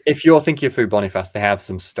something. If you're thinking of food, Boniface, they have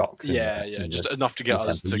some stocks. Yeah, just enough to get the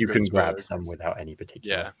us temple. to You can grab Grinsburg. some without any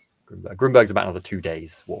particular. Yeah, Grunberg. Grunberg's about another 2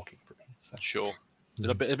 days walking from here. So. sure.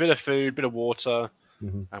 A bit of food, bit of water,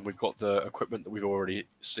 Mhm. and we've got the equipment that we've already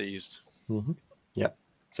seized. Mm-hmm. Yeah.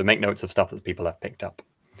 So make notes of stuff that people have picked up.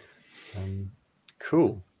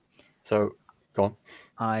 Cool. So go on.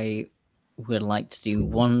 I would like to do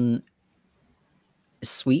one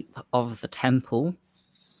sweep of the temple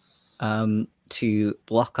to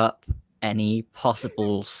block up any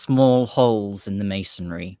possible small holes in the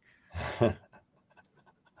masonry,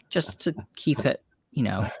 just to keep it, you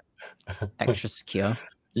know, extra secure.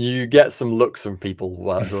 You get some looks from people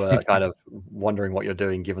who are kind of wondering what you're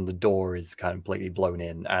doing, given the door is kind of completely blown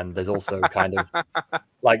in, and there's also kind of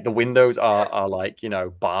like the windows are like, you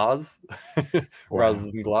know, bars rather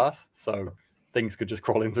than glass, so things could just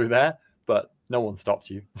crawl in through there, but no one stops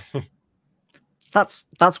you. That's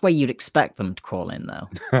where you'd expect them to crawl in, though.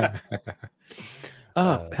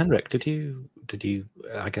 Henrik, did you?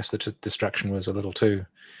 I guess the distraction was a little too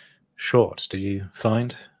short. Did you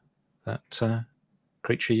find that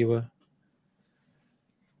creature you were?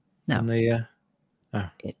 No. In the,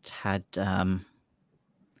 It had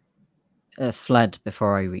fled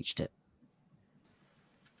before I reached it.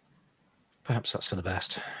 Perhaps that's for the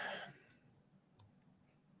best.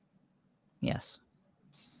 Yes.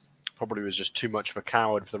 Probably was just too much of a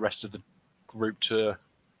coward for the rest of the group to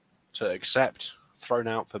accept. Thrown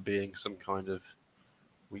out for being some kind of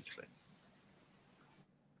weakling.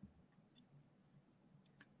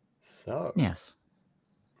 So Yes.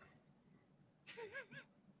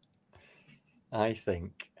 I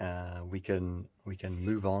think we can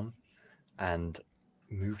move on and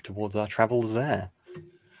move towards our travels there.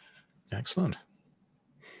 Excellent.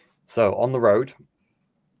 So on the road,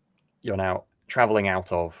 you're now traveling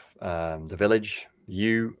out of the village.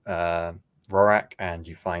 You, Rorak, and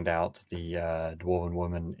you find out the dwarven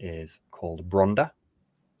woman is called Bronda,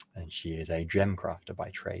 and she is a gem crafter by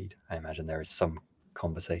trade. I imagine there is some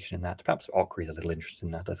conversation in that. Perhaps Okri's a little interested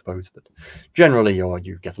in that, I suppose, but generally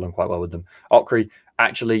you get along quite well with them. Okri,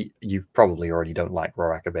 actually, you probably already don't like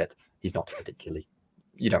Rorak a bit. He's not particularly...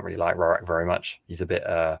 You don't really like Rorak very much. He's a bit...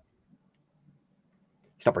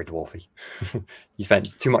 He's not very dwarfy. You spent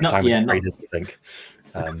too much time with traders, I think.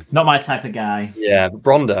 Not my type of guy. Yeah, but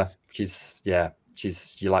Bronda, you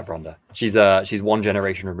like Bronda. She's one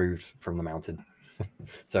generation removed from the mountain.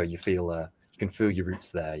 So you feel you can feel your roots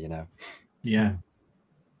there, you know. Yeah.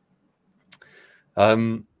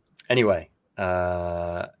 Anyway,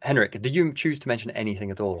 Henrik, did you choose to mention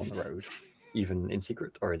anything at all on the road, even in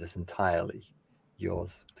secret, or is this entirely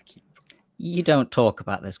yours to keep? You don't talk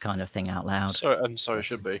about this kind of thing out loud. So it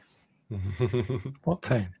should be. What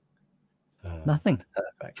thing? Nothing.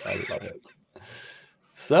 Perfect. I love it.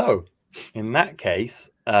 So, in that case,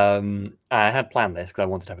 I had planned this because I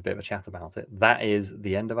wanted to have a bit of a chat about it. That is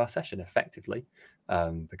the end of our session, effectively,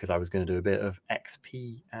 because I was going to do a bit of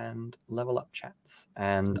XP and level up chats,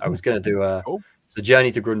 and I was going to do the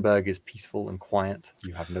journey to Grunberg is peaceful and quiet.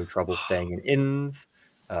 You have no trouble staying in inns.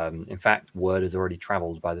 In fact, word has already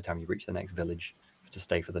traveled by the time you reach the next village to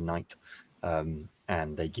stay for the night.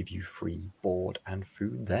 And they give you free board and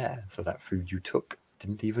food there. So that food you took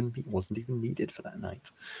wasn't even needed for that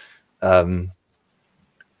night.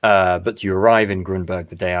 But you arrive in Grunberg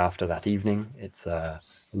the day after that evening. It's a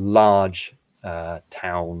large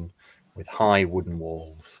town with high wooden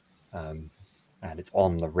walls. And it's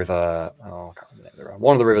on the river. Oh, I can't remember the river.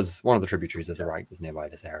 One of the tributaries of the Reich is nearby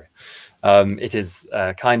this area. It is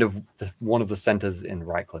kind of one of the centers in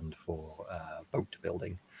Reichland for boat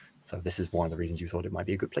building. So this is one of the reasons you thought it might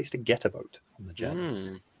be a good place to get a boat on the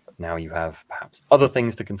journey. But now you have perhaps other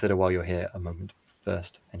things to consider while you're here a moment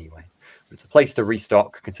first anyway. But it's a place to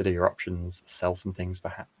restock, consider your options, sell some things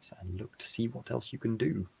perhaps, and look to see what else you can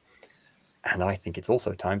do. And I think it's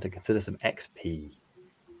also time to consider some XP.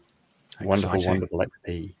 Wonderful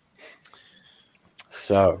XP.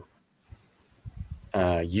 So,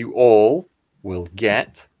 you all will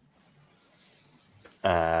get...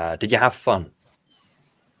 did you have fun?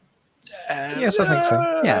 Yes, I think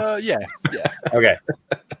so. Yes. Yeah. Okay.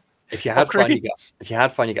 If you had fun,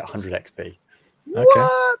 you get 100 XP. Okay.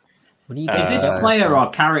 What do you Is this player or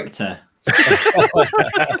character?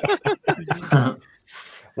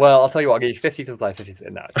 Well, I'll tell you what, I'll give you 50 for the player, 50 for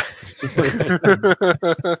no.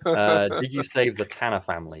 Did you save the Tanner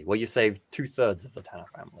family? Well, you saved 2/3 of the Tanner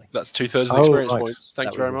family. That's 2/3 of the experience right. points.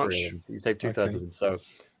 Thank you very much. So you saved 2/3 of them. So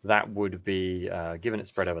that would be, given it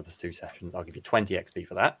spread over the 2 sessions, I'll give you 20 XP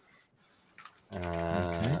for that.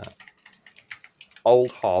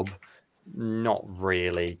 Old Hob, not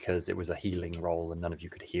really, because it was a healing roll and none of you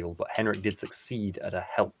could heal, but Henrik did succeed at a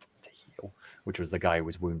help to heal, which was the guy who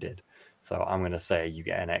was wounded. So I'm going to say you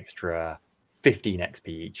get an extra 15 XP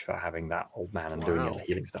each for having that old man and doing all the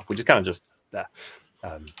healing stuff, which is kind of just there.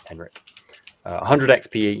 Henrik. 100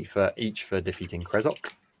 XP for each for defeating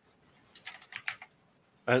Krezok.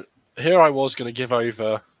 And here I was going to give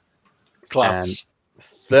over Klaus.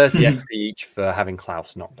 30 XP each for having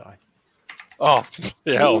Klaus not die. Oh,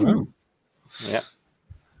 yeah. Yeah.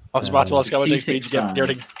 I was about to ask how much XP to get 265.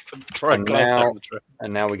 getting from And Glass now- down the trip.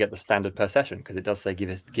 And now we get the standard per session because it does say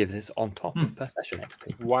give this on top of per session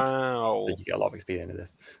XP. Wow. So you get a lot of XP into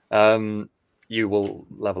this. You will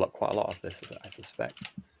level up quite a lot of this, I suspect.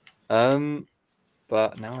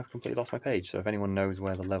 But now I've completely lost my page. So if anyone knows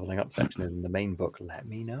where the leveling up section is in the main book, let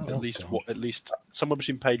me know. At least somewhere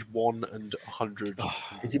between page 1 and 100.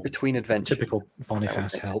 Is it between adventures? Typical Boniface That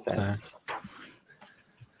would make help there. sense.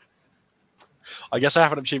 I guess I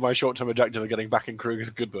haven't achieved my short-term objective of getting back in Kruger's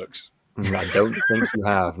good books. I don't think you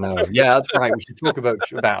have. No. Yeah, that's right. We should talk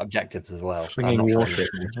about objectives as well. Swinging I'm not water, sure if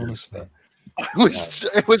it's honestly.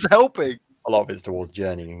 It was helping. a lot of it's towards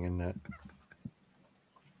journeying, and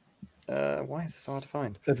why is this so hard to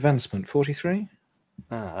find? Advancement 43.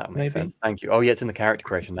 Ah, that makes Maybe. sense. Thank you. Oh, yeah, it's in the character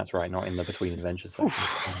creation. That's right, not in the between adventures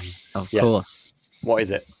section. Of Yeah. course. What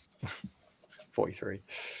is it? 43.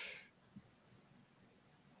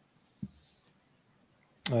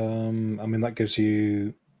 I mean, that gives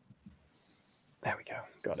you. There we go.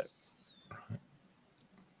 Got it.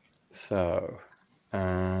 So,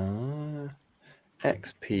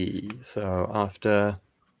 XP. So after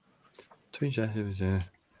this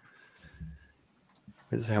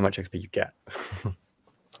is how much XP you get.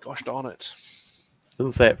 Gosh darn it.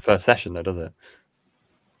 Doesn't say it per session though, does it?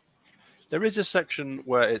 There is a section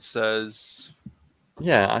where it says...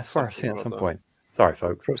 Yeah, I swear I've seen it at some point. Sorry,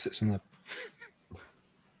 folks. Perhaps it's in the.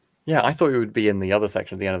 Yeah, I thought it would be in the other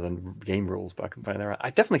section at the end of the game rules, but I couldn't find it there.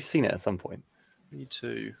 I've definitely seen it at some point. Me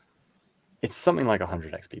too. It's something like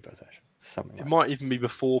 100 XP per session. Something It like might even be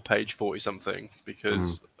before page 40-something,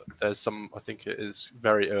 because there's some... I think it is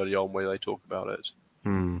very early on where they talk about it.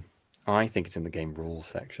 I think it's in the game rules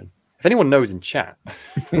section. If anyone knows in chat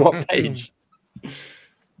what page,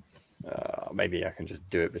 maybe I can just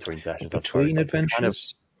do it between sessions. That's Between fine. adventures. I kind of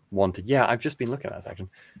wanted, yeah, I've just been looking at that section.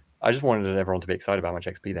 I just wanted everyone to be excited about how much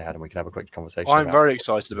XP they had, and we could have a quick conversation. I'm very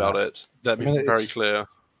excited about it. Let me I mean, be very it's- clear.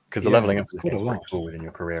 because the yeah, leveling up of this quite a game is pretty lot. cool within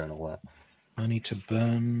your career and all that. I need to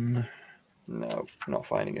burn. No, not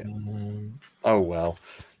finding it. um, Oh well.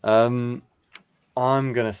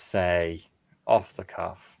 I'm gonna say off the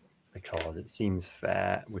cuff because it seems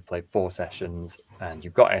fair. We played 4 sessions and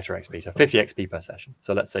you've got extra XP, so 50 XP per session.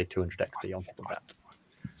 So let's say 200 XP on top of that,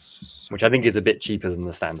 which I think is a bit cheaper than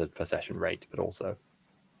the standard per session rate, but also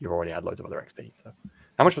you've already had loads of other XP. So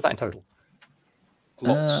how much was that in total?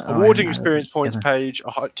 Lots. I Awarding have it experience points together. page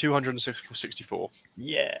 264.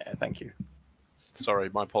 Yeah, thank you. Sorry,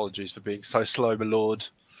 my apologies for being so slow, my lord.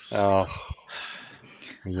 Oh,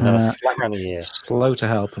 you know, slap around the ear. slow to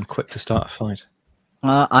help and quick to start a fight.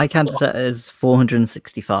 I counted it as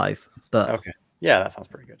 465, but Okay, yeah, that sounds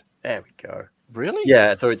pretty good. There we go. Really?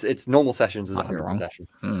 Yeah, so it's normal sessions is Might be 100 per wrong. session.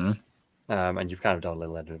 mm, And you've kind of done a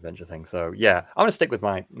little adventure thing. So yeah, I'm gonna stick with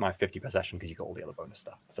my 50 per session because you got all the other bonus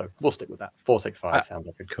stuff. So we'll stick with that. 465 sounds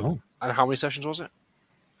like a good Cool. And how many sessions was it?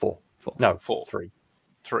 4. Four. No, 4. 3.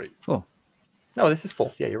 3. 4. No, this is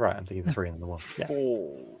 4. Yeah, you're right. I'm thinking the 3 and then the 1. Yeah,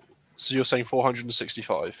 4. So you're saying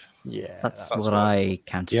 465? yeah. That's that's what what- I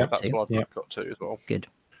counted Yeah, it That's to. what I've Yeah. got to as well. Good.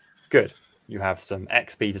 Good. You have some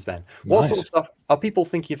XP to spend. What sort Nice. of stuff are people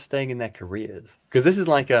thinking of staying in their careers? Because this is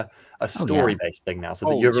like a story-based thing now. So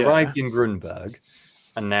that Oh, you've yeah. arrived in Grunberg,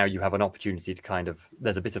 and now you have an opportunity to kind of.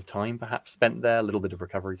 There's a bit of time perhaps spent there, a little bit of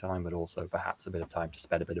recovery time, but also perhaps a bit of time to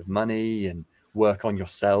spend a bit of money and work on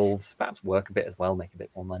yourselves. Perhaps work a bit as well, make a bit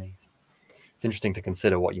more money. So it's interesting to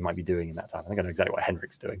consider what you might be doing in that time. I think I know exactly what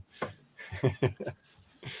Henrik's doing.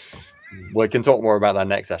 We can talk more about that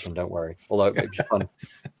next session. Don't worry. Although it may be fun.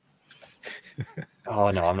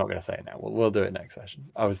 Oh no, I'm not going to say it now. We'll do it next session.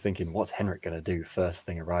 I was thinking, what's Henrik going to do first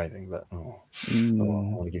thing arriving? But I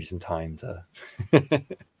want to give you some time to.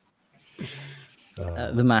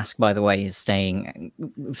 The mask, by the way, is staying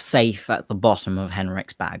safe at the bottom of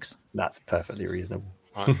Henrik's bags. That's perfectly reasonable.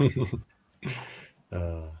 Right.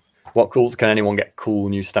 What cool? Can anyone get cool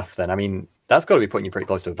new stuff then? I mean, that's got to be putting you pretty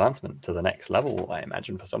close to advancement to the next level, I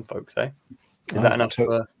imagine, for some folks, eh? Is that I've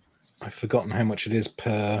enough? I've forgotten how much it is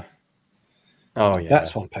per. Oh yeah,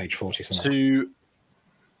 That's on page 40 something.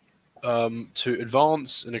 To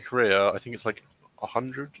advance in a career, I think it's like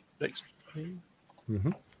 100 XP.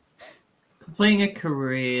 Completing a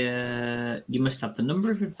career, you must have the number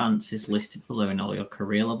of advances listed below in all your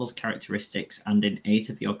career levels characteristics and in 8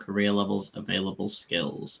 of your career levels available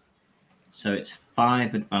skills. So it's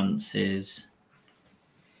 5 advances.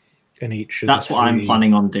 In each. Of That's the what I'm 3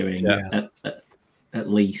 planning on doing Yeah. at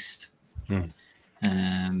least. Hmm.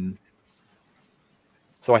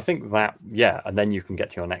 So I think that, yeah, and then you can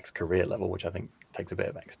get to your next career level, which I think takes a bit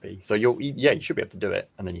of XP. So you should be able to do it,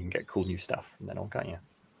 and then you can get cool new stuff from then on, can't you?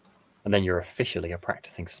 And then you're officially a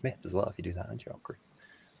practicing smith as well if you do that, aren't you, Alcree?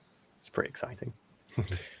 It's pretty exciting.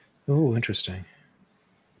 Oh, interesting.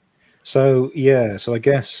 So yeah, so I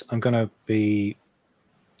guess I'm going to be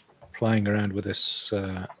playing around with this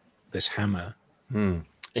this hammer, If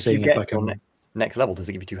seeing you get if I can. next level, does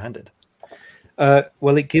it give you two-handed?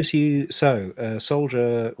 Well, it gives you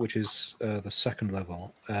soldier, which is the second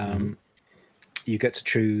level. You get to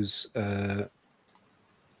choose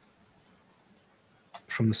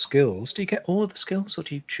from the skills. Do you get all of the skills, or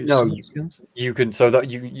do you choose some of the skills? You can, so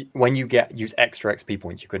that when you use extra XP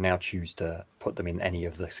points, you can now choose to put them in any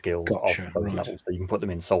of the skills Gotcha, of those right. levels. So you can put them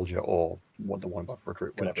in soldier or the one above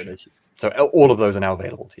recruit, whatever it is. So all of those are now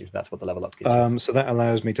available to you. That's what the level up gives you. So that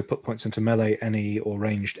allows me to put points into melee any or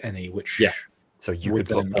ranged any, which So you would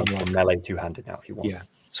could put then them melee two-handed now if you want. Yeah.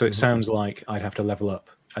 So it sounds like I'd have to level up,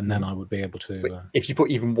 and then I would be able to. But if you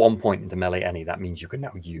put even 1 point into melee any, that means you can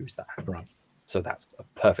now use that. Right. So that's a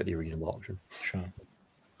perfectly reasonable option. Sure.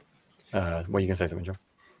 Were you going to say something, John?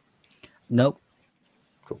 Nope.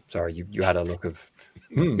 Cool. Sorry, you had a look of.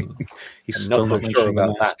 He's I'm still not not so sure mentioning the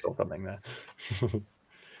about mask. that or something there.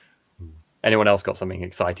 Anyone else got something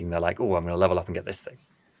exciting? They're like, oh, I'm going to level up and get this thing.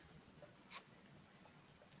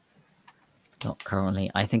 Not currently.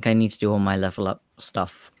 I think I need to do all my level up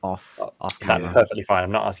stuff off That's camera. perfectly fine.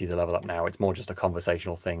 I'm not asking you to level up now. It's more just a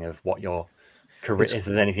conversational thing of what your career. Is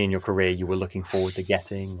there anything in your career you were looking forward to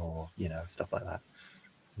getting, or stuff like that?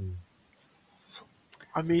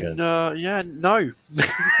 I mean, Because- yeah, no.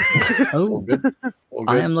 All Oh, good. All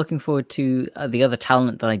I good. am looking forward to the other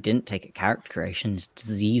talent that I didn't take at character creation is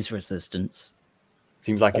disease resistance.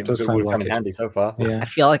 Seems like That it does would sound come like in it. handy so far. Yeah. I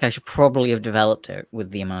feel like I should probably have developed it with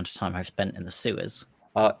the amount of time I've spent in the sewers.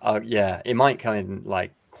 Yeah, it might come in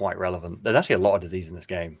like quite relevant. There's actually a lot of disease in this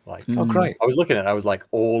game. Like, Oh, great. I was looking at it, I was like,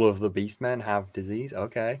 all of the beastmen have disease.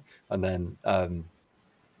 Okay. And then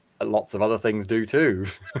lots of other things do too.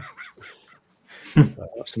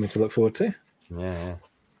 Something to look forward to. Yeah.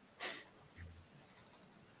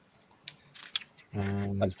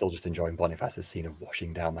 I'm still just enjoying Boniface's scene of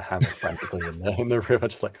washing down the hammer frantically in the river,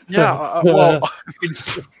 just like Yeah, well, I mean,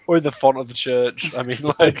 or in the font of the church. I mean,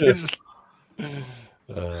 like, it's...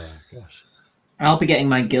 gosh. I'll be getting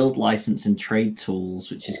my guild license and trade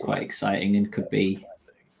tools, which is quite exciting and could be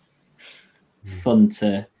fun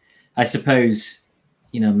to. I suppose,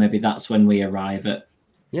 maybe that's when we arrive at.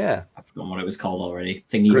 Yeah, I've forgotten what it was called already.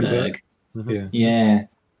 Thingyberg. Yeah. Yeah.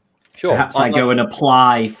 sure. Perhaps I go and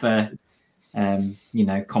apply for,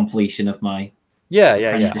 completion of my Yeah.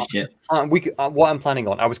 apprenticeship. What I'm planning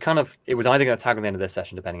on, it was either going to tag on the end of this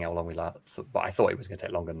session, depending how long we last, but I thought it was going to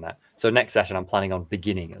take longer than that. So next session, I'm planning on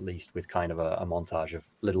beginning at least with kind of a montage of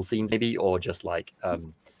little scenes, maybe, or just like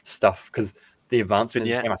stuff, because the advancement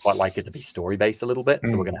in this game, I quite like it to be story based a little bit.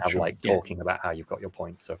 So we're going to have like talking about how you've got your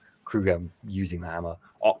points. So Kruger using the hammer,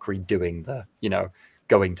 Okri doing the,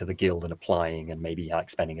 going to the guild and applying, and maybe like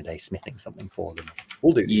spending a day smithing something for them.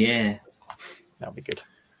 We'll do this. Yeah. That'll be good.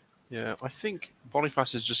 Yeah, I think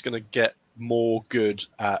Boniface is just going to get more good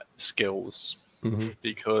at skills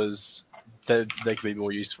because they can be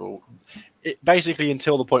more useful. Basically,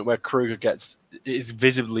 until the point where Kruger is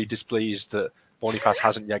visibly displeased that Boniface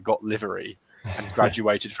hasn't yet got livery and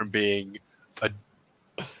graduated from being like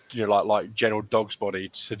General Dog's Body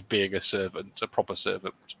to being a servant, a proper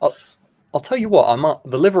servant. I'll tell you what,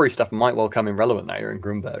 the livery stuff might well come in relevant now. You're in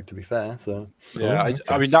Grunberg, to be fair. So yeah,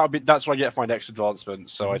 I mean that's what I get for my next advancement.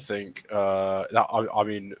 So I think I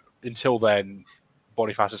mean until then,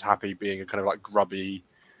 Boniface is happy being a kind of like grubby,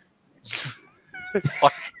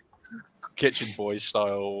 like kitchen boy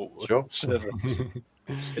style servant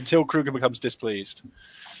until Kruger becomes displeased.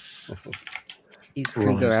 Is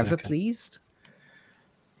Kruger Right, ever okay. pleased?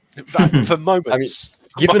 For moments.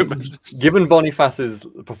 Given Boniface's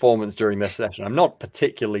performance during this session, I'm not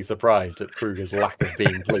particularly surprised at Kruger's lack of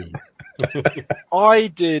being pleased. I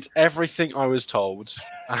did everything I was told.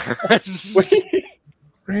 And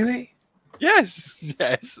Really? yes,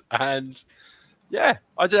 and yeah,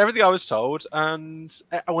 I did everything I was told, and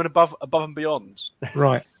I went above and beyond.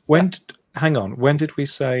 Right. Hang on. When did we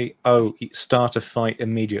say, start a fight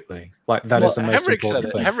immediately? Like, that is the most Henrik important said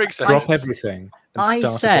it. thing. Henrik said Drop it. everything and I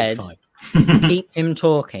start said- a big fight. Keep him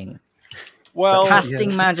talking. Well, Casting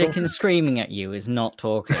yes. magic and screaming at you is not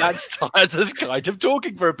talking. that's kind of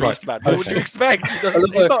talking for a beast man. What would you expect?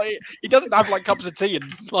 He doesn't have like cups of tea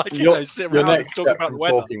and like sit Your around and next talk step about the from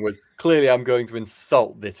weather. talking was clearly I'm going to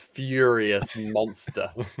insult this furious monster.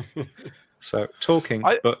 So, talking,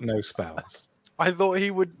 but no spells. I thought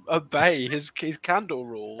he would obey his candle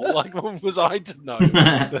rule. Like, what was I to know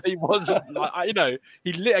that he wasn't? Like,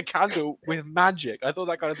 he lit a candle with magic. I thought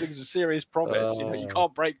that kind of thing is a serious promise. You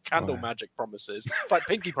can't break candle magic promises. It's like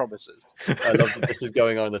pinky promises. I love that this is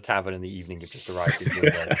going on in the tavern in the evening. You've just arrived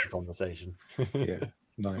into a conversation. Yeah,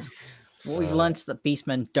 nice. What we've learned is that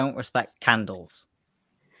beastmen don't respect candles.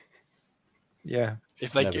 Yeah.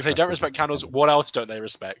 If they don't respect candles, what else don't they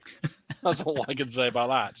respect? That's all I can say about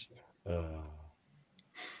that.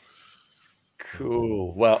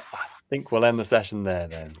 Cool. Well, I think we'll end the session there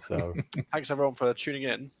then. So thanks everyone for tuning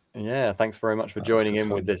in. Yeah, thanks very much for joining in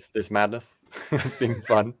with this madness. It's been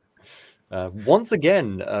fun. Once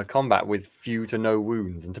again, combat with few to no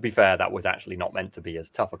wounds. And to be fair, that was actually not meant to be as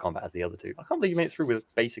tough a combat as the other two. I can't believe you made it through with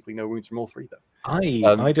basically no wounds from all three, though.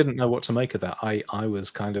 I didn't know what to make of that. I was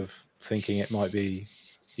kind of thinking it might be,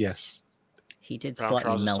 yes. He did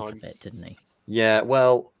slightly melt a bit, didn't he? Yeah,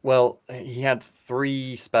 well, he had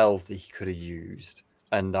 3 spells that he could have used.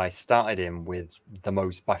 And I started him with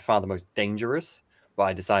by far the most dangerous. But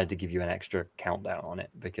I decided to give you an extra countdown on it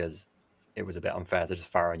because it was a bit unfair to just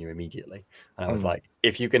fire on you immediately. And I was like,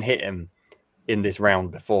 if you can hit him in this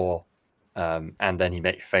round before, and then he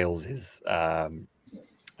fails his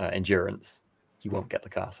endurance, he won't get the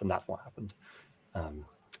cast. And that's what happened.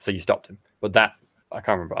 So you stopped him. But that, I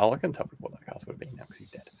can't remember. I can tell you what that cast would have been now because he's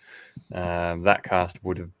dead. That cast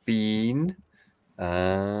would have been...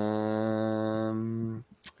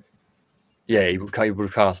 yeah, he would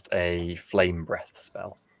have cast a flame breath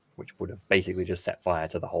spell, which would have basically just set fire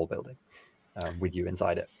to the whole building with you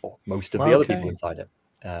inside it, or most of the other people inside it,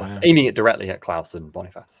 aiming it directly at Klaus and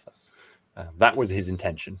Boniface. So, that was his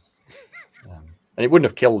intention. And it wouldn't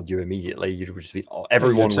have killed you immediately. You'd just be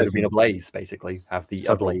everyone would have been ablaze, basically, have the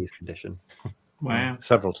ablaze condition. Wow.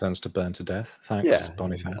 Several turns to burn to death. Thanks,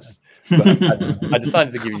 Boniface. Exactly. But I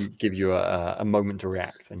decided to give you a moment to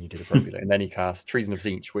react, and you did appropriately. And then he cast Treason of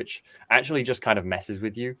Siege, which actually just kind of messes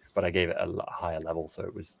with you, but I gave it a higher level,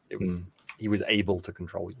 so he was able to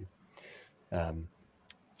control you.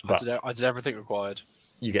 But I did everything required.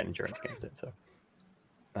 You get endurance against it, so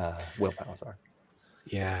willpower. Sorry.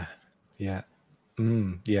 Yeah.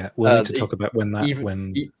 We'll need to talk about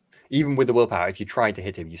even with the willpower, if you tried to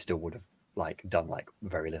hit him, you still would have done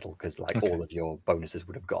very little because all of your bonuses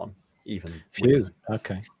would have gone. Even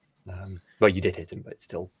okay. Well, you did hit him, but it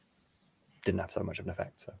still didn't have so much of an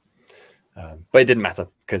effect. So, but it didn't matter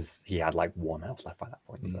because he had 1 health left by that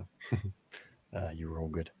point. So you were all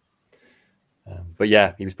good. But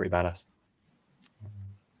yeah, he was pretty badass.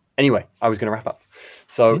 Anyway, I was going to wrap up.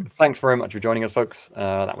 So thanks very much for joining us, folks.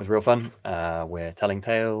 That was real fun. We're telling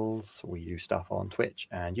tales. We do stuff on Twitch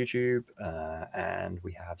and YouTube, and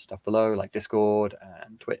we have stuff below like Discord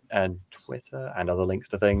and Twitter and other links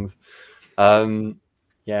to things.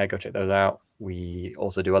 Yeah, go check those out. We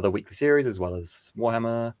also do other weekly series as well as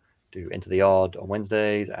Warhammer. Do Into the Odd on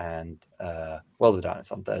Wednesdays and World of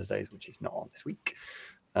Darkness on Thursdays, which is not on this week.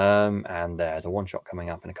 And there's a one-shot coming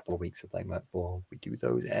up in a couple of weeks for playing Merc Ball. We do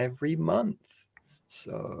those every month.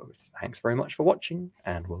 So thanks very much for watching,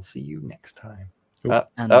 and we'll see you next time.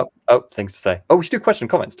 Things to say. Oh, we should do question and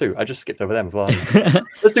comments too. I just skipped over them as well.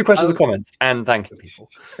 Let's do questions and comments, and thank you, people.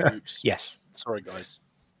 Oops. Yes. Sorry, guys.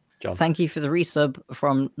 John. Thank you for the resub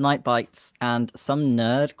from Night Bites and some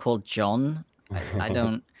nerd called John. I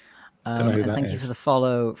don't know who that thank is. You for the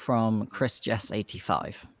follow from Chris Jess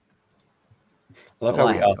 85. I love how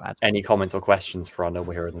we ask any comments or questions for our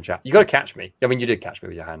noble heroes in the chat. You got to catch me. I mean, you did catch me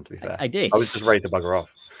with your hand, to be fair. I did. I was just ready to bugger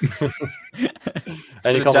off. It's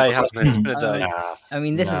been a day, hasn't it? It's been a day. I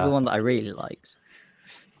mean, this is the one that I really liked.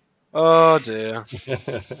 Oh, dear.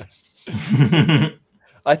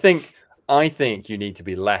 I think you need to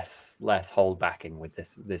be less hold backing with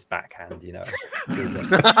this backhand, you know.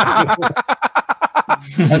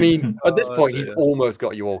 I mean, at this point, he's almost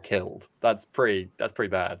got you all killed. That's pretty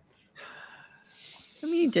bad. I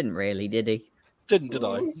mean, he didn't really, did he? Did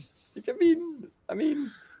I? I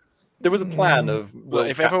mean, there was a plan of. Well,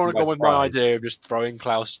 if everyone had gone with my idea of just throwing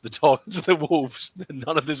Klaus to the wolves, then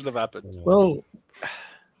none of this would have happened. Well,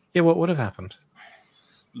 yeah, what would have happened?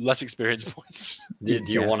 Less experience points. Do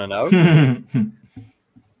you want to know?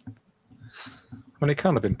 Well, it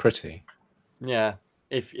can't have been pretty. Yeah.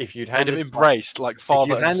 If you'd handed embraced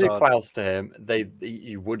father and son. Klaus to him,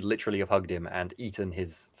 you would literally have hugged him and eaten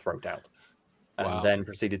his throat out. And then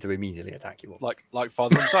proceeded to immediately attack you all. Like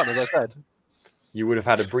father and son, as I said. You would have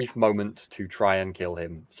had a brief moment to try and kill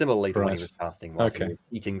him, similarly to when he was casting while he was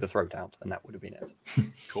eating the throat out, and that would have been it.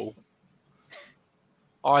 Cool.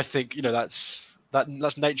 I think that's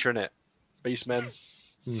nature in it. Beastmen.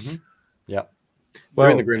 Yeah. Well,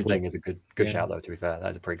 doing the grim thing is a good shout, though. To be fair,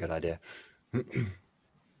 that's a pretty good idea.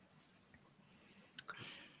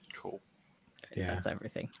 Cool. Yeah. That's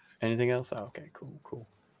everything. Anything else? Oh, okay, cool.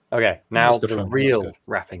 Okay, now good the fun. That's real good.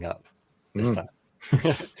 wrapping up this Mm. time.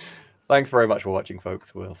 Thanks very much for watching,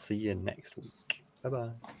 folks. We'll see you next week. Bye-bye.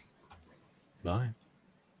 Bye.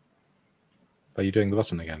 Are you doing the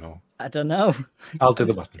button again, or I don't know. I'll do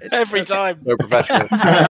the button? Every time. No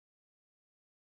professional.